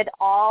they did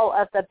all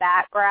of the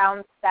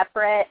backgrounds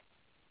separate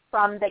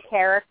from the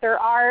character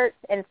art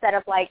instead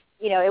of, like,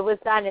 you know, it was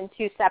done in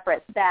two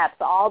separate steps.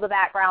 All the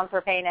backgrounds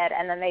were painted,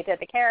 and then they did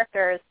the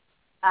characters.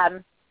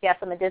 Yes,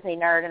 I'm a Disney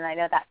nerd, and I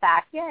know that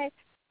fact. Yay.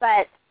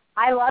 But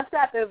I loved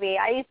that movie.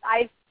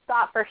 I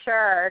thought for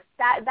sure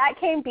that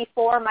came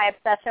before my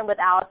obsession with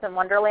Alice in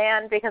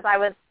Wonderland because I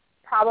was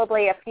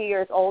probably a few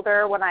years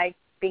older when I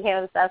became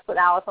obsessed with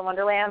Alice in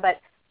Wonderland, but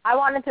I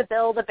wanted to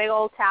build a big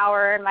old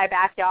tower in my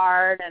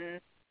backyard, and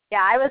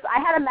yeah, I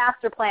had a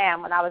master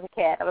plan when I was a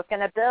kid. I was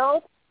going to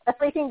build a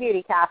Sleeping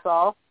Beauty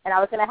castle, and I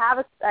was going to have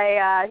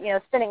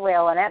a spinning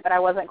wheel in it, but I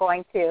wasn't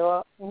going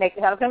to I was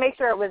going to make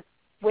sure it was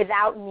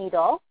without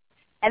needle.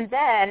 And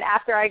then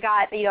after I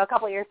got, a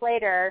couple years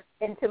later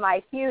into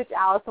my huge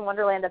Alice in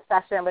Wonderland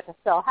obsession, which I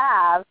still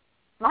have,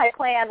 my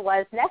plan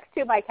was next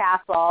to my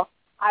castle,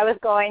 I was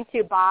going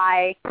to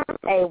buy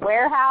a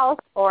warehouse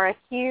or a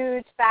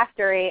huge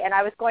factory, and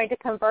I was going to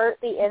convert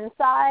the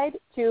inside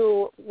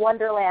to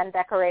Wonderland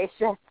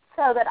decorations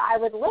so that I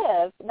would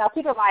live. Now,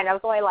 keep in mind, I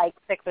was only like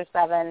 6 or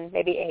 7,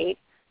 maybe 8.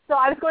 So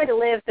I was going to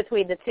live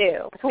between the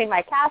two, between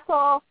my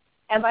castle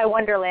and my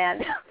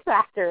Wonderland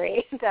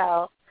factory.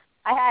 So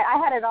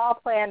I had it all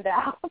planned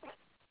out.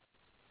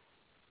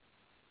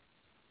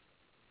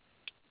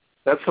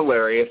 That's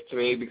hilarious to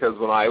me because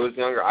when I was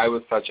younger, I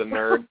was such a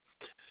nerd.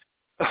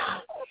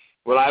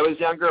 When I was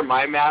younger,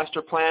 my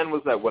master plan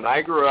was that when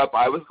I grew up,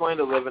 I was going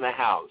to live in a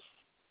house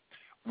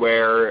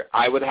where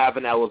I would have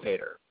an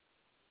elevator.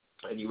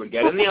 And you would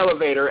get in the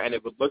elevator, and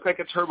it would look like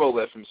a turbo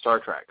lift from Star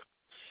Trek.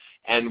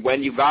 And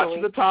when you got to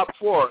the top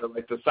floor,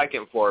 like the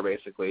second floor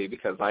basically,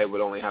 because I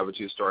would only have a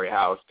 2-story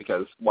house,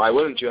 because why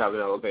wouldn't you have an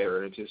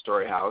elevator in a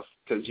 2-story house?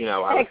 Because, I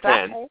was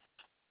 10.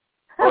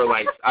 Or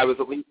like I was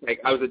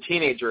a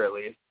teenager at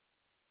least,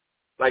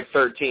 like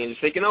 13, just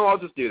thinking, I'll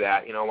just do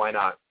that, why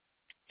not?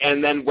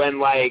 And then when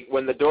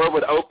the door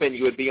would open,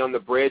 you would be on the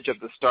bridge of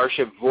the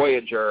Starship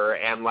Voyager,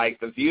 and,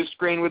 the view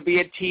screen would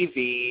be a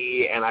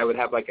TV, and I would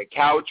have, a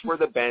couch where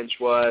the bench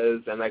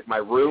was, and, my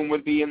room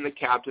would be in the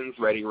captain's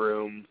ready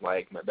room,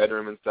 my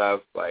bedroom and stuff.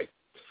 Awesome.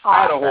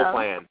 I had a whole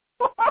plan.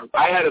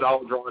 I had it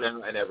all drawn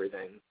out and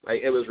everything.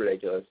 It was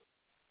ridiculous.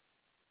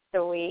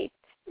 Sweet.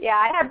 Yeah,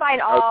 I had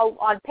mine all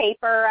on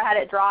paper. I had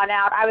it drawn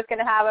out. I was going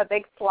to have a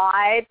big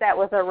slide that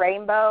was a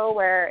rainbow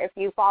where if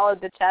you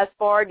followed the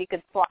chessboard, you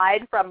could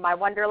slide from my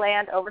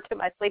Wonderland over to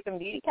my Sleeping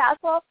Beauty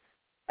castle.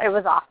 It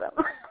was awesome.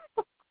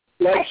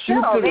 Like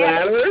Chutes and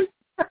Ladders?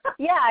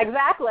 Yeah,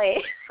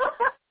 exactly.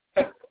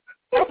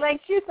 It's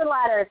like Chutes and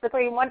Ladders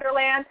between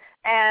Wonderland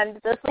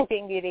and the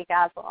Sleeping Beauty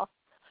castle.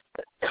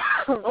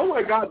 Oh,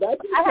 my God. That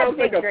sounds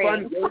like a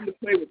fun game to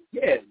play with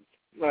kids.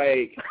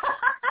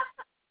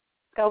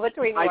 Go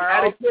between worlds.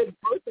 At a kid's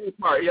birthday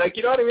party.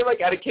 You know what I mean?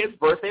 At a kid's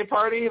birthday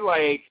party,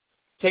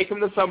 take them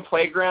to some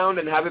playground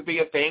and have it be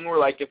a thing where,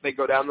 like, if they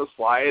go down the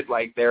slide,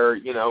 like, they're,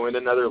 you know, in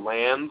another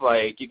land,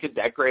 like, you could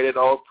decorate it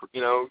all,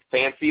 you know,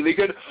 fancy. You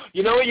could,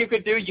 you know what you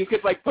could do? You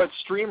could, like, put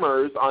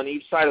streamers on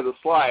each side of the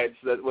slide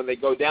so that when they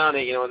go down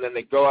it, you know, and then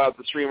they go out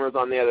the streamers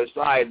on the other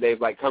side,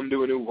 they've, like, come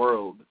to a new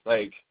world.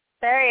 Like,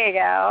 there you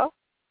go.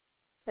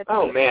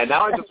 Oh, man,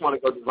 now I just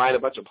want to go design a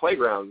bunch of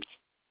playgrounds,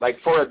 like,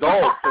 for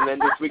adults, and then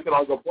just we could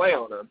all go play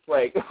on them.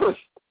 Like,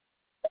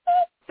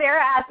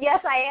 Sarah asked,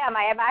 yes, I am.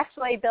 I am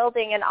actually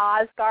building an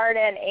Oz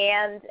garden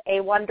and a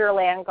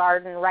Wonderland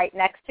garden right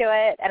next to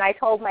it. And I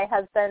told my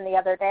husband the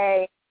other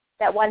day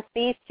that once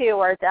these two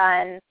are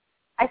done,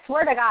 I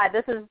swear to God,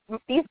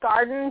 these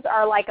gardens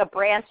are like a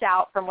branch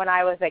out from when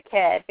I was a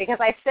kid, because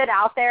I sit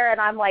out there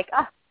and I'm like,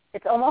 oh,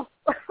 it's almost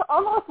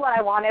what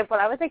I wanted when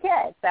I was a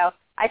kid. So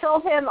I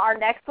told him our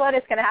next one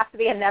is going to have to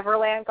be a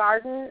Neverland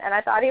garden, and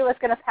I thought he was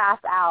going to pass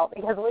out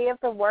because we have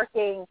been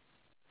working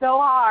so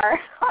hard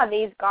on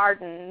these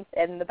gardens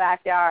in the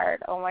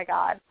backyard. Oh, my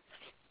God.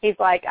 He's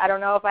like, I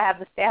don't know if I have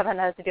the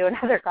stamina to do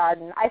another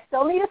garden. I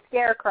still need a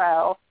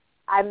scarecrow.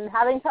 I'm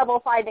having trouble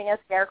finding a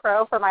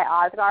scarecrow for my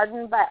Oz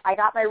garden, but I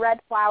got my red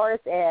flowers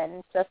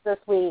in just this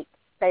week.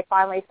 They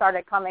finally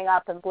started coming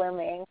up and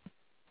blooming.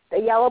 The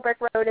yellow brick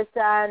road is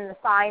done. The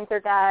signs are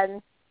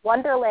done.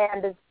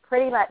 Wonderland is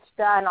pretty much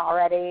done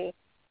already,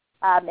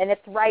 and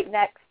it's right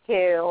next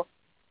to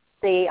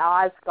the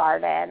Oz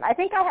garden. I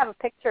think I have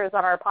pictures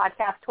on our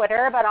podcast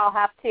Twitter, but I'll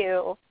have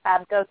to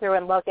go through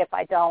and look. If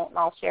I don't, and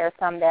I'll share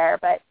some there.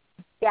 But,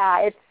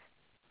 yeah,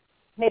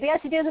 maybe I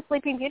should do the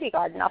Sleeping Beauty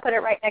garden. I'll put it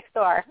right next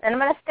door. And I'm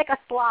going to stick a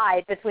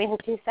slide between the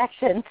two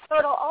sections, so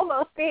it'll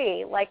almost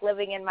be like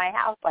living in my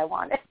house I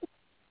wanted.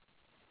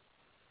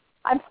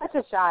 I'm such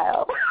a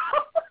child.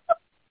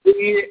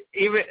 See,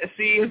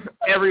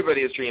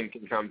 everybody's dream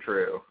can come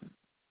true.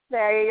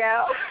 There you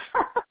go.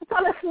 It's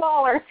on a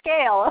smaller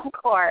scale, of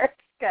course.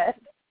 Good.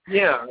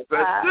 Yeah, but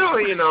still,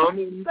 you know, I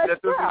mean,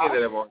 that doesn't mean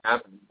that it won't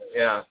happen. But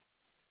yeah.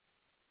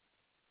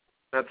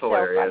 That's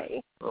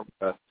hilarious. So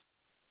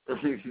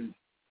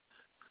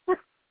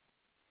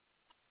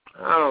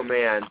oh,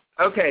 man.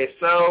 Okay,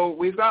 so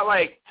we've got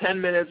like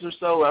 10 minutes or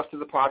so left of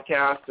the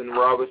podcast, and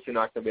we're obviously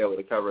not going to be able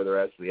to cover the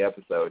rest of the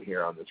episode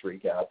here on this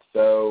recap.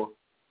 So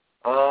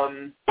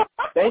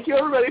thank you,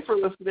 everybody, for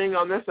listening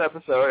on this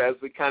episode as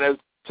we kind of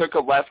took a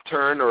left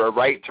turn, or a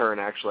right turn,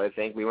 actually. I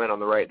think we went on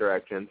the right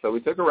direction. So we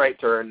took a right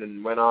turn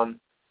and went on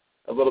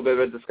a little bit of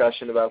a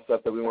discussion about stuff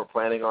that we weren't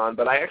planning on.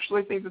 But I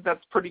actually think that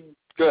that's pretty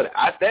good.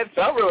 That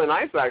felt really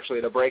nice,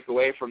 actually, to break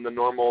away from the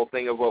normal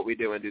thing of what we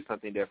do and do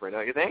something different,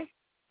 don't you think?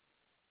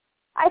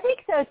 I think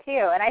so,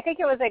 too. And I think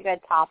it was a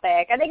good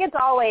topic. I think it's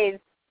always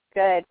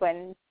good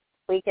when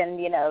we can,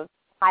 you know,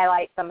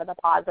 highlight some of the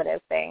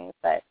positive things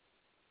that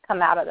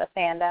come out of the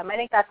fandom. I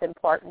think that's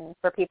important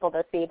for people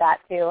to see that,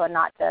 too, and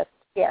not just,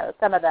 you know,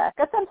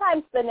 because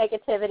sometimes the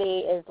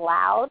negativity is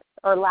loud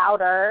or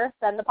louder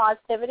than the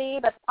positivity,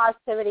 but the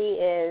positivity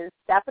is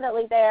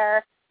definitely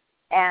there,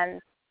 and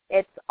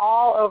it's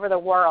all over the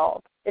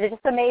world. It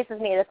just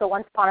amazes me that the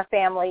Once Upon a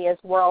Family is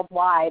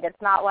worldwide.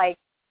 It's not like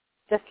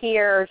just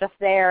here or just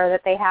there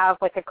that they have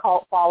like a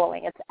cult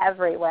following. It's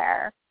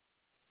everywhere.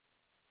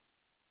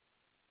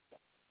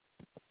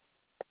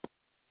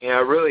 Yeah,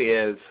 it really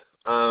is.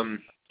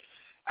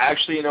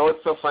 Actually, you know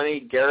what's so funny?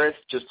 Gareth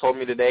just told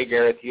me today,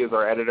 he is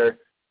our editor,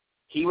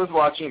 he was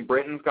watching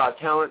Britain's Got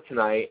Talent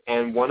tonight,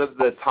 and one of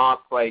the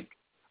top, like,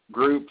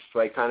 groups,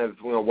 like, kind of,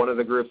 you know, one of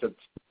the groups that's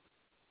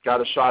got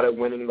a shot at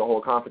winning the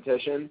whole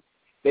competition,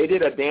 they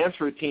did a dance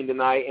routine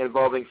tonight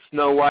involving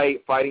Snow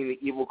White fighting the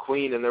evil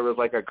queen, and there was,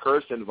 like, a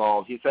curse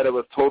involved. He said it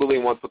was totally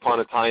Once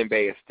Upon a Time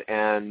based,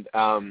 and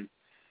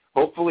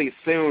hopefully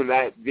soon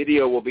that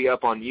video will be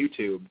up on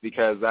YouTube,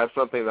 because that's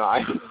something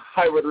that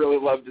I would really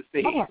love to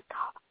see. Oh,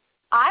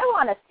 I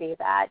want to see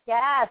that.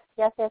 Yes.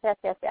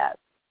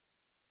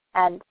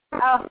 And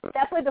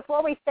definitely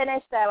before we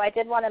finish, though, I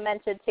did want to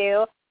mention,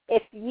 too,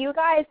 if you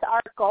guys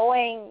are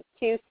going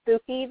to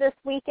Spooky this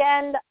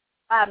weekend,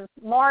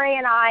 Maury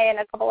and I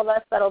and a couple of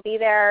us that will be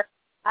there,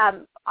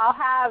 I'll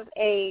have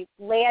a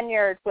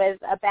lanyard with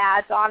a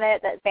badge on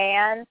it that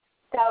bans.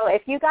 So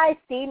if you guys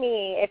see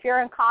me, if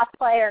you're in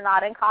cosplay or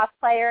not in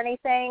cosplay or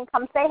anything,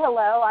 come say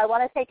hello. I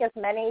want to take as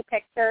many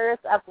pictures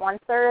of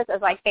Oncers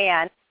as I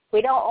can.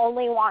 We don't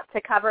only want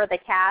to cover the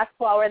cast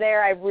while we're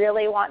there. I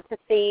really want to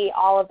see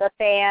all of the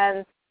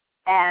fans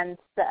and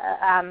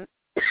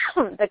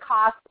the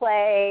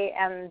cosplay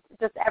and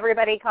just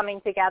everybody coming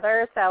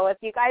together. So if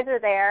you guys are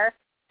there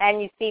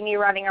and you see me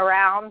running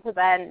around,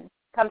 then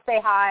come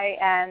say hi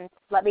and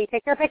let me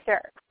take your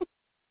picture.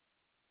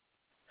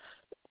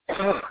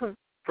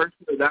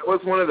 Personally, that was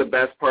one of the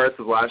best parts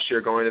of last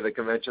year going to the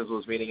conventions,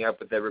 was meeting up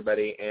with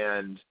everybody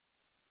and,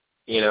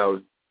 you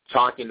know,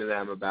 talking to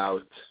them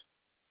about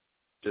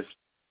just,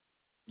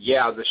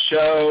 the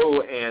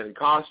show and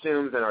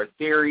costumes and our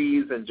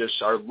theories and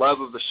just our love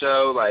of the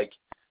show. Like,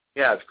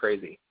 it's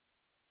crazy.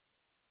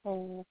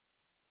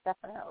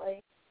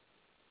 Definitely.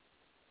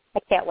 I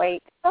can't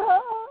wait. All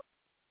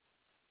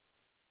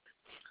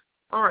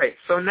right,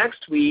 so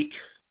next week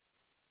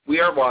we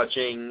are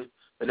watching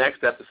the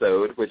next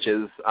episode, which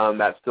is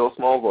that still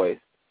small voice.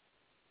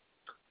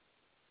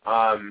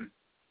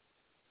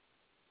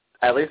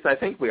 At least I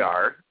think we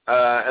are.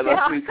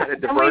 Unless we kind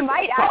of divert. And we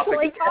might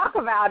actually talk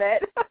about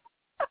it.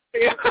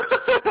 Yeah,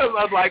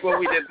 like what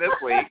we did this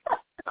week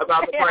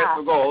about the price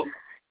of gold.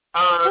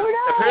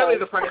 Apparently,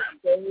 the price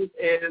of gold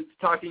is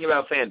talking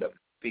about fandom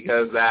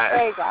because that.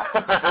 There you go.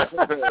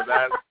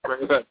 That's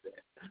pretty much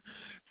it.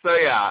 So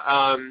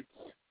yeah.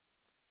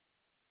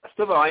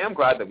 Still, though, I am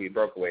glad that we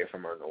broke away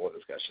from our normal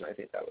discussion. I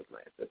think that was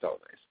nice. That's all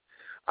nice.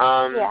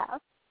 Yeah.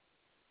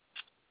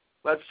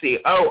 Let's see.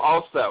 Oh,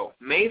 also,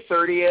 May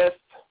 30th,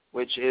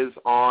 which is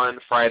on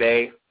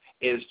Friday,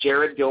 is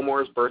Jared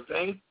Gilmore's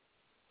birthday.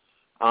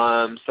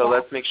 So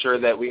let's make sure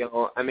that we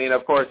all, I mean,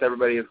 of course,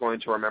 everybody is going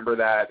to remember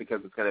that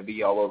because it's going to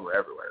be all over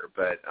everywhere.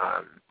 But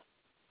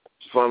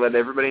just want to let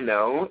everybody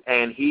know.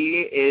 And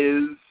he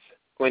is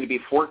going to be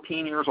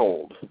 14 years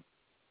old.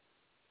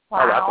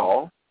 Wow. Oh, that's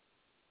all.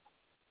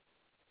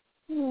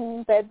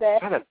 Baby.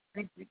 Kind of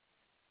crazy.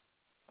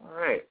 All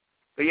right.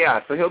 But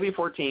yeah, so he'll be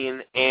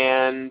 14,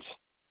 and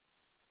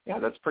yeah,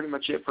 that's pretty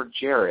much it for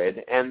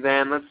Jared. And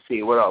then let's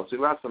see, what else?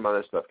 We've got some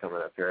other stuff coming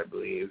up here, I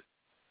believe.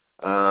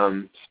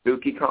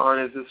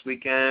 SpookyCon is this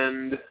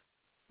weekend.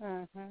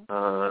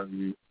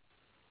 June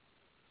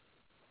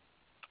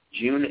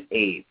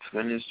 8th.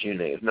 When is June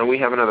 8th? No, we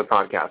have another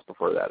podcast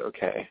before that.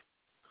 Okay.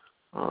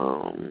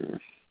 Not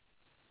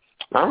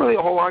really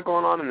a whole lot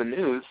going on in the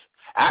news.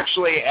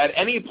 Actually, at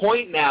any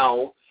point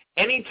now,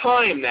 any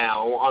time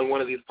now on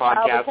one of these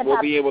podcasts, we'll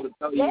be able to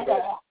tell you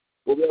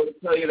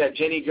that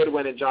Jenny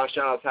Goodwin and Josh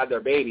Giles had their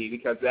baby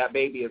because that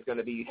baby is going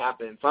to be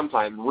happening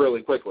sometime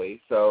really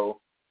quickly. So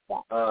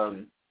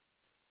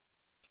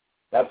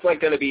that's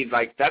going to be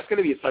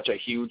such a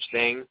huge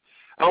thing.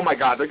 Oh my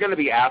God, they're going to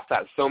be asked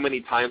that so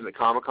many times at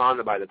Comic-Con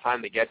that by the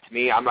time they get to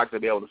me, I'm not going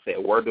to be able to say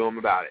a word to them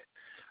about it.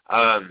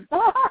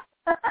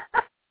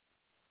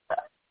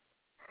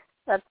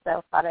 That's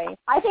so funny.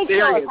 I think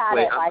you'll have had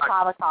it by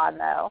Comic-Con,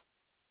 though.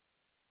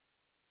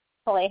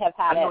 Probably have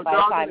had it by the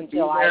time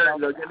July.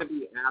 They're going to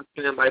be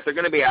asking, like, they're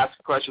going to be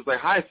asking questions like,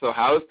 "Hi, so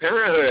how's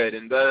parenthood?"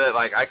 And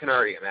like, I can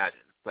already imagine.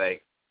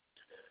 Like,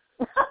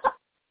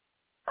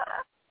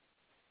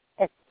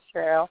 it's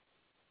true.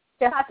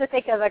 You'll have to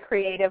think of a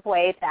creative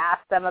way to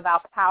ask them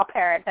about how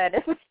parenthood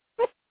is.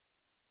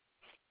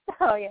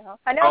 So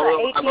I know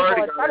the 8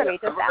 people in front of me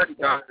just asked me.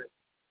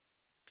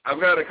 I've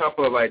got a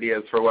couple of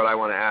ideas for what I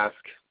want to ask.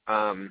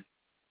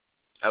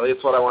 At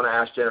least what I want to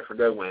ask Jennifer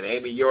Goodwin.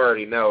 Amy, you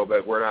already know,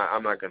 but we're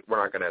not going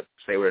to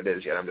say what it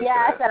is yet. I'm just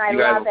and I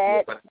love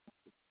it.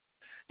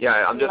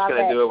 Yeah, I'm just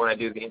going to do it when I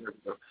do the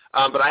interview.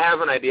 But I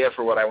have an idea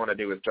for what I want to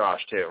do with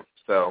Josh too.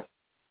 So.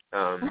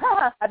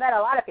 I bet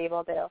a lot of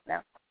people do. No.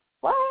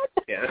 What?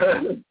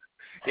 Yeah.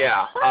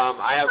 Yeah.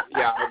 I've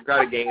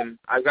got a game.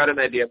 I've got an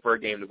idea for a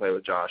game to play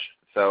with Josh.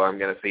 So I'm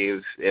going to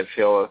see if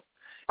he'll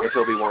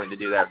be willing to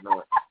do that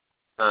or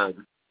not.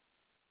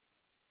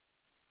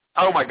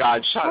 Oh my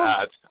God! Shut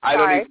up! I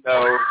don't even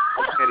know.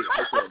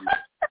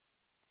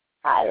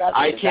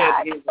 I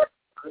can't even.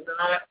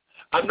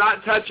 I'm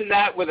not touching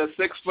that with a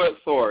 6-foot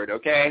sword.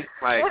 Okay,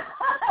 like.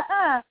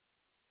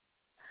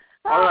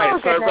 All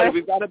right, so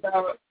everybody,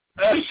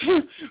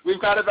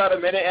 we've got about a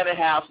minute and a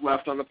half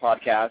left on the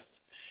podcast,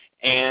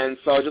 and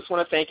so I just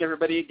want to thank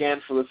everybody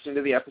again for listening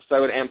to the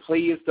episode. And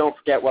please don't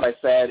forget what I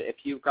said. If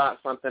you've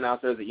got something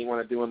out there that you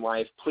want to do in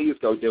life, please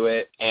go do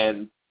it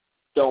and.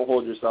 Don't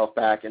hold yourself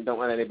back, and don't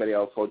let anybody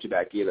else hold you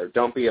back either.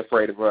 Don't be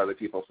afraid of what other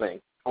people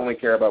think. Only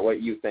care about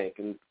what you think,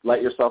 and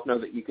let yourself know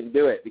that you can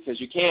do it,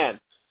 because you can.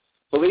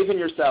 Believe in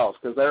yourself,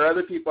 because there are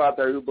other people out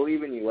there who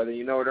believe in you, whether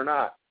you know it or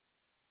not.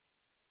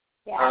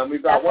 Yeah,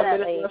 we've got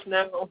definitely. 1 minute left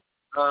now.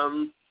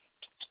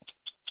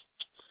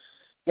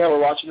 We're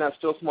watching that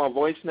Still Small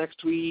Voice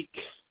next week.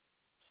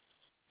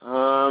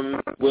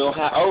 We'll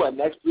have. And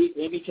next week,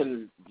 Amy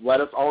can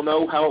let us all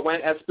know how it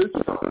went at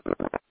SpookyCon.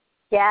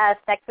 Yes,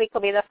 next week will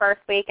be the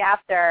first week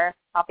after.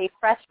 I'll be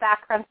fresh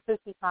back from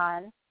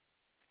SpookyCon.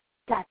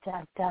 Dun,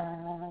 dun,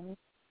 dun.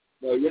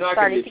 No, you're not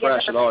going to be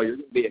fresh at all. You're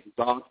going to be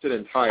exhausted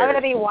and tired. I'm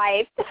going to be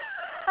wiped.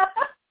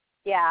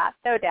 Yeah,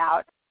 no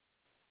doubt.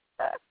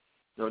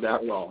 No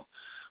doubt at all.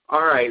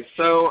 All right,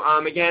 so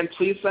again,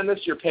 please send us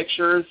your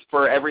pictures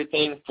for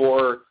everything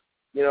for,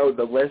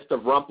 the list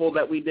of Rumple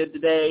that we did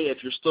today.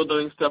 If you're still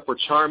doing stuff for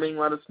Charming,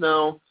 let us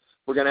know.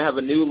 We're going to have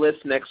a new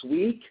list next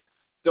week.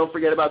 Don't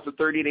forget about the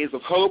 30 Days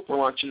of Hope. We're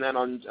launching that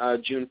on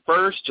June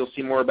 1st. You'll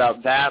see more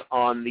about that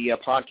on the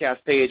podcast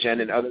page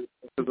and in other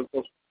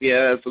social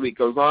media as the week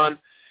goes on.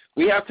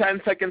 We have 10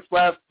 seconds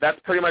left. That's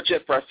pretty much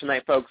it for us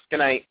tonight, folks. Good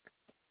night.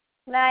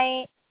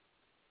 Night.